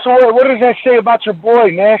 what does that say about your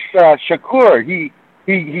boy, man? Shakur. He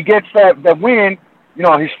gets that win, you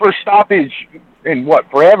know, his first stoppage in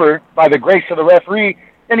forever by the grace of the referee.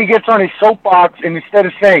 Then he gets on his soapbox, and instead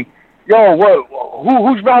of saying, yo,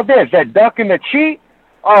 who's Valdez? That duck in the cheat?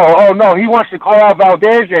 Oh no, he wants to call out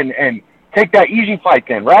Valdez and take that easy fight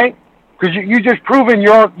then, right? Because you just proven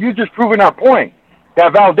our point.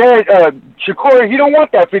 That Valdez, Shakur, he don't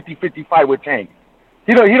want that 50-50 fight with Tank.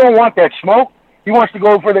 He don't want that smoke. He wants to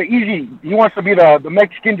go for the easy. He wants to be the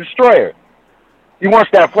Mexican destroyer. He wants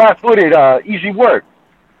that flat-footed, easy work.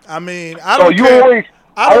 I mean, I don't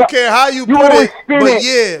care how you put it, but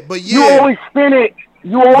yeah. You always spin it.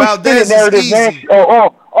 You always Valdez spin it narrative, man.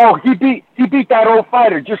 Oh, he beat that old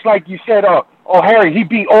fighter, just like you said. Harry, he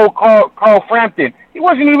beat old Carl Frampton. He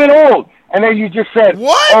wasn't even old. And then you just said,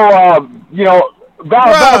 what?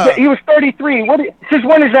 Valdez, he was 33. Since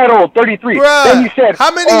when is that old? 33. Bruh. Then you said,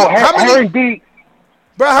 how many Harry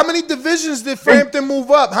divisions did Frampton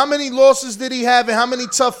move up? How many losses did he have, and how many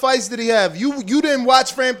tough fights did he have? You didn't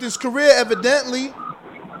watch Frampton's career, evidently.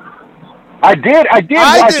 I did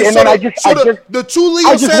watch it, and then the two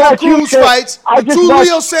Leo Santa Cruz fights.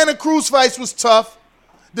 Leo Santa Cruz fights was tough.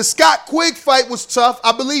 The Scott Quigg fight was tough.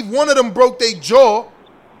 I believe one of them broke their jaw.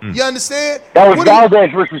 You understand? That was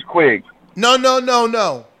Valdez versus Quigg. No. In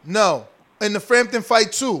the Frampton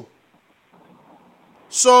fight too.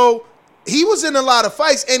 So he was in a lot of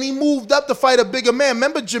fights, and he moved up to fight a bigger man.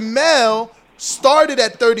 Remember, Jamel started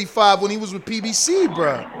at 35 when he was with PBC,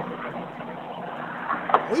 bro.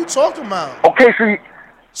 What are you talking about? Okay,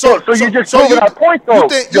 so you just proved our point, though.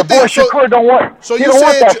 Your boy Shakur don't want. So he don't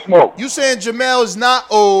want that smoke. You saying Jamel is not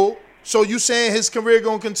old? So you saying his career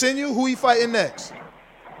gonna continue? Who he fighting next?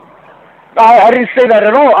 I didn't say that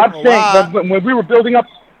at all. I'm saying that when we were building up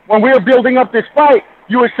this fight,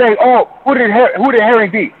 you were saying, "Oh, who did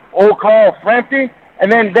Herring beat? old Carl Frampton,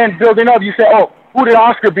 and then building up, you say, oh, who did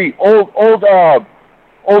Oscar beat? Old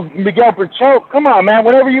Miguel Berchelt. Come on, man.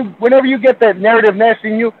 Whenever you get that narrative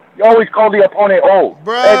nesting you always call the opponent old.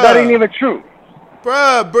 That ain't even true.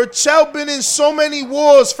 Bruh, Berchelt been in so many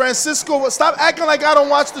wars. Francisco, stop acting like I don't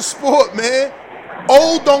watch the sport, man.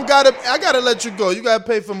 Old I gotta let you go. You gotta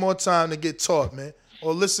pay for more time to get taught, man.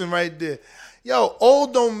 Or listen right there. Yo,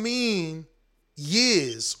 old don't mean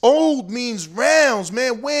years. Old means rounds,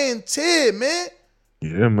 man. Wear and tear, man.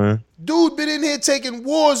 Yeah, man. Dude been in here taking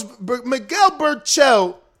wars. Miguel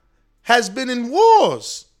Berchelt has been in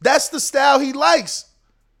wars. That's the style he likes.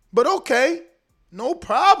 But okay, no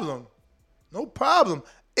problem. No problem.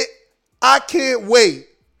 I can't wait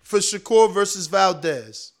for Shakur versus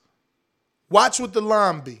Valdez. Watch what the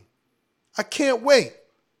line be. I can't wait.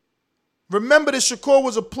 Remember that Shakur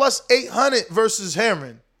was a plus 800 versus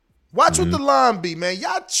Herring. Watch what the line be, man.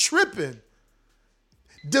 Y'all tripping.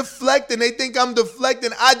 Deflecting. They think I'm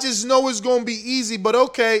deflecting. I just know it's going to be easy, but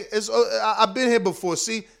okay. I've been here before.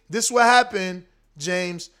 See, this is what happened,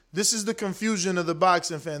 James. This is the confusion of the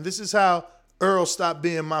boxing fan. This is how Earl stopped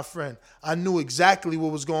being my friend. I knew exactly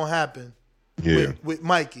what was going to happen with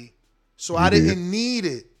Mikey. So I didn't need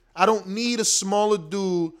it. I don't need a smaller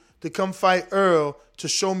dude to come fight Earl to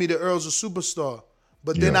show me that Earl's a superstar.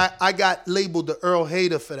 But then I got labeled the Earl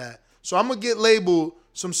hater for that. So I'm going to get labeled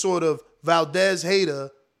some sort of Valdez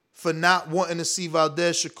hater for not wanting to see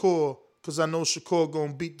Valdez Shakur because I know Shakur going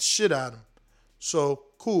to beat the shit out of him. So,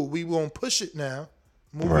 cool. We going to push it now.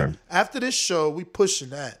 Right. After this show, we pushing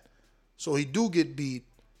that. So he do get beat,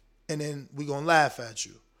 and then we going to laugh at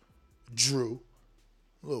you. Drew.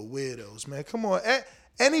 Little weirdos, man. Come on.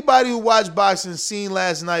 Anybody who watched boxing seen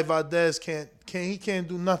last night Valdez can't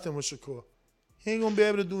do nothing with Shakur. He ain't gonna be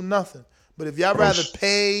able to do nothing. But if y'all rather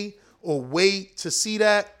pay or wait to see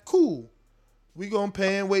that, cool. We gonna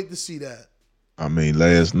pay and wait to see that. I mean,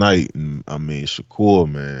 last night,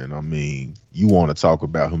 Shakur, man, you want to talk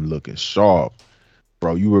about him looking sharp.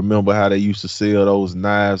 Bro, you remember how they used to sell those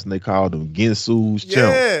knives and they called them Ginsu's,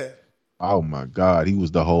 champ? Yeah. Oh, my God. He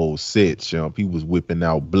was the whole set, champ. He was whipping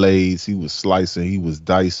out blades. He was slicing. He was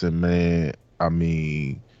dicing, man. I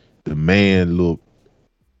mean, the man looked,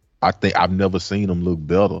 I think I've never seen him look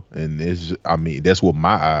better. And it's just, that's what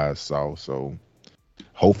my eyes saw. So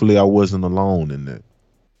hopefully I wasn't alone in that.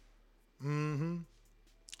 Mm-hmm.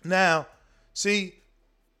 Now, see,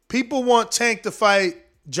 people want Tank to fight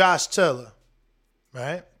Josh Taylor,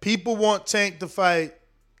 right? People want Tank to fight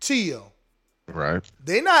Tio. Right.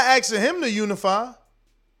 They not asking him to unify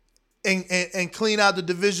and clean out the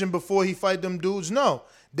division before he fight them dudes. No.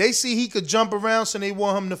 They see he could jump around, so they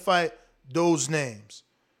want him to fight those names.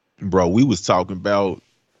 Bro, we was talking about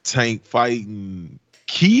Tank fighting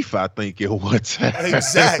Keith, I think, at one time.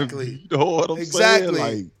 Exactly. You know what I'm saying?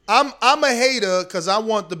 Like, I'm a hater because I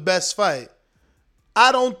want the best fight.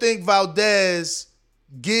 I don't think Valdez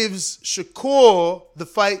gives Shakur the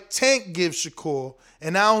fight Tank gives Shakur.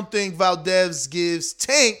 And I don't think Valdez gives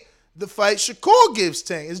Tank the fight Shakur gives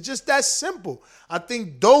Tank. It's just that simple. I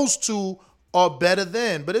think those two are better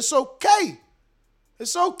than. But it's okay.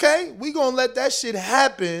 It's okay. We're going to let that shit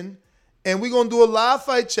happen. And we're going to do a live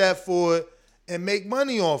fight chat for it and make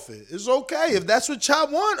money off it. It's okay. If that's what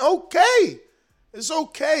y'all want, okay. It's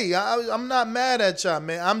okay. I'm not mad at y'all,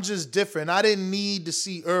 man. I'm just different. I didn't need to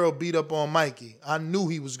see Earl beat up on Mikey. I knew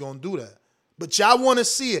he was going to do that. But y'all want to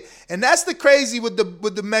see it. And that's the crazy with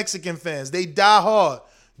the Mexican fans. They die hard.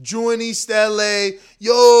 Drew in East LA.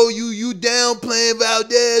 Yo, you downplaying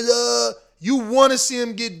Valdez. You want to see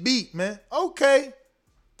him get beat, man. Okay.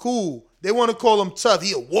 Cool. They want to call him tough.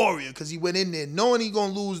 He a warrior because he went in there knowing he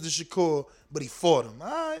going to lose to Shakur, but he fought him. All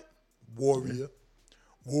right. Warrior.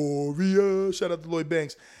 Warrior. Shout out to Lloyd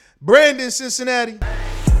Banks. Brandon, Cincinnati.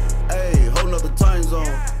 Hey, whole nother time zone.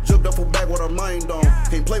 Jumped up for back with our mind on.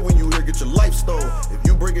 Can't play when you here, get your life stole. If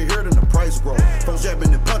you bring it here, then the price grow. Folks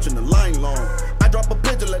jabbing and punching the line long. I drop a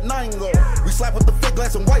pigeon, let 9 go. We slap with the fake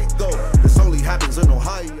glass and white go. This only happens in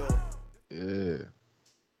Ohio. Yeah.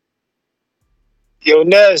 Yo,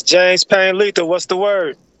 Ness, James Payne Lethal, what's the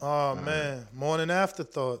word? Oh, man. Morning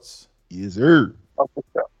afterthoughts. Yes, sir.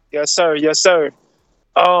 Yes, sir. Yes, sir.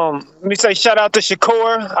 Let me say shout out to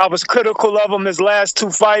Shakur. I was critical of him his last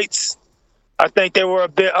 2 fights. I think they were a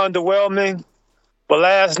bit underwhelming. But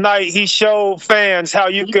last night he showed fans how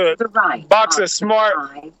you could box a smart.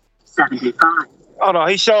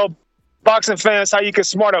 He showed boxing fans how you could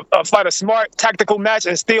fight a smart tactical match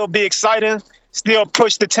and still be exciting, still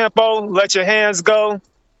push the tempo, let your hands go.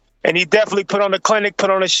 And he definitely put on the clinic,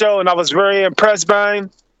 put on a show, and I was very impressed by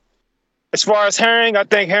him. As far as Herring, I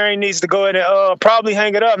think Herring needs to go ahead and probably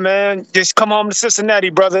hang it up, man. Just come home to Cincinnati,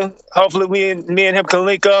 brother. Hopefully me and him can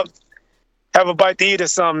link up, have a bite to eat or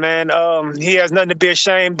something, man. He has nothing to be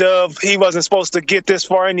ashamed of. He wasn't supposed to get this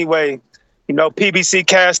far anyway. You know, PBC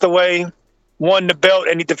Castaway won the belt,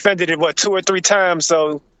 and he defended it, 2 or 3 times,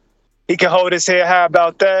 so he can hold his head high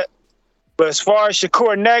about that. But as far as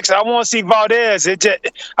Shakur next, I want to see Valdez.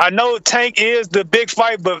 I know Tank is the big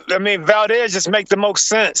fight, but, I mean, Valdez just make the most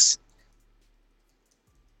sense.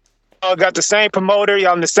 Y'all got the same promoter.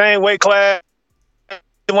 Y'all in the same weight class.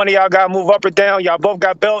 One of y'all got to move up or down. Y'all both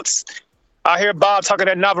got belts. I hear Bob talking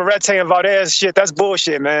that Navarrete and Valdez shit. That's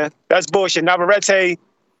bullshit, man. That's bullshit. Navarrete,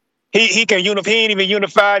 he ain't even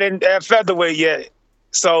unified at featherweight yet.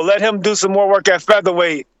 So let him do some more work at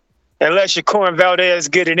featherweight and let Shakur and Valdez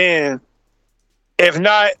get it in. If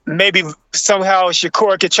not, maybe somehow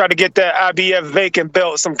Shakur could try to get that IBF vacant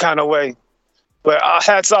belt some kind of way. But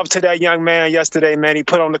hats off to that young man yesterday, man. He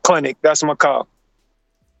put on the clinic. That's my call.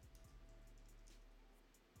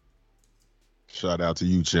 Shout out to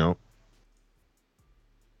you, Chimp.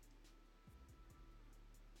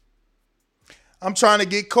 I'm trying to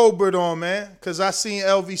get Colbert on, man, because I seen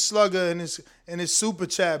LV Slugger in his super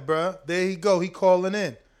chat, bruh. There he go. He calling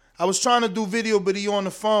in. I was trying to do video, but he on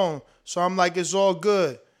the phone. So I'm like, it's all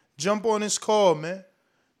good. Jump on his call, man.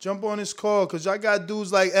 Jump on his call, because I got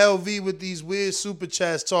dudes like LV with these weird super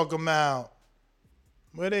chats talking about.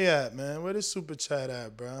 Where they at, man? Where this super chat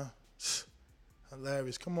at, bro?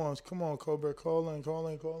 Hilarious. Come on, Colbert. Call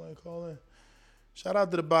in. Shout out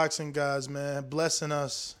to the boxing guys, man. Blessing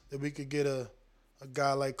us that we could get a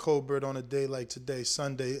guy like Colbert on a day like today,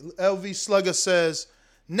 Sunday. LV Slugger says,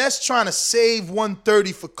 Ness trying to save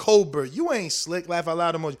 130 for Colbert. You ain't slick. Laugh out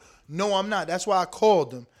loud emoji. No, I'm not. That's why I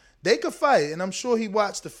called him. They could fight, and I'm sure he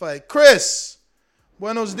watched the fight. Chris,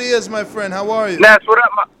 buenos dias, my friend. How are you? Ness, what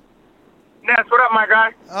up, my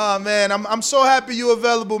guy? Oh, man, I'm so happy you're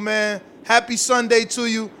available, man. Happy Sunday to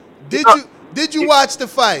you. Did you watch the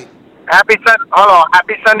fight? Happy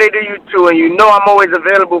Sunday to you too, and you know I'm always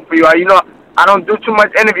available for you. You know I don't do too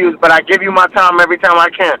much interviews, but I give you my time every time I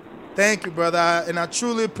can. Thank you, brother, and I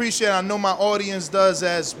truly appreciate it. I know my audience does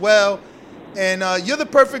as well, and you're the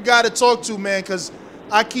perfect guy to talk to, man, because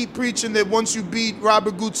I keep preaching that once you beat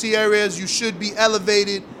Robert Gutierrez, you should be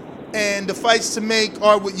elevated, and the fights to make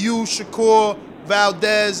are with you, Shakur,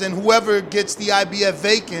 Valdez, and whoever gets the IBF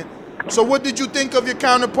vacant. So what did you think of your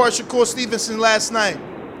counterpart, Shakur Stevenson, last night?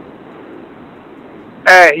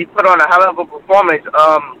 Hey, he put on a hell of a performance.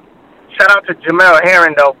 Shout out to Jamel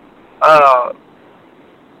Herring, though,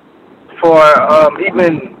 for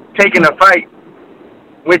even taking a fight,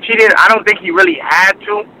 which he didn't. I don't think he really had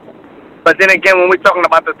to. But then again, when we're talking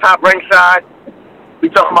about the top rank side,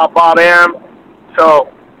 we're talking about Bob Arum.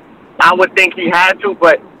 So I would think he had to,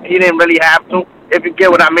 but he didn't really have to, if you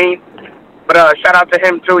get what I mean. But shout out to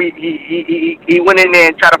him, too. He went in there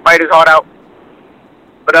and tried to fight his heart out.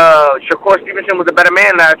 But Shakur Stevenson was a better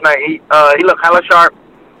man last night. He looked hella sharp,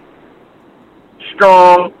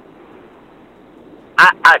 strong.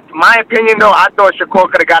 My opinion, though, I thought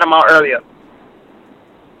Shakur could have got him out earlier.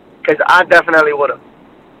 Because I definitely would have.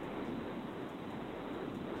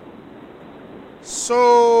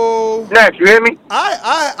 So Next, you hear me?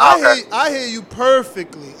 I hear you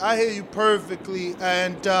perfectly.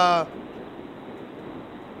 And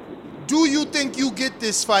do you think you get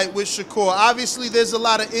this fight with Shakur? Obviously, there's a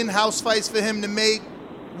lot of in-house fights for him to make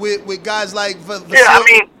with guys like Vasil. Yeah, I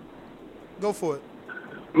mean, go for it.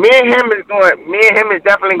 Me and him is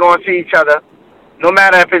definitely going to see each other. No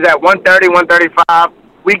matter if it's at 130, 135,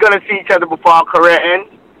 we're going to see each other before our career ends.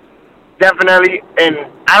 Definitely, and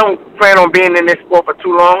I don't plan on being in this sport for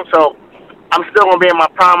too long, so I'm still going to be in my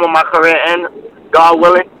prime when my career ends, God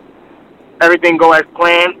willing. Everything go as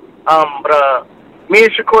planned. But me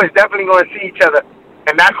and Shakur is definitely going to see each other,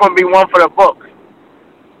 and that's going to be one for the books.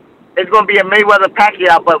 It's going to be a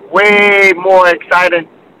Mayweather-Pacquiao, but way more exciting,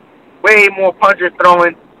 way more punches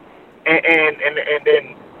throwing, and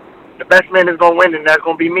then the best man is going to win, and that's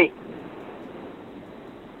going to be me.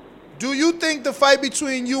 Do you think the fight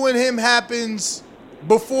between you and him happens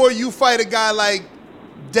before you fight a guy like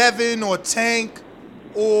Devin or Tank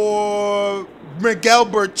or Miguel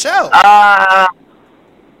Burchell? I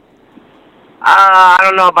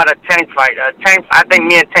don't know about a Tank fight. I think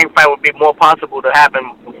me and Tank fight would be more possible to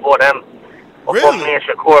happen before them, before me and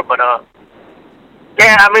Shakur. But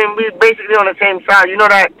yeah, I mean, we're basically on the same side. You know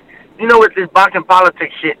that? You know, with this boxing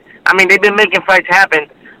politics shit. I mean, they've been making fights happen.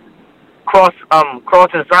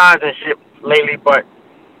 Crossing sides and shit lately, but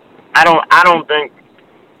I don't think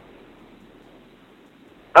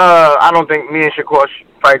me and Shakur's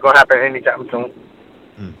fight gonna happen anytime soon.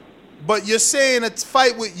 But you're saying a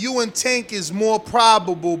fight with you and Tank is more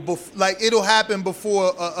probable, like it'll happen before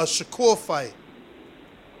a Shakur fight.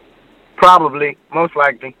 Probably, most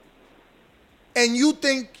likely. And you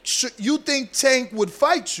think Tank would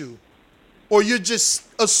fight you, or you're just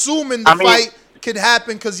assuming the fight could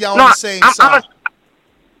happen because y'all on the same side?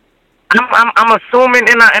 I'm assuming,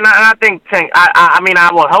 and I think Tank. I mean,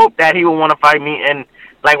 I will hope that he will want to fight me, and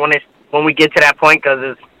like when we get to that point, because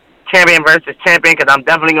it's champion versus champion, because I'm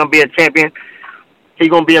definitely gonna be a champion. He's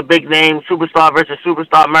gonna be a big name, superstar versus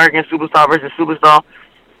superstar, American superstar versus superstar,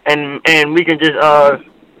 and we can just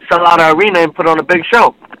sell out our arena and put on a big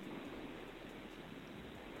show.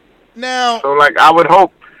 Now, so like I would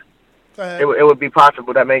hope it would be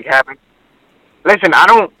possible that make happen. Listen, I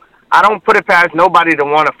don't put it past nobody to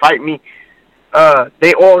want to fight me.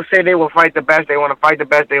 They all say they will fight the best. They want to fight the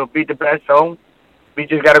best. They will beat the best. So we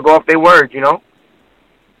just got to go off their words, you know.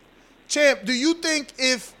 Champ, do you think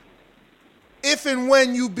if and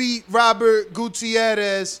when you beat Robert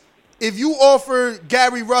Gutierrez, if you offer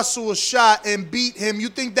Gary Russell a shot and beat him, you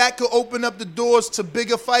think that could open up the doors to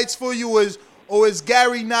bigger fights for you, or is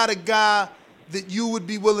Gary not a guy that you would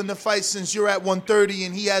be willing to fight since you're at 130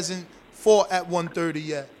 and he hasn't fought at 130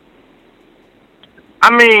 yet?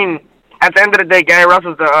 I mean, at the end of the day, Gary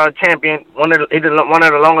Russell's the champion, one of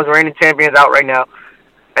the longest reigning champions out right now.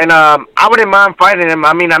 And I wouldn't mind fighting him.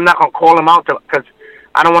 I mean, I'm not going to call him out because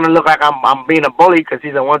I don't want to look like I'm being a bully because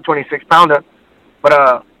he's a 126-pounder.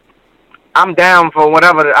 But I'm down for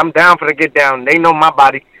whatever. I'm down for the get down. They know my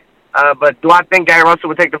body. But do I think Gary Russell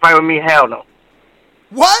would take the fight with me? Hell no.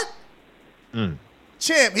 What?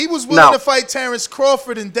 Champ, he was willing to fight Terrence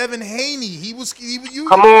Crawford and Devin Haney.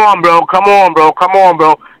 Come on,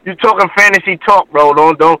 bro. You talking fantasy talk, bro.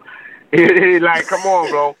 Don't. Like, come on,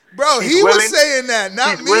 bro. Bro, he was saying that,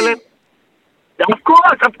 not me. Willing. Of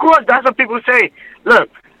course. That's what people say. Look,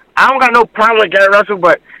 I don't got no problem with Gary Russell,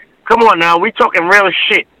 but come on now. We talking real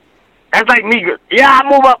shit. That's like me. Yeah, I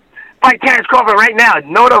move up, fight Terrence Crawford right now.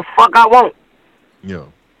 No, the fuck I won't. Yeah.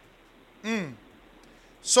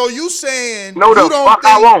 So you saying no, the fuck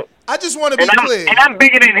I won't. I just want to be clear. And I'm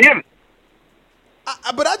bigger than him.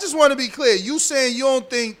 But I just want to be clear. You saying you don't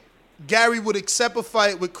think Gary would accept a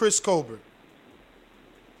fight with Chris Colbert?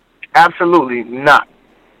 Absolutely not.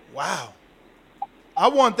 Wow. I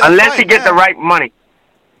want that unless fight he get the right money.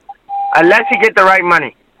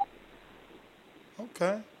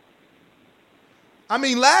 Okay. I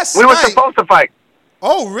mean, last we night... were supposed to fight.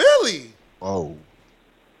 Oh, really? Oh.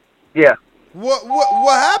 Yeah. What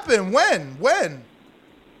happened? When?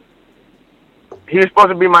 He was supposed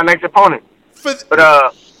to be my next opponent.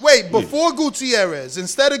 Wait, before Gutierrez,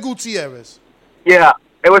 instead of Gutierrez? Yeah,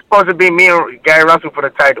 it was supposed to be me and Gary Russell for the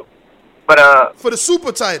title. But for the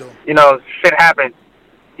super title. You know, shit happened.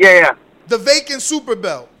 Yeah. The vacant super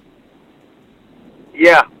belt.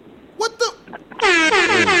 Yeah. What the?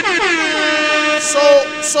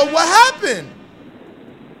 So what happened?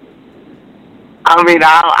 I mean,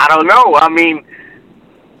 I don't know. I mean,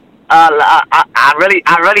 I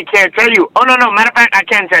really can't tell you. Oh no. Matter of fact, I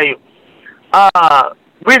can tell you.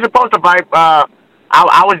 We were supposed to fight. I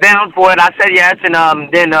was down for it. I said yes, and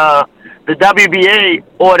then the WBA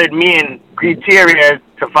ordered me and Gutierrez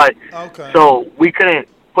to fight. Okay. So we couldn't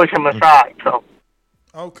push him aside. So.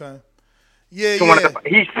 Okay. Yeah.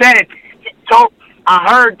 He said I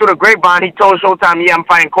heard through the grapevine. He told Showtime, "Yeah, I'm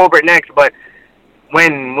fighting Colbert next." But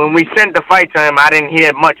when we sent the fight to him, I didn't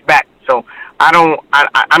hear much back. So I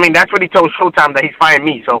mean, that's what he told Showtime, that he's fighting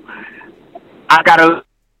me. So I gotta.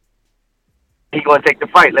 He's gonna take the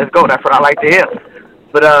fight. Let's go. That's what I like to hear.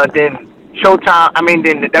 But then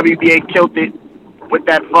then the WBA killed it with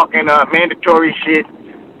that fucking mandatory shit.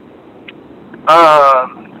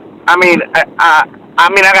 I mean, I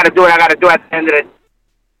gotta do it. At the end of the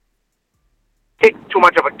kick too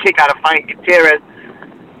much of a kick out of fighting Gutierrez,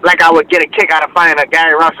 like I would get a kick out of fighting a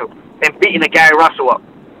Gary Russell and beating a Gary Russell up.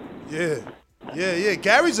 Yeah.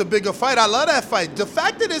 Gary's a bigger fight. I love that fight. The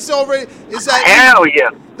fact that it's already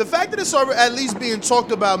the fact that it's already at least being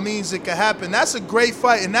talked about means it can happen. That's a great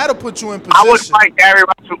fight, and that'll put you in position. I would fight Gary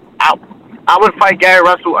Russell. I would fight Gary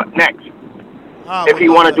Russell next if he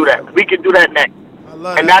want to do that. We can do that next.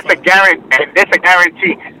 And that's a guarantee. And it's a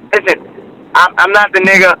guarantee. Listen, I'm not the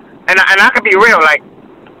nigga, and I can be real. Like,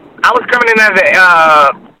 I was coming in as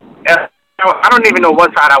I don't even know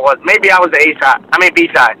what side I was. Maybe I was the B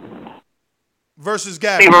side. Versus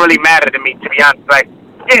Gary. It don't even really matter to me, to be honest. Like,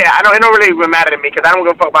 yeah, it don't really even matter to me because I don't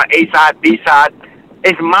give a fuck about A side, B side.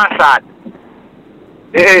 It's my side.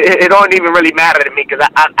 It don't even really matter to me because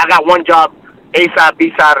I got one job, A side,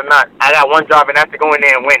 B side or not. I got one job, and that's to go in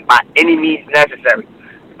there and win by any means necessary.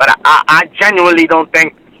 But I genuinely don't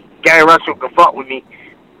think Gary Russell could fuck with me.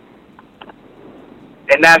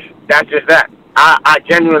 And that's just that. I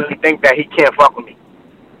genuinely think that he can't fuck with me.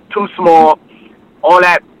 Too small. All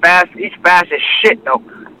that fast, he's fast as shit though.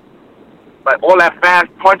 But all that fast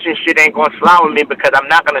punching shit ain't gonna slide with me because I'm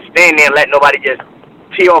not gonna stand there and let nobody just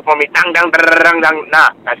tee off on me. Dang, dang, dang, dang. Nah,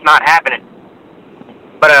 that's not happening.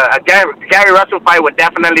 But a Gary Russell fight would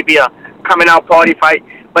definitely be a coming out party fight.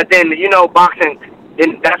 But then, you know, boxing,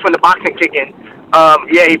 then that's when the boxing kick in.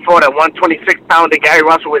 Yeah, he fought a 126-pounder. Gary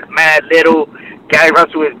Russell is mad little. Gary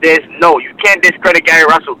Russell is this. No, you can't discredit Gary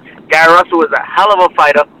Russell. Gary Russell is a hell of a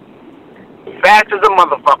fighter. Fast as a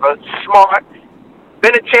motherfucker. Smart.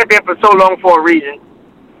 Been a champion for so long for a reason.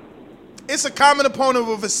 It's a common opponent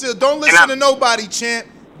with Vasil. Don't listen to nobody, champ.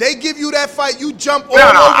 They give you that fight, you jump all over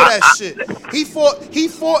that shit. He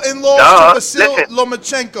fought and lost to Vasil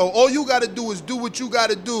Lomachenko. All you got to do is do what you got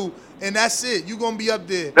to do, and that's it. You're going to be up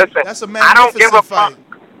there. Listen, that's a magnificent fight.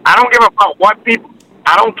 I don't give a fuck what people.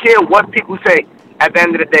 I don't care what people say. At the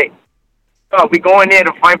end of the day, we go in there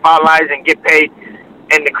to fight for our lives and get paid,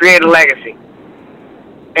 and to create a legacy.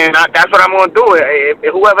 And that's what I'm gonna do.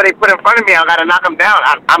 If whoever they put in front of me, I gotta knock him down.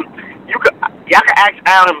 Y'all can ask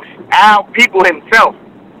Al People himself.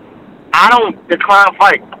 I don't decline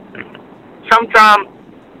fight. Sometimes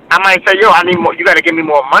I might say, yo, I need more. You gotta give me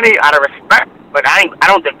more money out of respect. But I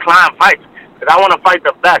don't decline fights because I want to fight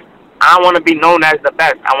the best. I want to be known as the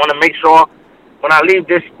best. I want to make sure when I leave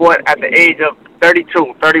this sport at the age of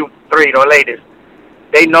 32, 33 or latest,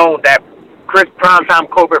 they know that Chris Primetime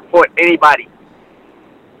Colbert fought anybody.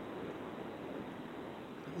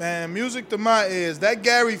 Man, music to my ears. That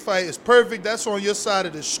Gary fight is perfect. That's on your side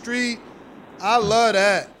of the street. I love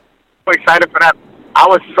that. So excited for that. I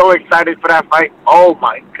was so excited for that fight. Oh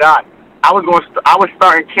my God! I was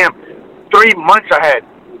starting camp 3 months ahead.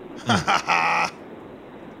 I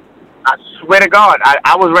swear to God,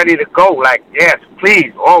 I was ready to go. Like, yes,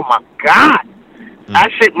 please. Oh my God! That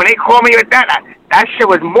shit. When they called me with that shit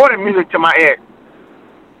was more than music to my ears.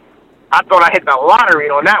 I thought I hit the lottery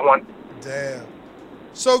on that one. Damn.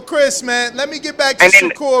 So, Chris, man, let me get back to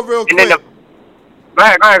Shakur real quick. Go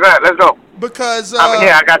ahead. Let's go. Because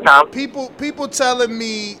I got time. People telling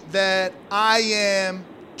me that I am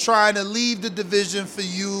trying to leave the division for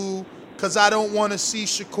you because I don't want to see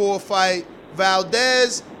Shakur fight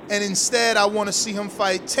Valdez, and instead I want to see him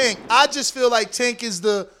fight Tank. I just feel like Tank is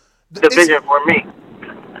the division for me.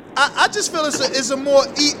 I just feel it's a more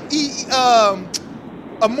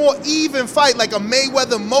a more even fight, like a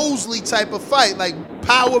Mayweather-Mosley type of fight, like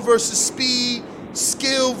power versus speed,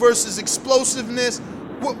 skill versus explosiveness.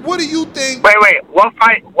 What do you think? Wait. What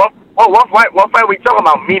fight we talking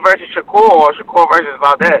about? Me versus Shakur or Shakur versus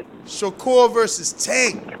Valdez? Shakur versus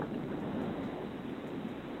Tank.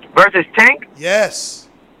 Versus Tank? Yes.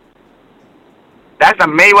 That's a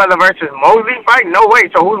Mayweather versus Mosley fight? No way.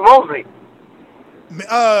 So who's Mosley?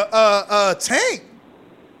 Tank.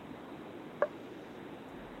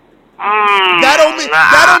 I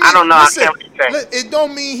don't know. Listen, it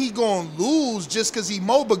don't mean he gonna lose just because he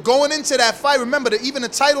But going into that fight, remember that even the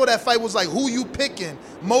title of that fight was like, who you picking?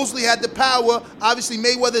 Mosley had the power. Obviously,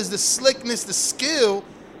 Mayweather is the slickness, the skill,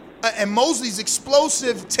 and Mosley's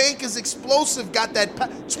explosive. Tank is explosive. Got that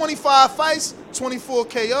 25 fights, 24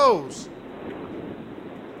 KOs.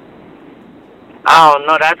 I don't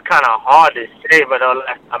know. That's kind of hard to say, but a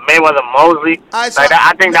Mayweather Mosley, I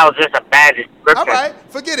think that was just a bad description. All right,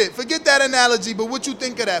 forget it. Forget that analogy. But what you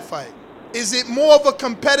think of that fight? Is it more of a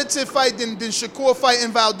competitive fight than Shakur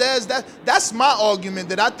fighting Valdez? That's my argument.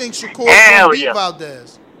 That I think Shakur gonna beat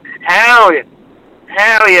Valdez. Hell yeah,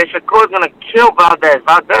 Shakur's gonna kill Valdez.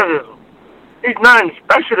 He's nothing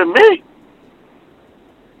special to me.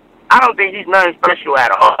 I don't think he's nothing special at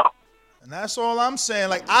all. And that's all I'm saying.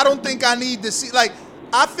 Like, I don't think I need to see. Like,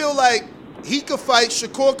 I feel like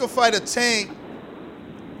Shakur could fight a Tank,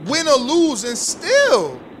 win or lose, and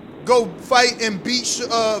still go fight and beat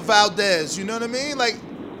Valdez. You know what I mean? Like,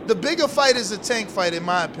 the bigger fight is a Tank fight, in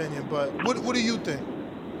my opinion. But what do you think?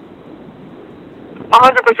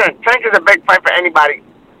 100%. Tank is a big fight for anybody.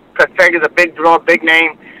 Because Tank is a big draw, big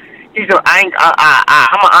name. I'm an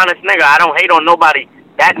honest nigga. I don't hate on nobody.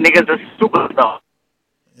 That nigga's a superstar.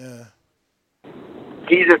 Yeah.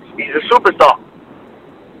 He's a superstar.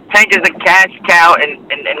 Tank is a cash cow in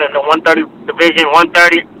the 130 division,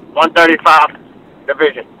 130, 135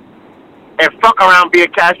 division. And fuck around, be a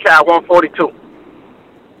cash cow at 142.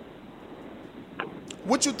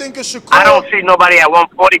 What you think of Shakur? I don't see nobody at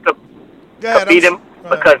 140 could beat him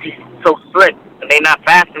because he's so slick and they not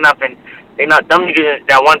fast enough, and they not dumb niggas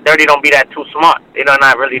that 130 don't be that too smart. They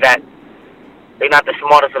not really that. They not the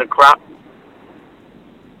smartest of the crop.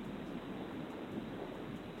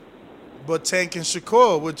 But Tank and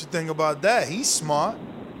Shakur, what you think about that? He's smart.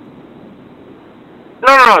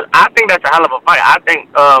 No. I think that's a hell of a fight. I think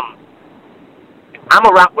I'm a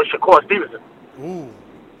rock with Shakur Stevenson. Ooh.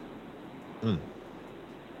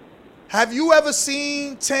 Have you ever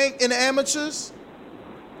seen Tank in the amateurs?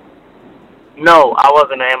 No, I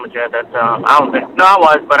wasn't an amateur at that time. I don't think. No, I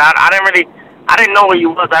was, but I didn't know where he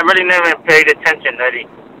was. I really never paid attention, Eddie.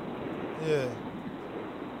 Yeah.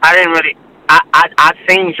 I didn't really. I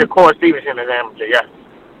seen Shakur Stevenson as an amateur. Yes,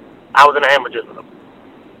 I was in the amateurs with him.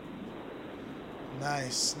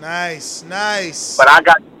 Nice. But I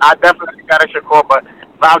definitely got a Shakur. But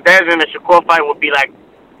Valdez in the Shakur fight would be like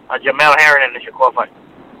a Jamel Herring in the Shakur fight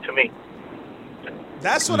to me.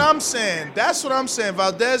 That's what I'm saying. Valdez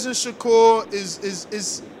and Shakur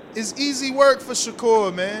is easy work for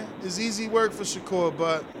Shakur, man. It's easy work for Shakur,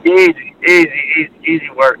 but easy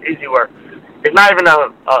work. It's not even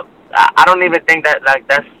I don't even think that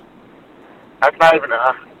that's not even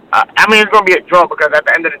I mean, it's gonna be a draw because at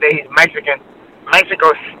the end of the day, he's Mexican.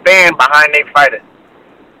 Mexico stand behind their fighters.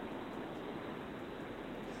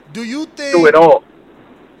 Do you think do it all?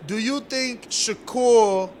 Do you think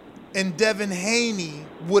Shakur and Devin Haney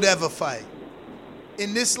would ever fight?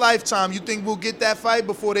 In this lifetime, you think we'll get that fight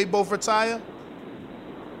before they both retire?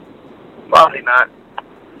 Probably not.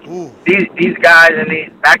 Ooh. These guys and these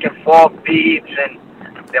back and forth beefs, and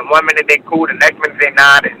then 1 minute they cool, the next minute they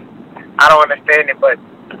not, and I don't understand it, but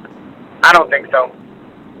I don't think so.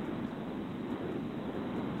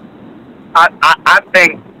 I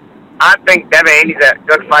think Devin Haney's a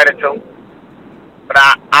good fighter too, but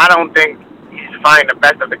I don't think he's fighting the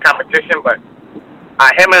best of the competition. But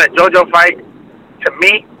him in a JoJo fight, to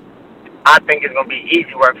me, I think it's gonna be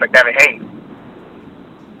easy work for Devin Haney.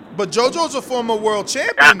 But JoJo's a former world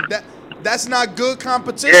champion. That's not good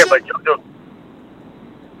competition. Yeah, but JoJo.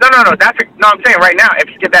 No. I'm saying right now, if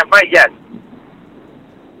you get that fight, yes.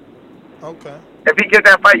 Okay. If he gets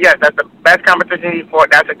that fight, yes, that's the best competition he fought.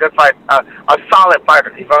 That's a good fight, a solid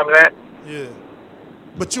fighter. You know what I'm saying? Yeah.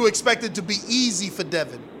 But you expect it to be easy for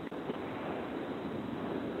Devin.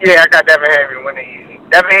 Yeah, I got Devin Haney winning easy.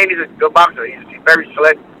 Devin Haney's a good boxer. He's very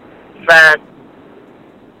slick, fast.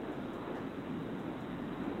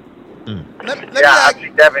 I see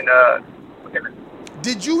Devin.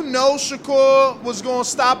 Did you know Shakur was going to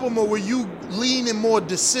stop him, or were you leaning more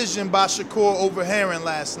decision by Shakur over Herring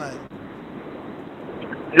last night?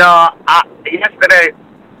 No, yesterday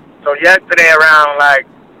around like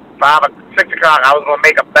 5 or 6 o'clock, I was gonna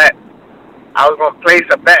make a bet. I was gonna place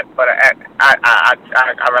a bet, but I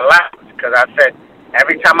relaxed because I said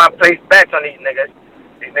every time I place bets on these niggas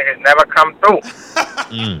never come through.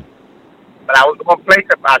 But I was gonna place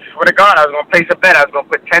a. I swear to God, I was gonna place a bet. I was gonna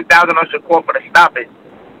put 10,000 on Shakur for the stoppage.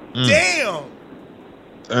 Damn,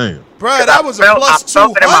 bro, that was a plus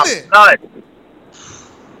 200.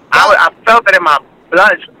 I felt it in my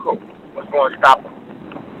blood. Shakur was going to stop him.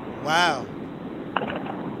 Wow.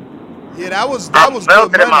 Yeah, that was I good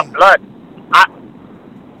felt it in my money. blood.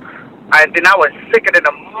 And then I was sicker than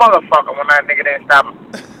a motherfucker when that nigga didn't stop him.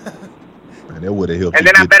 Man, that would have helped. And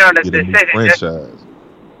then I bet on the decision. Franchise.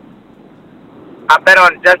 I bet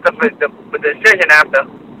on just the decision after.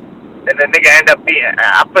 And the nigga ended up beating.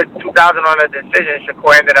 I put 2,000 on the decision.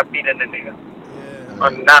 Shakur ended up beating the nigga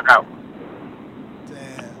on knockout.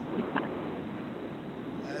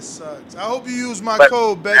 That sucks. I hope you use my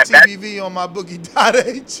code BETTVV on my bookie.ag.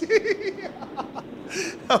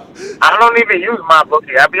 I don't even use my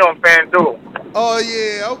bookie. I be on FanDuel. Oh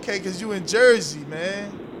yeah, okay, cause you in Jersey,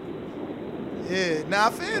 man. Yeah, now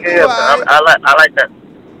FanDuel. Yeah, I like that.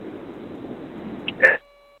 Yeah.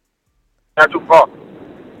 Not too far.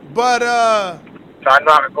 But so I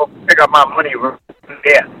know I can go pick up my money.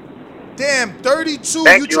 Yeah. Damn, 32.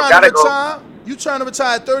 Thank You you. trying Gotta to retire? go. You trying to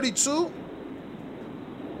retire at 32?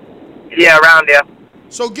 Yeah, around there.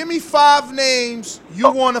 So give me 5 names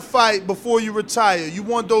you want to fight before you retire. You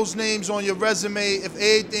want those names on your resume if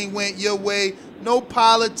everything went your way. No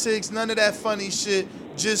politics, none of that funny shit.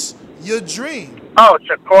 Just your dream. Oh,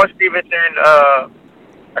 Shakur Stevenson, a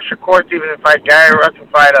Shakur Stevenson fight, Gary Russell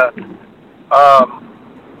fight,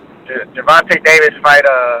 Gervonta Davis fight,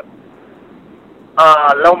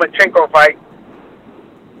 Lomachenko fight.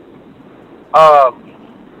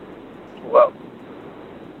 Well,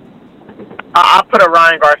 I'll put a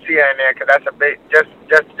Ryan Garcia in there because that's a big, that's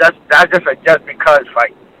just a just because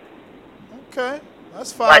fight. Okay,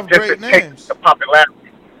 that's 5 great names. The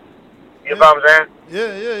popularity. You know what I'm saying?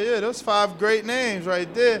 Yeah. Those 5 great names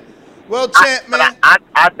right there. Well, champ, man. I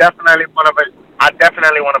definitely want to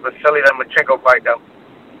Vasily Lomachenko fight though.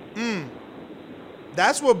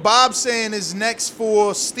 That's what Bob's saying is next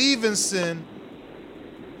for Stevenson.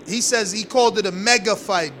 he says he called it a mega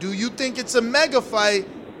fight. Do you think it's a mega fight?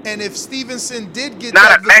 And if Stevenson did get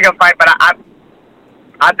not a mega fight, but I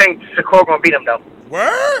think Shakur gonna beat him though.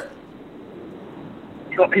 Word?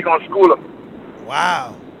 He gonna school him.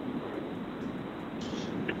 Wow.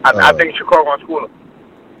 I think Shakur gonna school him.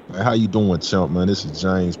 How you doing, champ, man? This is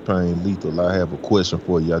James Payne Lethal. I have a question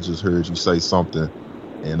for you. I just heard you say something,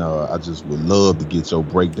 and I just would love to get your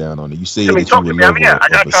breakdown on it. You said that you would love a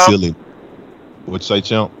facility. What'd you say,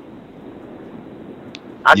 champ?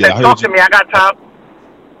 I said, talk to me. I got time.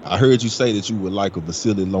 I heard you say that you would like a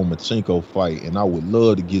Vasily Lomachenko fight, and I would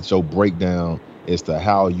love to get your breakdown as to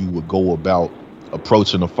how you would go about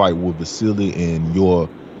approaching a fight with Vasily and your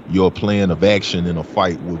plan of action in a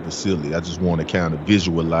fight with Vasily. I just want to kind of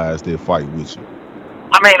visualize that fight with you.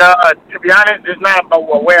 I mean, to be honest, it's not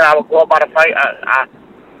about where I would go about a fight.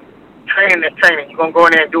 Training is training. You're going to go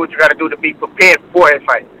in there and do what you got to do to be prepared for a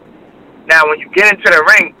fight. Now, when you get into the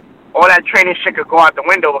ring, all that training shit could go out the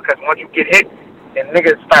window because once you get hit, then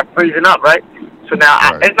niggas start freezing up, right? So now,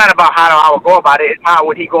 it's not about how I would go about it. It's how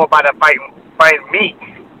would he go about it fighting me.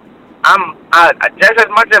 I'm just as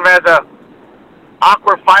much of as a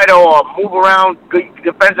awkward fighter or move around good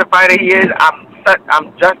defensive fighter he is.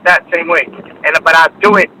 I'm just that same way, but I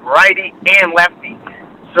do it righty and lefty.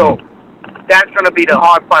 So that's gonna be the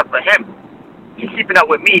hard part for him. He's keeping up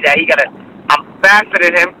with me. I'm faster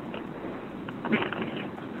than him.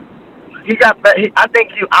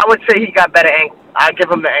 I would say he got better angles. I give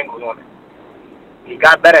him the angles on it. He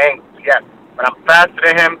got better angles, yes. But I'm faster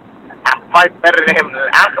than him. I fight better than him.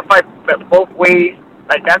 I can fight both ways.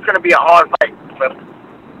 Like, that's going to be a hard fight.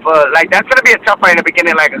 That's going to be a tough fight in the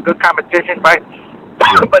beginning, like a good competition fight.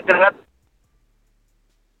 But then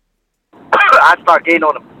I start gaining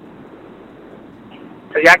on him.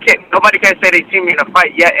 So nobody can say they see me in a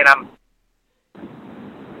fight yet, and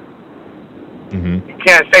you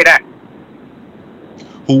can't say that.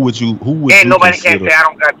 Who would you nobody can say I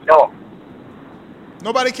don't got dog.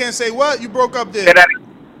 Nobody can say what? You broke up there.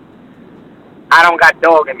 I don't got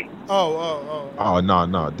dog in me. Oh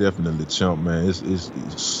no, definitely, champ, man. It's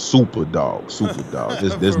super dog.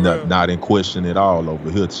 There's not in question at all over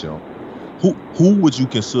here, champ. Who would you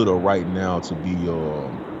consider right now to be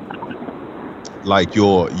like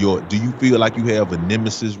your? Do you feel like you have a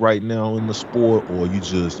nemesis right now in the sport, or you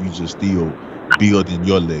just still building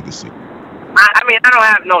your legacy? I mean, I don't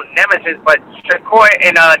have no nemesis, but Shakur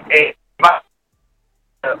and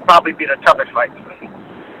probably be the toughest fight for me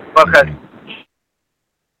because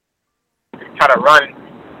try to run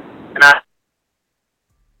and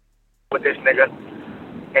with this nigga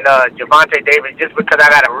and Gervonta Davis just because I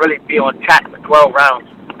gotta really be on track for 12 rounds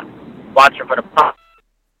watching for the pump.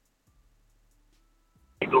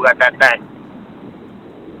 He do got that thing,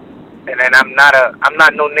 and then I'm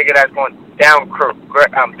not no nigga that's going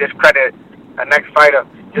discredit a next fighter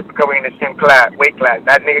just because we're in the same weight class.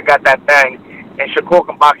 That nigga got that thing, and Shakur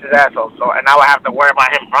can box his ass off. So, and now I have to worry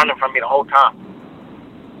about him running from me the whole time.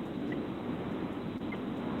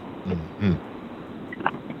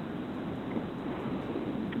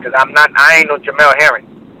 Because I ain't no Jamel Herring.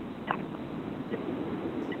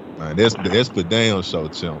 Man, that's for damn sure,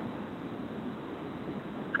 champ.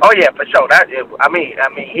 Oh yeah, for sure. I mean,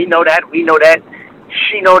 he know that, we know that,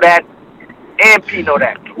 she know that, and P know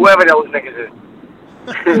that. Whoever those niggas is.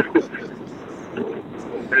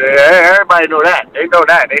 Yeah, everybody know that. They know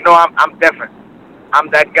that. They know I'm different. I'm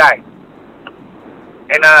that guy.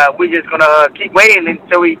 And we just gonna keep waiting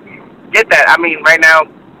until we get that. I mean, right now,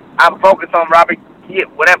 I'm focused on Robert.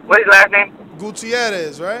 What's his last name?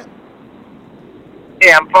 Gutierrez, right?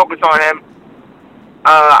 Yeah, I'm focused on him.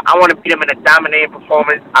 I want to beat him in a dominating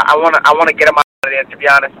performance. I want to get him out of there, to be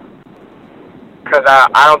honest, because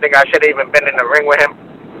I don't think I should have even been in the ring with him.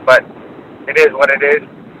 But it is what it is.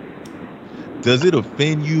 Does it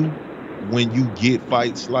offend you when you get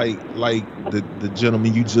fights like the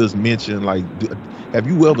gentleman you just mentioned? Like, have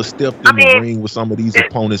you ever stepped in the ring with some of these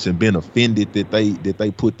opponents and been offended that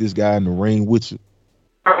they put this guy in the ring with you?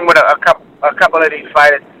 With a couple of these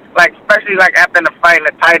fighters, like especially like after the fight,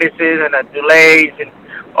 the Tituses and the Dulays and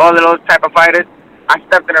all of those type of fighters, I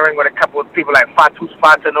stepped in the ring with a couple of people like Fatus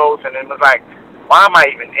Fatanos, and it was like, why am I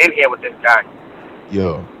even in here with this guy?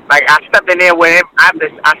 Yeah. Like I stepped in there with him. I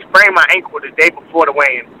sprained my ankle the day before the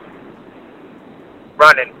weigh-in,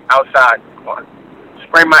 running outside.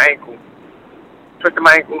 Sprained my ankle, twisted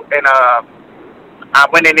my ankle, and I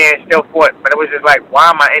went in there and still fought. But it was just like, why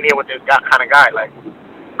am I in here with this kind of guy? Like.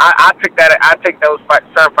 I take those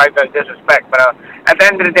certain fights as disrespect, but at the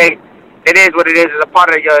end of the day, it is what it is. It's a part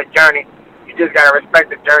of your journey. You just gotta respect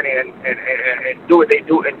the journey and do what they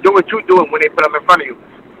do and do what you do when they put them in front of you.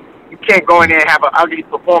 You can't go in there and have an ugly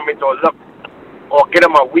performance or get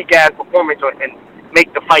him a weak ass performance and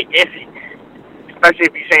make the fight iffy. Especially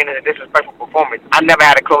if you're saying it's a disrespectful performance. I never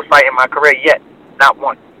had a close fight in my career yet, not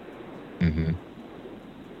one. Mm-hmm.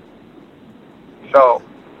 So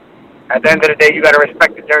at the end of the day, you gotta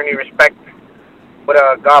respect the journey, respect what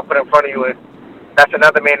God put in front of you. And that's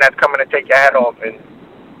another man that's coming to take your head off, and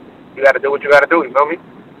you gotta do what you gotta do. You feel me?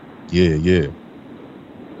 Yeah.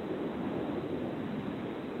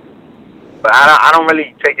 But I don't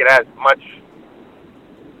really take it as much.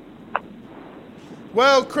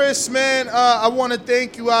 Well, Chris, man, I want to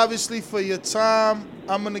thank you, obviously, for your time.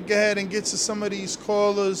 I'm going to go ahead and get to some of these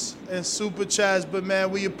callers and super chats. But, man,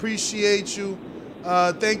 we appreciate you.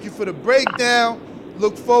 Thank you for the breakdown.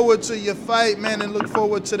 Look forward to your fight, man, and look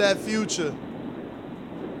forward to that future.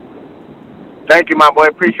 Thank you, my boy.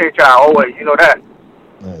 Appreciate y'all always. You know that.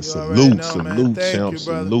 Man, salute, man. champ,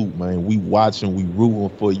 salute, man. We watching, we rooting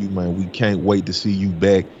for you, man. We can't wait to see you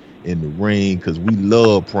back in the ring because we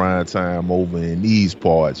love prime time over in these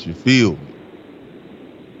parts. You feel me?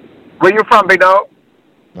 Where you from, big dog?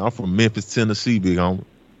 I'm from Memphis, Tennessee, big homie.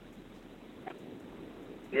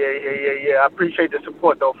 Yeah. I appreciate the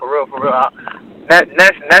support, though, for real.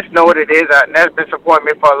 Ness know what it is. Ness been supporting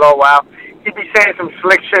me for a little while. He be saying some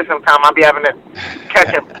slick shit sometimes. I be having to catch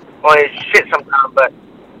him on his shit sometimes, but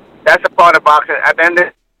that's a part of boxing. At the end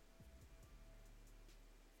of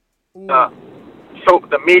so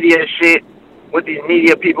the media shit with these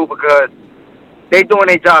media people, because they doing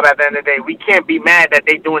their job at the end of the day. We can't be mad that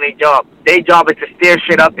they doing their job. Their job is to steer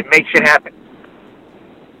shit up and make shit happen,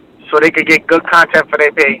 so they could get good content for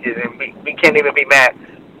their pages, and we can't even be mad.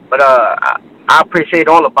 But I appreciate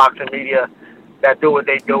all the boxing media that do what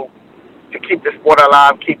they do to keep the sport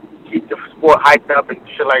alive, keep the sport hyped up and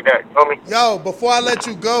shit like that. You know me? Yo, before I let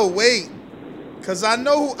you go, wait, cause I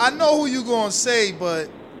know who you gonna say,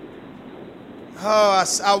 but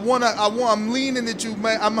I'm leaning at you,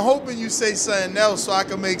 man. I'm hoping you say something else so I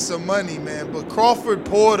can make some money, man. But Crawford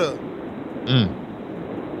Porter.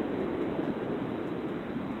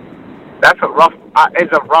 That's a rough.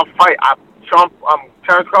 It's a rough fight.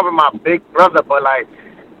 Terrence Crawford, my big brother, but like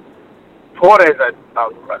Porter is a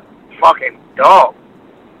fucking dog.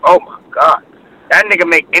 Oh my God, that nigga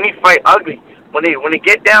make any fight ugly. When they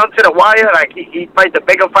get down to the wire, like he fight the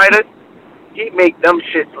bigger fighters, he make them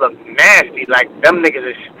shits look nasty. Like them niggas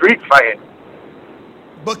is street fighting.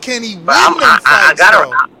 But can he win them fights? I got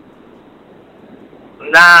him.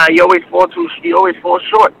 Nah, he always falls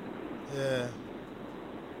short. Yeah.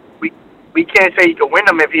 We can't say he can win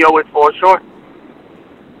them if he always falls short.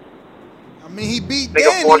 I mean, he beat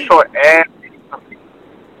Danny. Fall short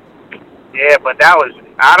yeah, but I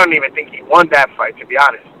don't even think he won that fight, to be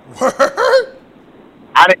honest.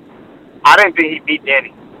 I didn't think he beat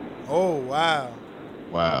Danny. Oh, wow.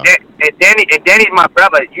 And Danny's my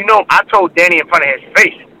brother. You know, I told Danny in front of his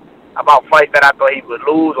face about fights that I thought he would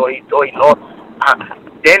lose or he thought he lost.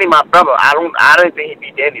 Danny, my brother, I didn't think he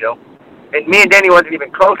beat Danny, though. And me and Danny wasn't even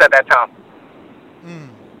close at that time.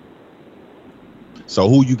 So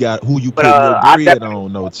who you putting your bread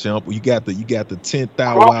on, no champ? You got the 10th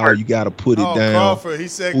hour. You got to put it down. Crawford. He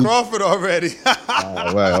said Crawford already.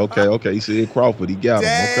 All right. Okay. He said Crawford. He got him.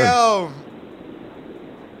 Damn. Okay.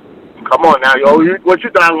 Come on now, yo. What you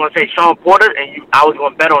thought I was gonna say, Sean Porter, and I was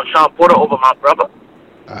gonna bet on Sean Porter over my brother?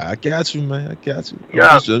 I got you, man. I got you.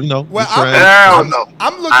 Yeah. Well,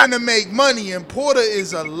 I'm looking to make money, and Porter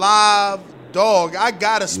is a live dog. I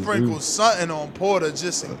gotta sprinkle something on Porter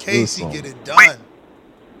just in case he get it done.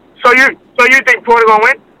 So you think Porter gonna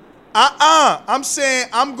win? I'm saying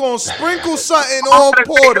I'm gonna sprinkle something on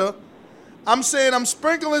Porter. I'm saying I'm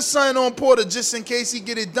sprinkling something on Porter just in case he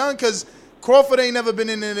get it done, because Crawford ain't never been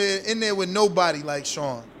in there with nobody like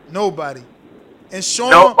Sean. Nobody. And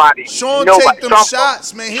Sean take them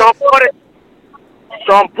shots, man. Sean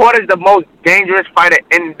Porter's the most dangerous fighter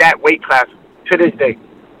in that weight class to this day.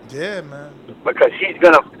 Yeah, man. Because he's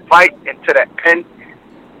gonna fight into the end,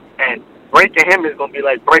 and breaking him is gonna be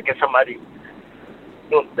like breaking somebody.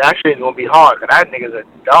 That shit is gonna be hard, cause that nigga's a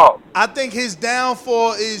dog. I think his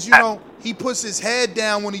downfall is, he puts his head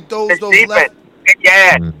down when he throws those left.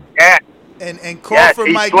 Yeah. And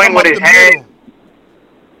Crawford might come up the middle.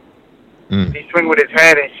 He swing with his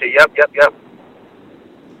head and shit. Yep.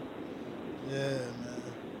 Yeah, man.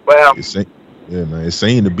 Well, man. It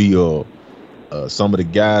seemed to be some of the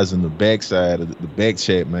guys in the backside of the back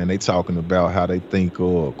chat, man. They talking about how they think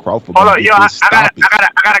Crawford. Hold on, yo, I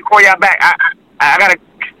gotta call y'all back. I gotta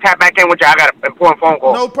tap back in with you. I got an important phone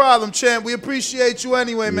call. No problem, champ. We appreciate you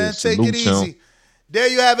anyway, man. Take it easy. Champ. There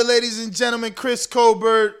you have it, ladies and gentlemen. Chris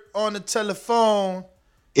Colbert on the telephone.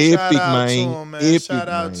 Epic, out to man. him, man. Epic, Shout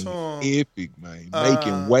out man. to him. Epic, man.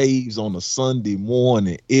 Making waves on a Sunday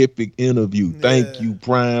morning. Epic interview. Thank you,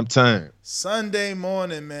 prime time. Sunday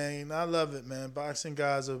morning, man. I love it, man. Boxing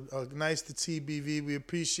guys are nice to TBV. We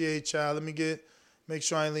appreciate y'all. Let me make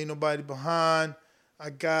sure I ain't leave nobody behind. I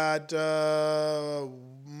got my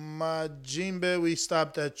Jimbe. We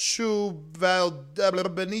stopped at Chu.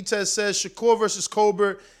 Benitez says Shakur versus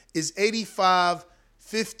Colbert is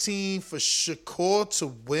 85-15 for Shakur to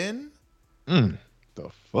win. The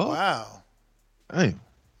fuck? Wow. Damn.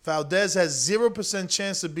 Valdez has 0%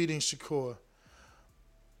 chance of beating Shakur.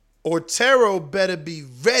 Otero better be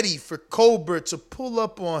ready for Colbert to pull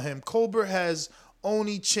up on him. Colbert has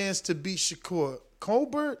only chance to beat Shakur.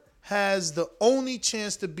 Colbert has the only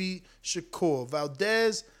chance to beat Shakur.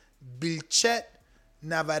 Valdez, Bilchet,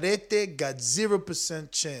 Navarrete got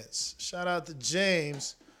 0% chance. Shout out to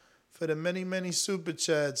James for the many, many super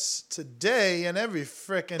chats today and every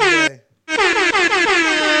frickin' day.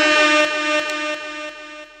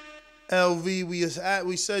 LV,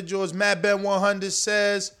 we said yours. Matt Ben 100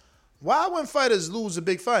 says, why when fighters lose a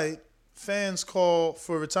big fight, fans call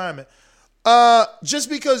for retirement? Just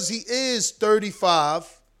because he is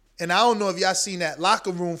 35, and I don't know if y'all seen that locker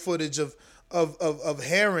room footage of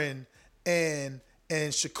Herring and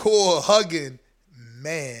Shakur hugging.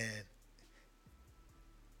 Man,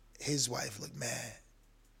 his wife looked mad.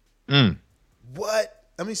 What?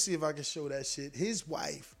 Let me see if I can show that shit. His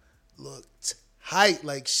wife looked tight.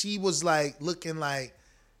 Like she was like looking like,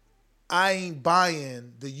 I ain't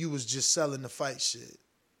buying that you was just selling the fight shit.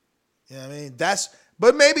 You know what I mean?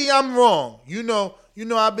 But maybe I'm wrong. You know,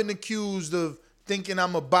 I've been accused of thinking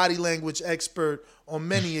I'm a body language expert on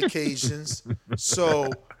many occasions. So,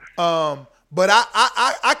 but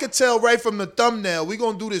I could tell right from the thumbnail, we're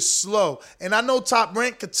going to do this slow. And I know Top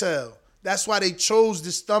Rank could tell. That's why they chose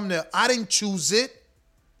this thumbnail. I didn't choose it.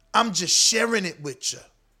 I'm just sharing it with you.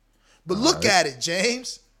 But look at it,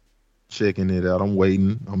 James. Checking it out. I'm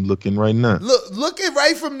waiting. I'm looking right now. Look at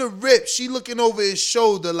right from the rip. She looking over his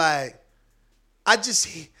shoulder like,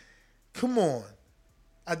 come on.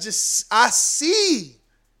 I see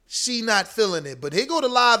she not feeling it. But here go the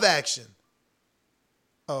live action.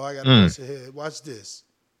 Oh, I got to press it here. Watch this.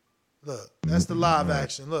 Look, that's the live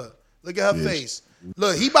action. Look at her face.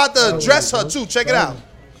 Look, he about to address her too. Check it out.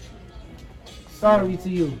 Sorry to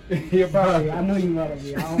you. You're sorry. I know you're mad at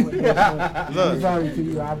me. I don't I'm sorry to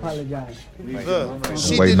you. I apologize. Look,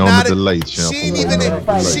 she waiting did on not. the delay, champ.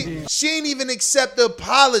 She ain't even accept the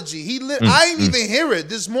apology. I ain't even hear it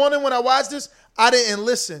this morning when I watched this. I didn't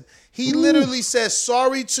listen. He literally says,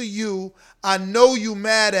 "Sorry to you. I know you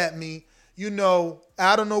mad at me. You know,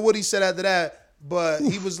 I don't know what he said after that, but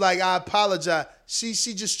he was like, I apologize." She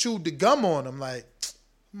just chewed the gum on him. Like,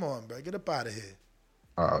 come on, bro, get up out of here.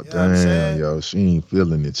 Oh, you damn, yo, she ain't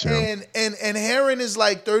feeling it, champ. And Herring is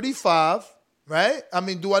like 35, right? I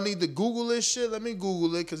mean, do I need to Google this shit? Let me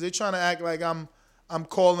Google it because they're trying to act like I'm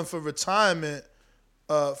calling for retirement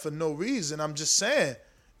for no reason. I'm just saying,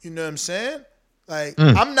 you know what I'm saying? Like,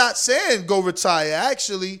 I'm not saying go retire.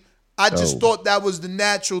 Actually, I just thought that was the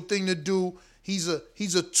natural thing to do. He's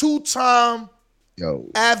a two-time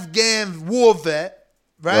Afghan war vet,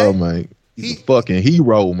 right? Oh, man. He's a fucking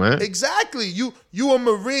hero, man. Exactly. You a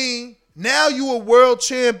Marine. Now you a world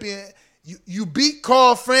champion. You beat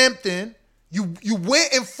Carl Frampton. You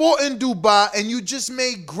went and fought in Dubai, and you just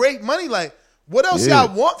made great money. Like, what else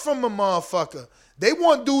y'all want from a motherfucker? They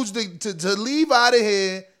want dudes to leave out of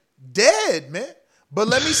here dead, man. But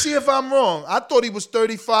let me see if I'm wrong. I thought he was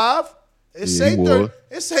 35. It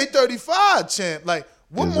say 35, champ. Like,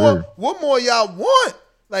 what more y'all want?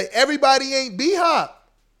 Like, everybody ain't B-Hop.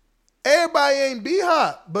 Everybody ain't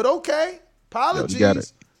B-Hop, but okay. Apologies. Yo,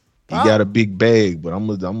 he got a big bag, but I'm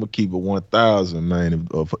gonna keep it 1,000, man.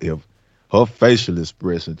 If her facial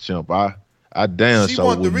expression, champ, I damn she sure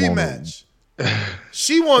want the wouldn't rematch.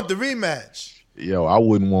 She want the rematch. Yo, I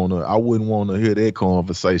wouldn't wanna hear that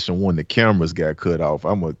conversation when the cameras got cut off.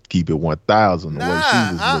 I'm gonna keep it 1,000 the way she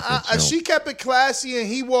was looking. Champ. She kept it classy and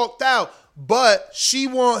he walked out, but she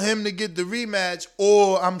want him to get the rematch,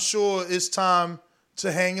 or I'm sure it's time to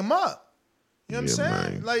hang him up. You know what I'm saying?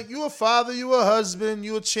 Man. Like, you a father, you a husband,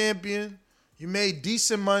 you a champion, you made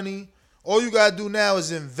decent money. All you gotta do now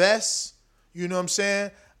is invest. You know what I'm saying?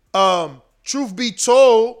 Truth be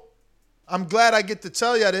told, I'm glad I get to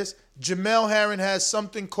tell y'all this. Jamel Herring has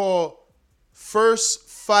something called First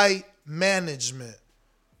Fight Management.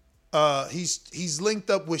 He's linked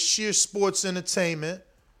up with Sheer Sports Entertainment.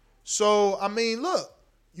 So, I mean, look,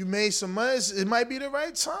 you made some money. It might be the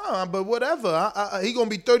right time, but whatever. He going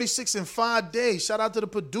to be 36 in 5 days. Shout out to the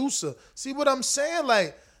producer. See what I'm saying?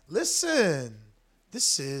 Like, listen,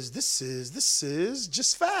 This is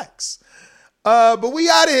just facts. But we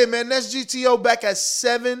out of here, man. That's GTO back at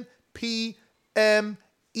 7 p.m.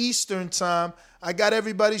 Eastern time. I got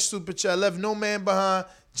everybody's super chat. Left no man behind.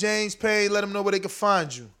 James Payne, let them know where they can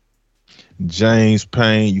find you. James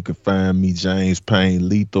Payne, you can find me, James Payne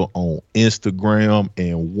Lethal, on Instagram.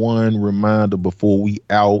 And one reminder before we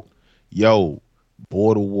out,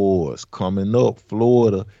 Border Wars coming up,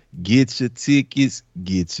 Florida. Get your tickets,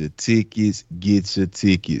 get your tickets, get your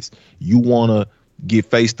tickets. You want to get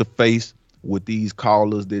face-to-face with these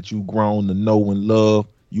callers that you grown to know and love.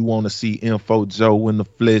 You want to see Info Joe in the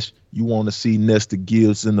flesh. You want to see Nestor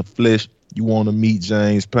Gibbs in the flesh. You want to meet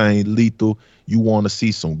James Payne Lethal. You want to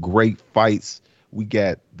see some great fights. We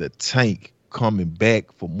got the Tank coming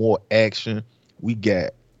back for more action. We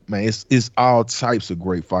got, man, it's all types of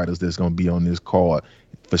great fighters that's going to be on this card.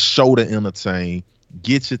 For sure to entertain.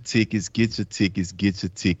 Get your tickets, get your tickets, get your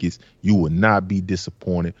tickets. You will not be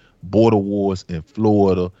disappointed. Border Wars in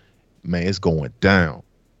Florida, man, it's going down.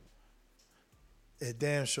 It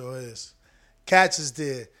damn sure is. Catch us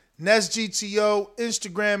there. Nest GTO,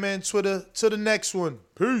 Instagram and Twitter. To the next one.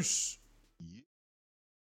 Peace.